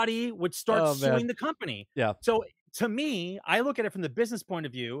everybody would start suing the company. Yeah. So to me, I look at it from the business point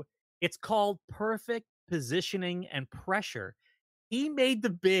of view. It's called perfect positioning and pressure. He made the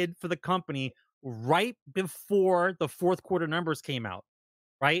bid for the company right before the fourth quarter numbers came out,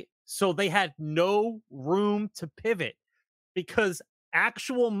 right? So they had no room to pivot because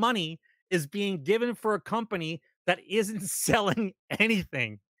actual money is being given for a company that isn't selling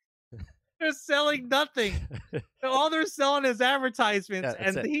anything. They're selling nothing. All they're selling is advertisements, Yeah,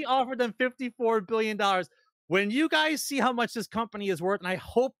 and he offered them $54 billion. When you guys see how much this company is worth, and I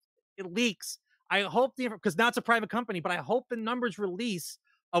hope it leaks, I hope because now it's a private company, but I hope the numbers release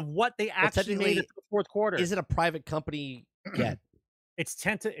of what they actually made in the fourth quarter. Is it a private company yet? It's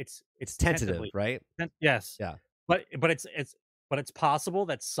tentative. It's tentative, right? Yes. Yeah. But it's possible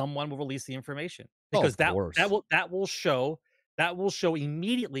that someone will release the information because that will show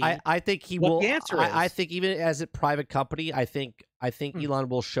immediately. I think he what will. The answer is. I think even as a private company, I think Elon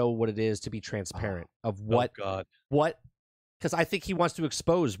will show what it is to be transparent of what because I think he wants to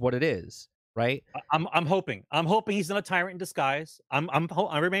expose what it is, right? I'm hoping he's not a tyrant in disguise.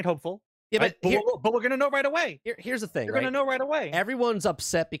 I remain hopeful. Yeah, right? but we're gonna know right away. Here's the thing. You're gonna know right away. Everyone's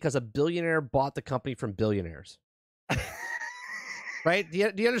upset because a billionaire bought the company from billionaires. Right? Do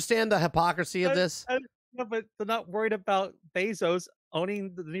you understand the hypocrisy of this? No, but they're not worried about Bezos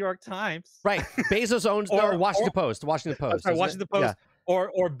owning the New York Times. Right. Bezos owns the Washington Post. Washington Post. Sorry, Washington Post. Yeah.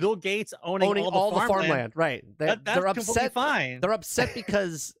 Or Bill Gates owning all the farmland. Right. They're upset. Fine. They're upset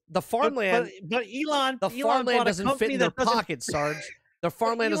because the farmland. But Elon. The farmland doesn't fit in their pocket, Sarge. The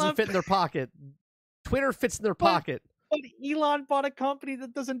farmland doesn't fit in their pocket. Twitter fits in their pocket. But Elon bought a company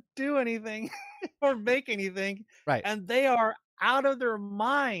that doesn't do anything or make anything. Right. And they are out of their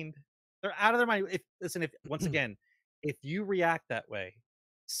mind. They're out of their mind. Once again, if you react that way,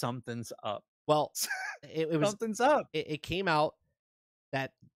 something's up. Well, it was something's up. It came out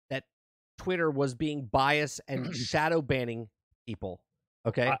that Twitter was being biased and shadow banning people.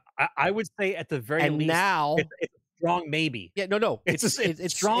 Okay, I would say at the very least, now it's a strong maybe. Yeah, no,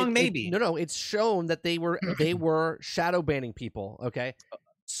 it's strong maybe. No, it's shown that they were shadow banning people. Okay.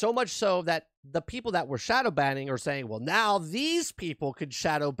 So much so that the people that were shadow banning are saying, well, now these people could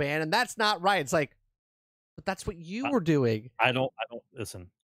shadow ban, and that's not right. It's like, but that's what you were doing. I don't listen.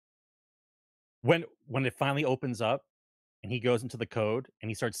 When it finally opens up and he goes into the code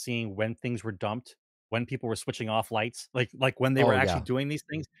and he starts seeing when things were dumped, when people were switching off lights, like when they were actually doing these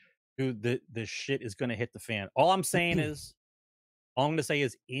things, dude, the shit is gonna hit the fan. All I'm gonna say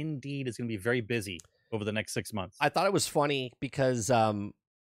is Indeed is gonna be very busy over the next 6 months. I thought it was funny because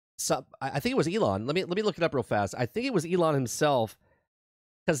I think it was Elon. Let me look it up real fast. I think it was Elon himself,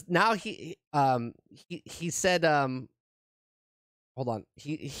 because now he said hold on,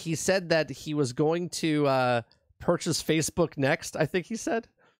 he said that he was going to purchase Facebook next. I think he said.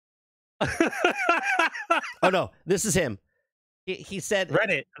 Oh no, this is him. He said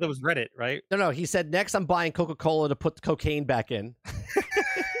Reddit. That was Reddit, right? No, he said next I'm buying Coca-Cola to put cocaine back in.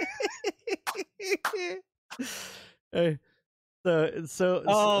 Hey.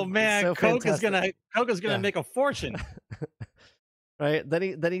 So man, so Coke is gonna make a fortune. Right.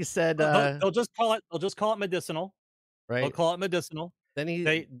 Then he said they'll just call it medicinal. Right. They'll call it medicinal. Then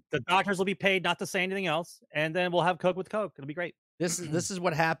the doctors will be paid not to say anything else, and then we'll have Coke with Coke. It'll be great. This is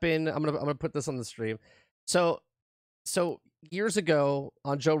what happened. I'm gonna put this on the stream. So years ago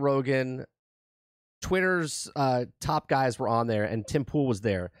on Joe Rogan, Twitter's top guys were on there, and Tim Pool was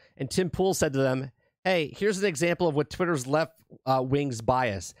there, and Tim Pool said to them, hey, here's an example of what Twitter's left wing's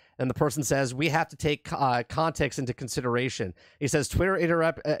bias. And the person says, we have to take context into consideration. He says, Twitter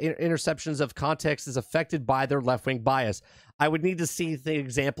interceptions of context is affected by their left-wing bias. I would need to see the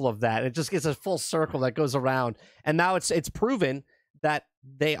example of that. It just gets a full circle that goes around. And now it's proven that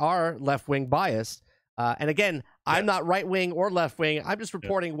they are left-wing biased. And again, I'm not right-wing or left-wing. I'm just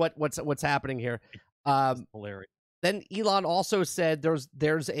reporting what's happening here. Hilarious. Then Elon also said there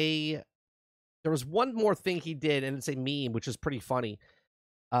was one more thing he did, and it's a meme, which is pretty funny.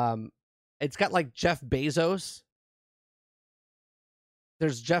 It's got like Jeff Bezos.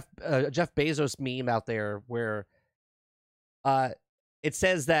 There's Jeff Bezos meme out there where it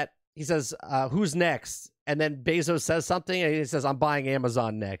says that he says, who's next? And then Bezos says something and he says, I'm buying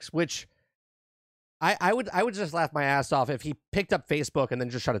Amazon next, which I would just laugh my ass off if he picked up Facebook and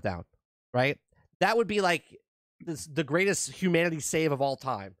then just shut it down. Right? That would be like the greatest humanity save of all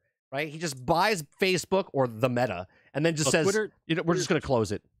time. Right? He just buys Facebook or the Meta and then just says, Twitter, we're just going to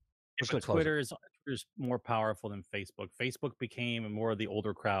close it. Twitter's more powerful than Facebook. Facebook became more of the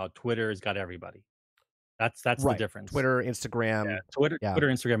older crowd. Twitter's got everybody. That's right. The difference. Twitter, Instagram. Twitter,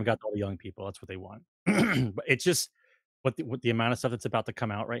 Instagram got all the young people. That's what they want. But it's just what the amount of stuff that's about to come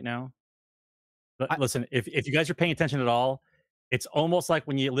out right now. But listen, if you guys are paying attention at all, It's almost like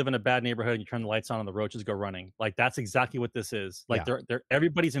when you live in a bad neighborhood and you turn the lights on and the roaches go running. Like that's exactly what this is. Like they're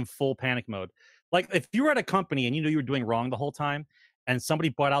everybody's in full panic mode. Like if you were at a company and you knew you were doing wrong the whole time and somebody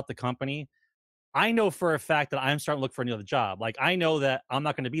bought out the company, I know for a fact that I'm starting to look for another job. Like I know that I'm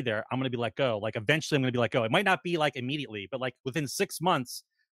not going to be there. I'm going to be let go. Like eventually I'm going to be let go. It might not be like immediately, but like within 6 months,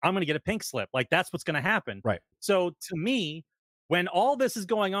 I'm going to get a pink slip. Like that's what's going to happen. Right. So to me, when all this is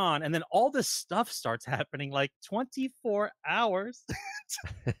going on and then all this stuff starts happening like 24 hours,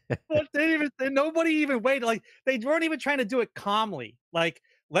 nobody even waited. Like they weren't even trying to do it calmly. Like,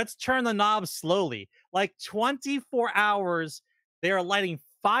 let's turn the knob slowly. Like 24 hours, they are lighting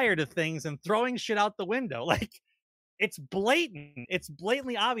fire to things and throwing shit out the window. Like it's blatant. It's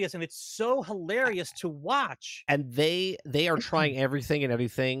blatantly obvious, and it's so hilarious to watch. And they are trying everything and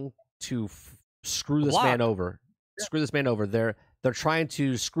everything to screw this man over. Screw this man over. They're trying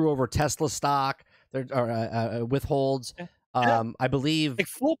to screw over Tesla stock. They're withholds. I believe like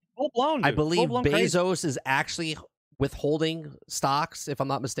full blown. Dude. I believe Full-blown Bezos crazy. is actually withholding stocks, if I'm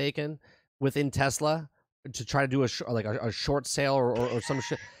not mistaken, within Tesla to try to do a short sale or some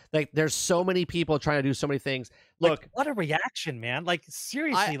shit. Like there's so many people trying to do so many things. Look, like, what a reaction, man! Like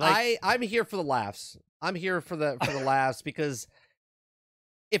seriously, I'm here for the laughs. I'm here for the laughs because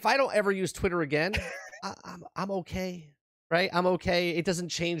if I don't ever use Twitter again, I'm okay. Right? I'm okay. It doesn't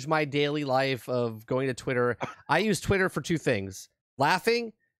change my daily life of going to Twitter. I use Twitter for two things: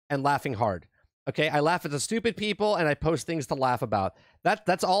 laughing and laughing hard. Okay, I laugh at the stupid people and I post things to laugh about.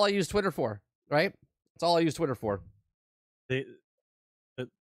 That's all I use Twitter for. Right? That's all I use Twitter for.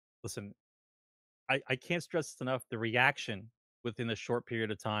 Listen, I can't stress this enough. The reaction within a short period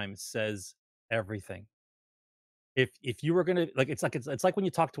of time says everything. If you were gonna like, it's like when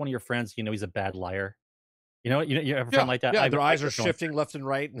you talk to one of your friends, you know he's a bad liar. You have a friend like that. Yeah, their eyes are shifting left and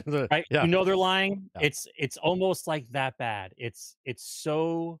right. Right? Yeah. You know they're lying. Yeah. It's almost like that bad. It's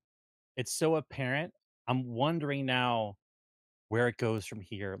so apparent. I'm wondering now where it goes from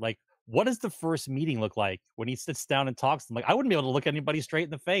here. Like, what does the first meeting look like when he sits down and talks to them? Like, I wouldn't be able to look anybody straight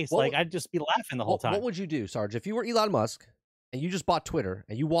in the face. Like, I'd just be laughing the whole time. What would you do, Sarge, if you were Elon Musk and you just bought Twitter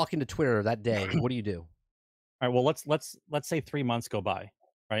and you walk into Twitter that day? What do you do? All right. Well, let's say 3 months go by.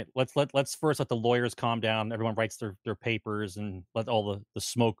 Right. Let's first let the lawyers calm down. Everyone writes their papers and let all the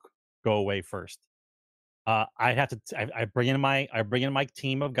smoke go away first. I bring in my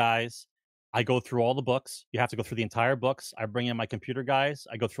team of guys. I go through all the books. You have to go through the entire books. I bring in my computer guys.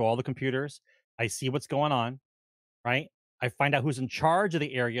 I go through all the computers. I see what's going on, right? I find out who's in charge of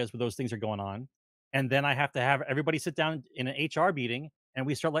the areas where those things are going on. And then I have to have everybody sit down in an HR meeting and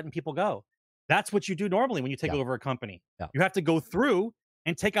we start letting people go. That's what you do normally when you take over a company. Yeah. You have to go through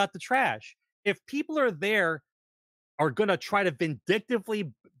and take out the trash. If people are going to try to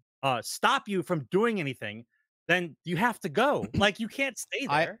vindictively stop you from doing anything, then you have to go. Like, you can't stay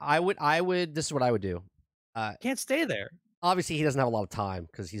there. I would. This is what I would do. Can't stay there. Obviously, he doesn't have a lot of time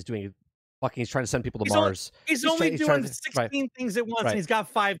because he's doing he's trying to send people to Mars. He's only doing 16 things at once, and he's got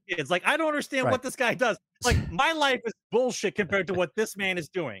 5 kids. Like, I don't understand what this guy does. Like, my life is bullshit compared to what this man is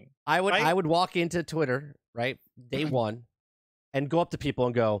doing. I would walk into Twitter, right, day one, and go up to people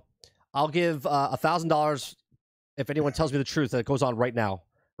and go, "I'll give $1,000 if anyone tells me the truth that goes on right now."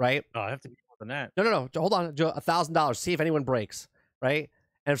 Right? Oh, I have to be more than that. No. Hold on, Joe. $1,000. See if anyone breaks. Right?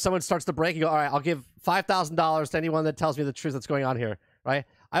 And if someone starts to break, you go, "All right, I'll give $5,000 to anyone that tells me the truth that's going on here." Right?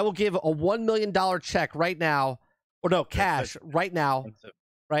 I will give a $1 million check right now, or no, cash right now.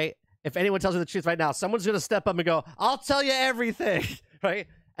 Right? If anyone tells me the truth right now, someone's going to step up and go, "I'll tell you everything." Right?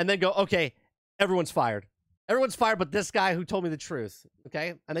 And then go, "Okay, everyone's fired. Everyone's fired, but this guy who told me the truth."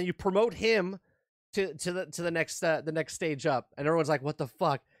 Okay? And then you promote him to the next stage up, and everyone's like, "What the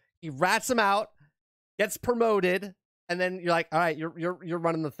fuck?" He rats him out, gets promoted, and then you're like, "All right, you're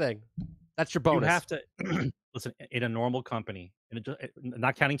running the thing." That's your bonus. You have to listen. In a normal company,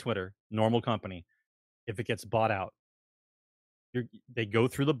 not counting Twitter, normal company, if it gets bought out, they go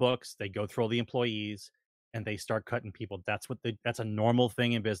through the books, they go through all the employees, and they start cutting people. That's a normal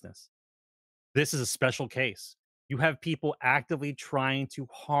thing in business. This is a special case. You have people actively trying to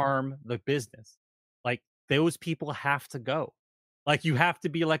harm the business. Like, those people have to go. Like, you have to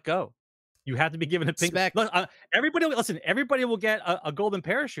be let go. You have to be given a pink. Everybody will get a golden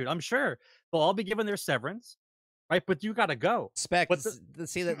parachute. I'm sure they'll all be given their severance, right? But you got to go.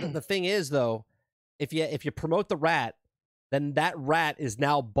 See, the thing is though, if you promote the rat, then that rat is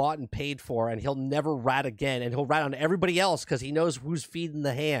now bought and paid for, and he'll never rat again, and he'll rat on everybody else because he knows who's feeding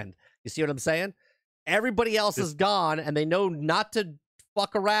the hand. You see what I'm saying? Everybody else is gone, and they know not to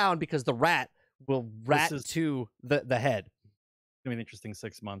fuck around because the rat will rat to the head. It's gonna be an interesting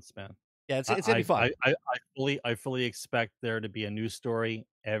 6 months, man. Yeah, it's gonna be fun. I fully expect there to be a news story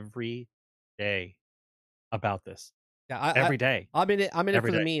every day about this. Yeah, Every day. I'm in it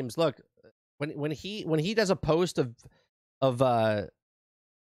Every for the day. memes. Look, when he does a post of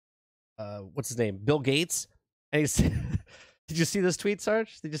what's his name, Bill Gates, and he's did you see this tweet,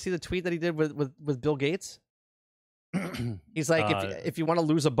 Sarge? Did you see the tweet that he did with Bill Gates? He's like, if you want to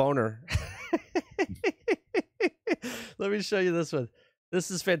lose a boner, let me show you this one. This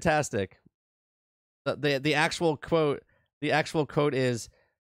is fantastic. The actual quote is,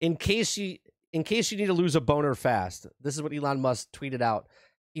 in case you need to lose a boner fast. This is what Elon Musk tweeted out.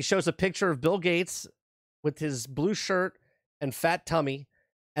 He shows a picture of Bill Gates with his blue shirt and fat tummy,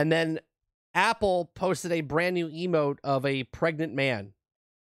 and then Apple posted a brand new emote of a pregnant man,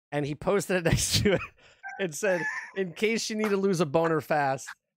 and he posted it next to it and said, in case you need to lose a boner fast,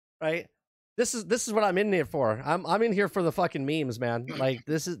 right? This is what I'm in here for. I'm in here for the fucking memes, man. Like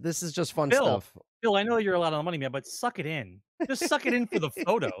this is just fun stuff. Bill, I know you're a lot of money, man, but suck it in. Just suck it in for the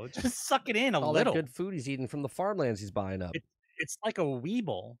photo. Just suck it in all little. That good food he's eating from the farmlands he's buying up. It's like a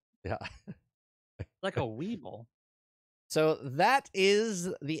Weeble. Yeah. Like a Weeble. So that is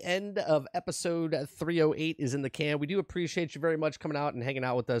the end of episode 308 is in the can. We do appreciate you very much coming out and hanging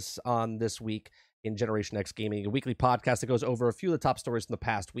out with us on this week in Generation X Gaming, a weekly podcast that goes over a few of the top stories from the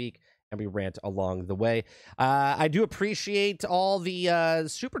past week, and we rant along the way. I do appreciate all the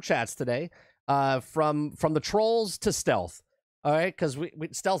super chats today, from the trolls to Stealth. All right, because we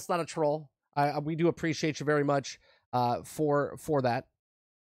Stealth's not a troll. We do appreciate you very much for that.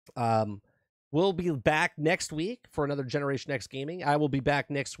 We'll be back next week for another Generation X Gaming. I will be back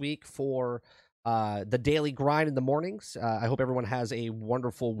next week for the daily grind in the mornings. I hope everyone has a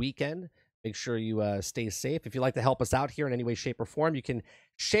wonderful weekend. Make sure you stay safe. If you'd like to help us out here in any way, shape, or form, you can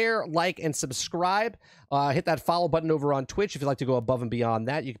share, like, and subscribe. Hit that follow button over on Twitch. If you'd like to go above and beyond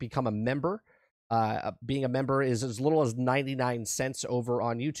that, you can become a member. Being a member is as little as 99 cents over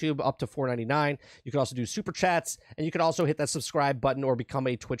on YouTube, up to $4.99. You can also do super chats, and you can also hit that subscribe button or become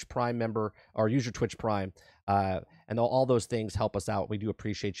a Twitch Prime member or use your Twitch Prime. And all those things help us out. We do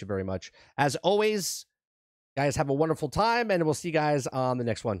appreciate you very much. As always, guys, have a wonderful time, and we'll see you guys on the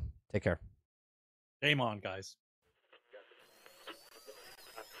next one. Take care. Game on, guys.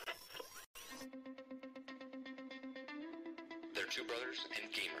 They're two brothers and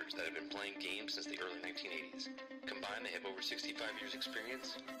gamers that have been playing games since the early 1980s. Combined, they have over 65 years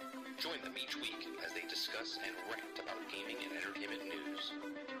experience. Join them each week as they discuss and rant about gaming and entertainment news.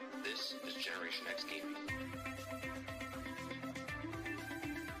 This is Generation X Gaming.